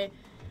into play.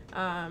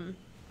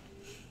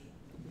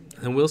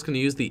 And Will's going to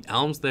use the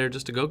Elms there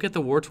just to go get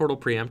the Wartortle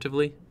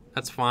preemptively.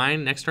 That's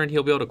fine. Next turn,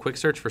 he'll be able to quick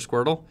search for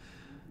Squirtle.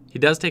 He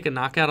does take a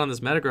knockout on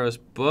this Metagross,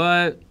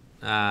 but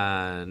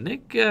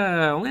Nick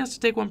only has to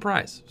take 1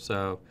 prize.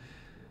 So,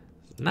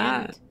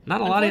 not a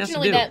lot he has to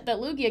do. Unfortunately, that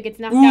Lugia gets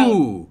knocked out.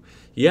 Ooh!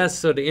 Yes,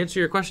 so to answer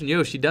your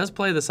question, she does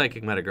play the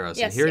Psychic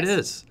Metagross, and here it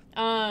is.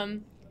 Oh,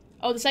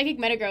 the Psychic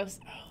Metagross.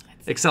 Oh,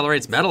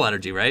 Accelerates Metal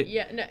Energy, right?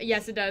 Yeah. No,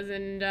 yes, it does,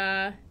 and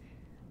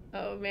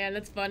oh man,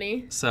 that's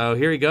funny. So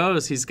here he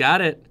goes. He's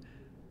got it.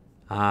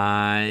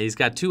 He's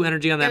got 2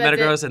 energy on that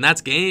Metagross, and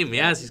that's game.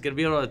 Yes, he's going to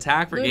be able to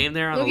attack for game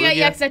there on the Lugia.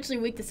 Lugia EX actually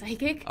weak to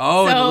Psychic.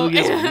 Oh, so. And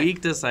Lugia's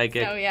weak to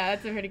Psychic. So, yeah,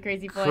 that's a pretty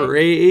crazy play.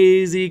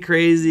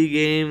 Crazy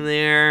game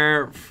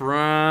there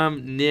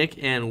from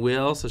Nick and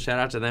Will. So shout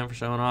out to them for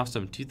showing off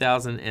some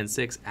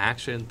 2006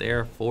 action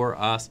there for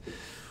us.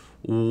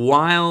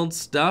 Wild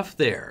stuff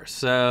there.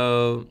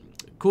 So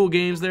cool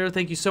games there.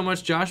 Thank you so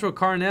much, Joshua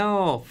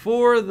Carnell,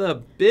 for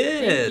the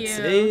bits.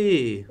 Thank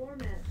you. Hey.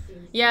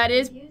 Yeah, it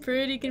is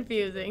pretty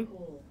confusing.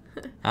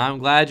 I'm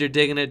glad you're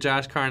digging it,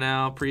 Josh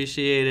Carnell.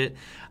 Appreciate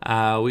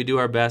it. We do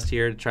our best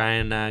here to try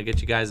and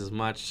get you guys as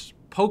much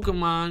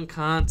Pokemon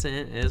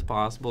content as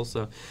possible.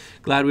 So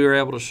glad we were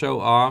able to show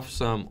off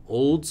some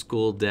old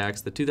school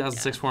decks. The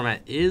 2006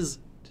 format is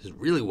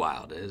really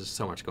wild. There's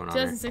so much going on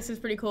there. 2006 is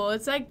pretty cool.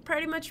 It's like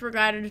pretty much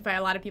regarded by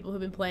a lot of people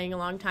who've been playing a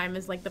long time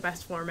as like the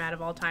best format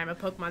of all time, a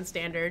Pokemon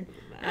standard.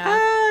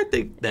 I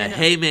think the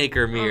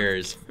Haymaker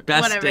mirrors,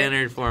 best whatever.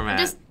 Standard format. I'm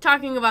just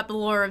talking about the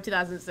lore of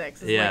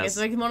 2006. Yes. It's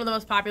like one of the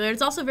most popular.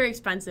 It's also very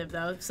expensive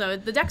though, so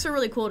the decks are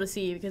really cool to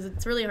see because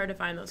it's really hard to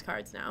find those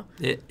cards now.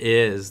 It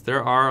is.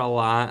 There are a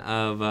lot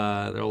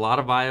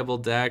of viable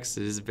decks.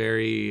 It is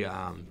very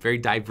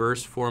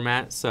diverse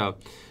format. So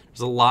there's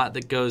a lot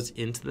that goes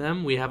into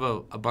them. We have a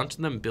bunch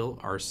of them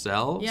built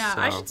ourselves. Yeah, so.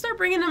 I should start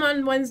bringing them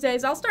on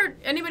Wednesdays. I'll start,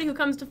 anybody who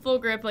comes to Full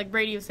Grip, like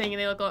Brady was saying,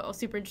 they look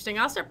super interesting.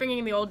 I'll start bringing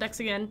in the old decks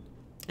again.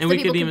 And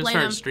we could even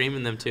start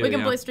streaming them too. We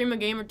can stream a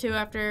game or two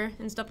after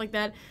and stuff like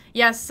that.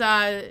 Yes,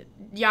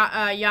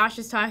 Yash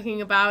is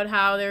talking about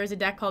how there was a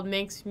deck called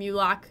Minx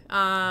Mulak.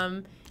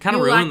 Kind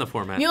of ruined the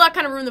format. Mulak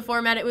kind of ruined the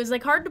format. It was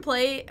like hard to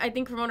play, I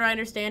think, from what I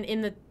understand,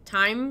 in the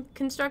time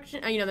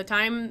construction, the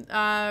time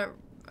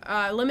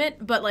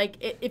limit. But like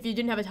if you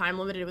didn't have a time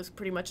limit, it was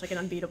pretty much like an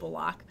unbeatable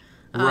lock.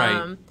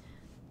 Right.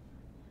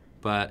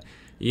 But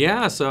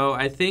yeah, so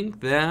I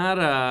think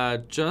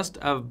that just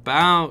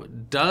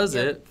about does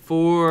it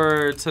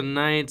for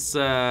tonight's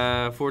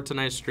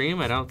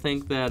stream. I don't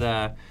think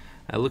that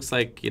it looks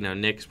like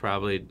Nick's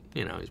probably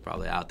he's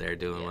probably out there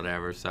doing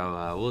whatever.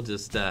 So we'll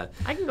just I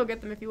can go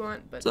get them if you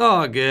want. But it's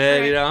all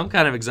good. All right. I'm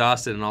kind of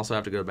exhausted and also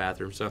have to go to the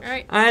bathroom. So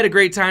right. I had a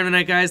great time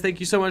tonight, guys. Thank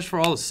you so much for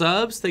all the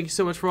subs. Thank you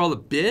so much for all the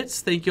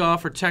bits. Thank you all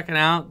for checking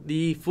out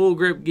the Full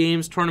Grip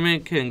Games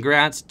tournament.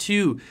 Congrats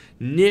to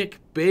Nick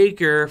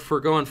Baker for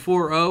going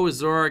 4-0 with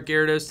Zoroark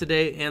Gyarados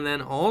today, and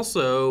then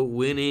also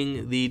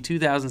winning the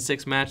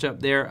 2006 matchup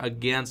there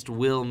against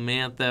Will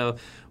Mantho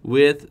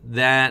with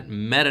that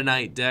Meta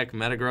Knight deck,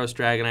 Metagross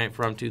Dragonite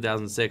from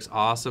 2006.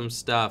 Awesome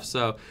stuff.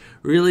 So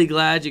really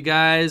glad you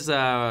guys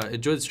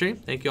enjoyed the stream.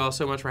 Thank you all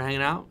so much for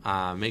hanging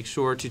out. Make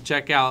sure to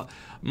check out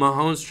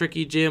Mahone's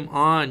Tricky Gym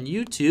on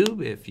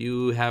YouTube if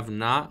you have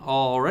not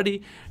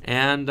already.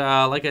 And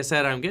like I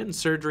said, I'm getting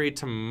surgery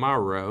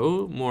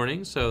tomorrow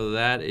morning, so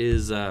that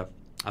is a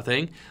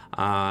thing.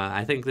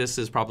 I think this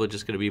is probably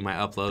just going to be my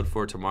upload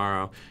for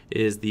tomorrow,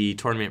 is the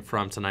tournament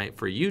from tonight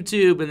for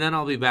YouTube, and then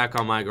I'll be back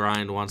on my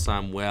grind once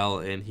I'm well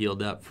and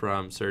healed up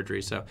from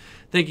surgery. So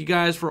thank you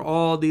guys for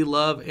all the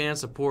love and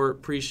support.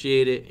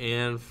 Appreciate it.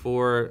 And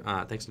for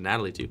thanks to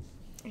Natalie too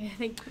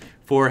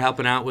for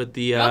helping out with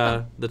the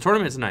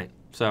tournament tonight.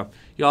 So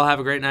you all have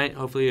a great night.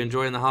 Hopefully you're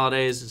enjoying the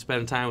holidays and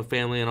spending time with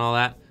family and all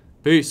that.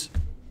 Peace.